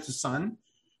father to son.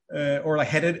 or like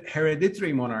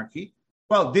hereditary monarchy.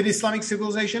 Well, did Islamic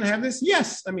civilization have this?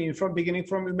 Yes. I mean, from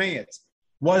Umayyads.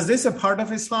 Was this a part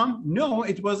of Islam? No,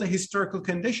 it was a historical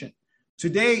condition.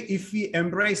 Today, if we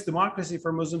embrace democracy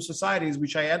for Muslim societies,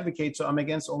 which I advocate, so I'm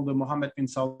against all the Mohammed bin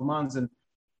Salmans and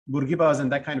Bourguibas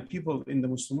and that kind of people in the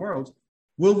Muslim world,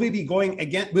 will we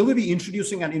be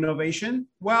introducing an innovation?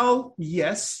 Well,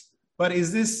 yes. But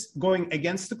is this going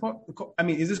against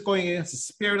is this going against the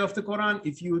spirit of the Quran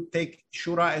if you take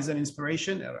Shura as an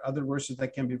inspiration or other verses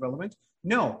that can be relevant?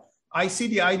 No. I see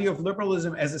the idea of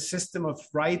liberalism as a system of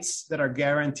rights that are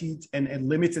guaranteed in a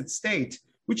limited state,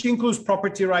 which includes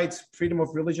property rights, freedom of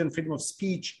religion, freedom of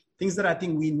speech, things that I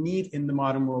think we need in the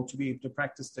modern world to be able to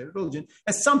practice their religion,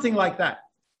 as something like that.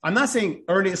 I'm not saying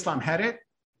early Islam had it.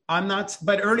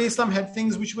 But early Islam had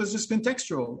things which was just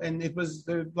contextual, and it was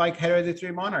like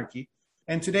hereditary monarchy.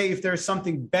 And today, if there's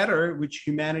something better which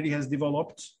humanity has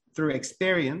developed through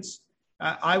experience,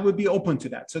 I would be open to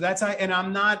that. So and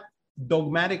I'm not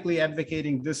dogmatically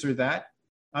advocating this or that.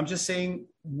 I'm just saying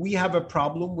we have a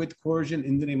problem with coercion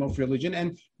in the name of religion.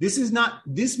 And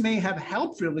this may have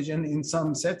helped religion in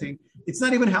some setting. It's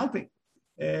not even helping.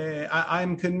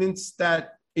 I'm convinced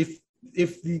that if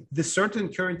the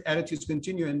certain current attitudes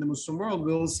continue in the Muslim world,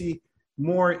 we'll see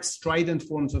more strident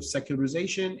forms of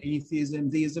secularization, atheism,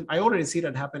 deism. I already see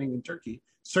that happening in Turkey,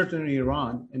 certainly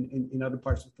Iran, and in other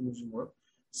parts of the Muslim world.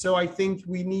 So I think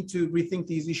we need to rethink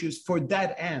these issues for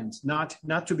that end, not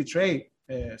to betray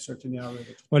certainly our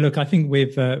religion. Well, look, I think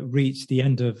we've reached the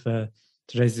end of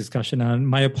today's discussion, and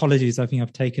my apologies. I think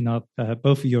I've taken up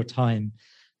both of your time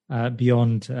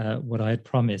beyond what I had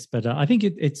promised, but I think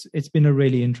it's been a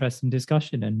really interesting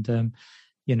discussion, and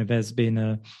there's been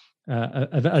a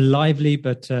lively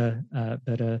but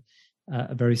a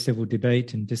very civil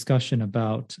debate and discussion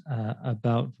about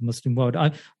the Muslim world.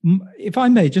 If I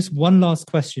may, just one last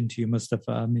question to you,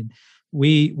 Mustafa. I mean,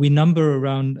 we number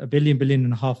around 1 billion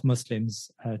and a half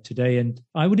Muslims today, and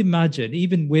I would imagine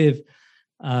even with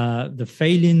the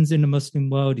failings in the Muslim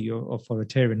world, your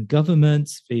authoritarian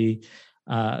governments, the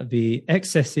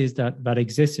excesses that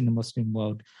exist in the Muslim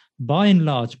world, by and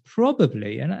large,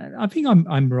 probably, and I think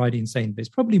I'm right in saying this,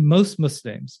 probably most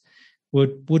Muslims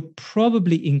would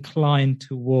probably incline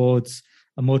towards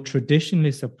a more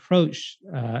traditionalist approach,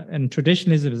 and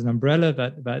traditionalism is an umbrella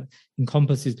that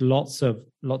encompasses lots of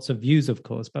views, of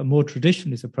course, but a more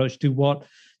traditionalist approach to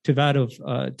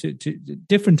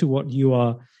different to what you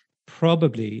are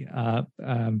probably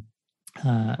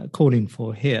calling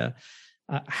for here.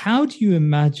 How do you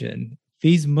imagine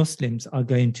these Muslims are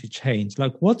going to change?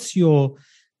 Like, you've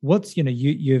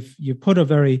put a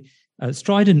very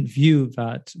strident view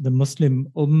that the Muslim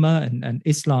Ummah and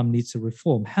Islam needs to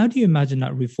reform. How do you imagine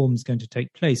that reform is going to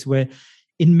take place? Where,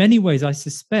 in many ways, I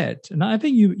suspect, and I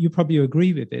think you probably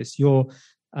agree with this, you're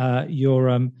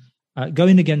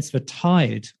going against the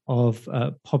tide of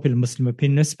popular Muslim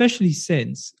opinion, especially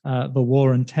since the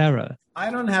war on terror.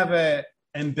 I don't have an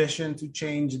ambition to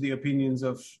change the opinions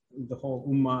of the whole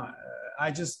Ummah.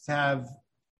 I just have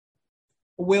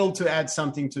a will to add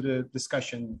something to the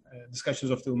discussions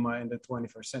of the Ummah in the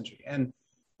 21st century. And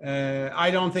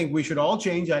I don't think we should all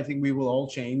change. I think we will all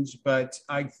change. But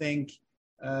I think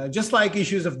just like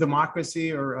issues of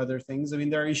democracy or other things, I mean,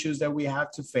 there are issues that we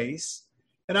have to face.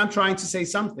 And I'm trying to say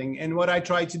something. And what I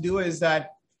try to do is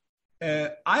that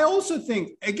I also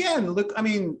think, again, look, I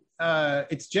mean,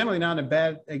 it's generally not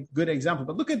a good example,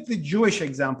 but look at the Jewish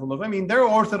example there are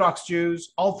Orthodox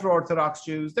Jews, ultra-Orthodox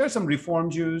Jews, there are some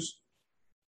Reform Jews,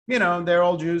 they're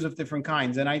all Jews of different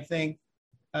kinds. And I think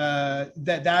that's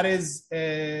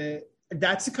the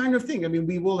kind of thing. I mean,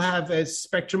 we will have a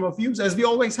spectrum of views as we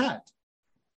always had.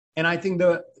 And I think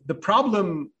the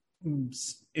problem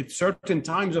at certain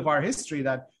times of our history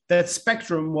that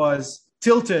spectrum was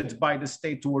tilted by the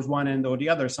state towards one end or the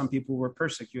other. Some people were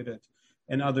persecuted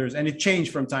and others, and it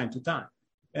changed from time to time.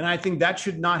 And I think that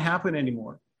should not happen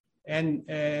anymore. And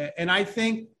I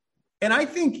think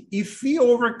if we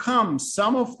overcome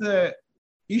some of the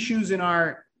issues in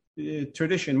our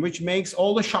tradition, which makes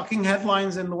all the shocking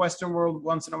headlines in the Western world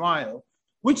once in a while,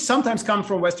 which sometimes come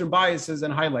from Western biases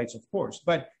and highlights, of course.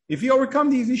 But if we overcome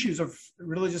these issues of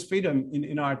religious freedom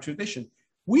in our tradition,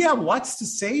 we have lots to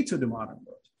say to the modern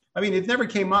world. I mean, it never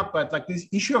came up, but like this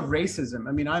issue of racism,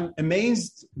 I mean, I'm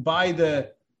amazed by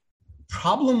the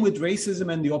problem with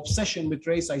racism and the obsession with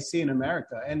race I see in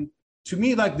America. And to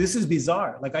me, like, this is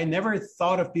bizarre. Like, I never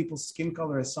thought of people's skin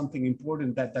color as something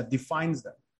important that defines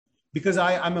them. Because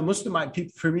I'm a Muslim,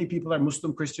 for me, people are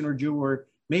Muslim, Christian, or Jew, or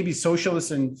maybe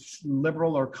socialist and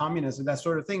liberal or communist and that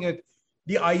sort of thing.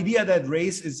 the idea that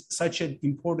race is such an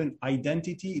important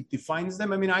identity, it defines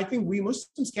them. I mean, I think we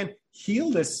Muslims can heal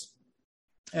this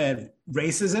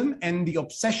racism and the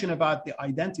obsession about the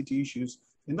identity issues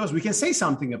in those. We can say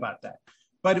something about that.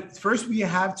 But first we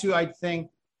have to, I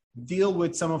think, deal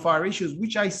with some of our issues,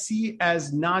 which I see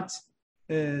as not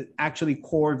actually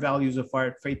core values of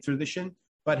our faith tradition,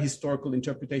 but historical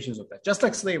interpretations of that, just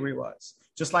like slavery was,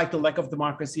 just like the lack of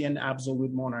democracy and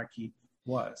absolute monarchy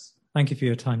was. Thank you for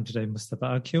your time today,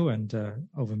 Mustafa Akil and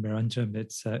Ovamir Anjem.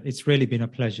 It's really been a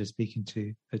pleasure speaking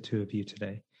to the two of you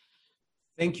today.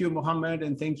 Thank you, Mohammed,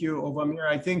 and thank you, Ovamir.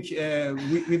 I think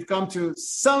we've come to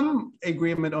some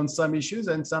agreement on some issues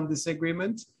and some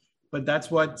disagreement, but that's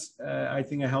what I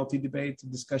think a healthy debate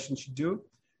discussion should do.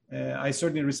 I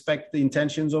certainly respect the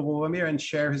intentions of Ovamir and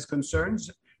share his concerns.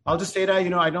 I'll just say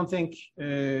that, I don't think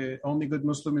only good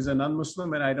Muslim is a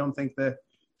non-Muslim, and I don't think the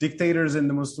dictators in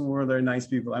the Muslim world are nice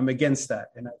people. I'm against that,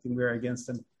 and I think we're against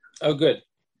them. Oh, good.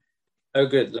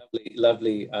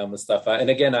 Lovely, Mustafa. And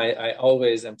again, I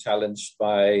always am challenged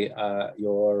by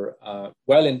your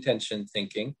well-intentioned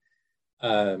thinking.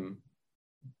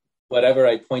 Whatever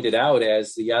I pointed out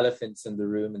as the elephants in the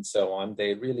room and so on,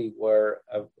 they really were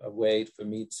a way for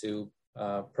me to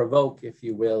provoke, if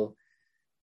you will,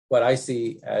 what I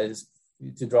see as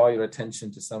to draw your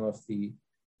attention to some of the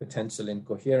potential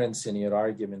incoherence in your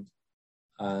argument.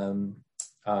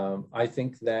 I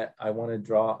think that I want to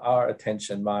draw our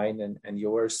attention, mine and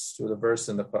yours, to the verse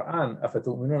in the Quran,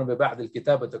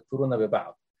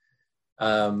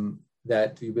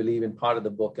 that you believe in part of the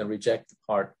book and reject the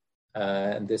part.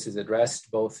 And this is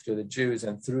addressed both to the Jews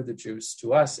and through the Jews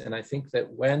to us. And I think that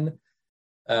when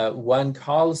one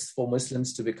calls for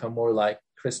Muslims to become more like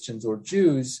Christians or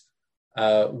Jews,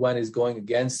 one is going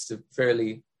against a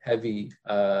fairly heavy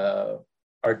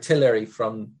artillery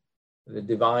from the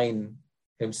divine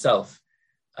himself.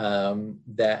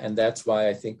 That's why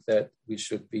I think that we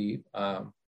should be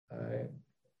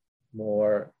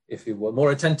more, if you will,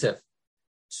 more attentive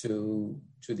to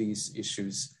these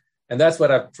issues. And that's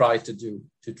what I've tried to do,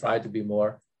 to try to be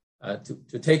more,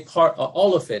 to take part,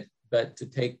 all of it, but to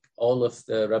take all of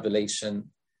the revelation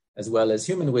as well as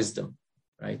human wisdom,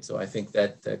 right? So I think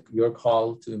that your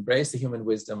call to embrace the human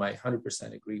wisdom, I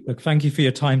 100% agree with. Look, thank you for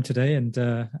your time today,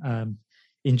 and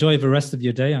enjoy the rest of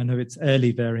your day. I know it's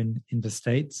early there in the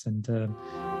States, and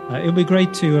it'll be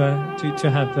great to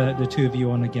have the two of you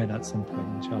on again at some point,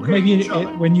 inshallah. Okay, maybe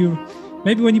inshallah. when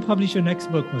you publish your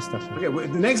next book, Mustafa. Okay,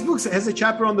 the next book has a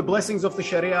chapter on the blessings of the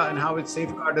Sharia and how it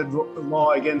safeguarded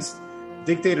law against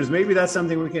dictators. Maybe that's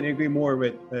something we can agree more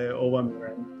with,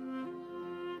 Ovamir.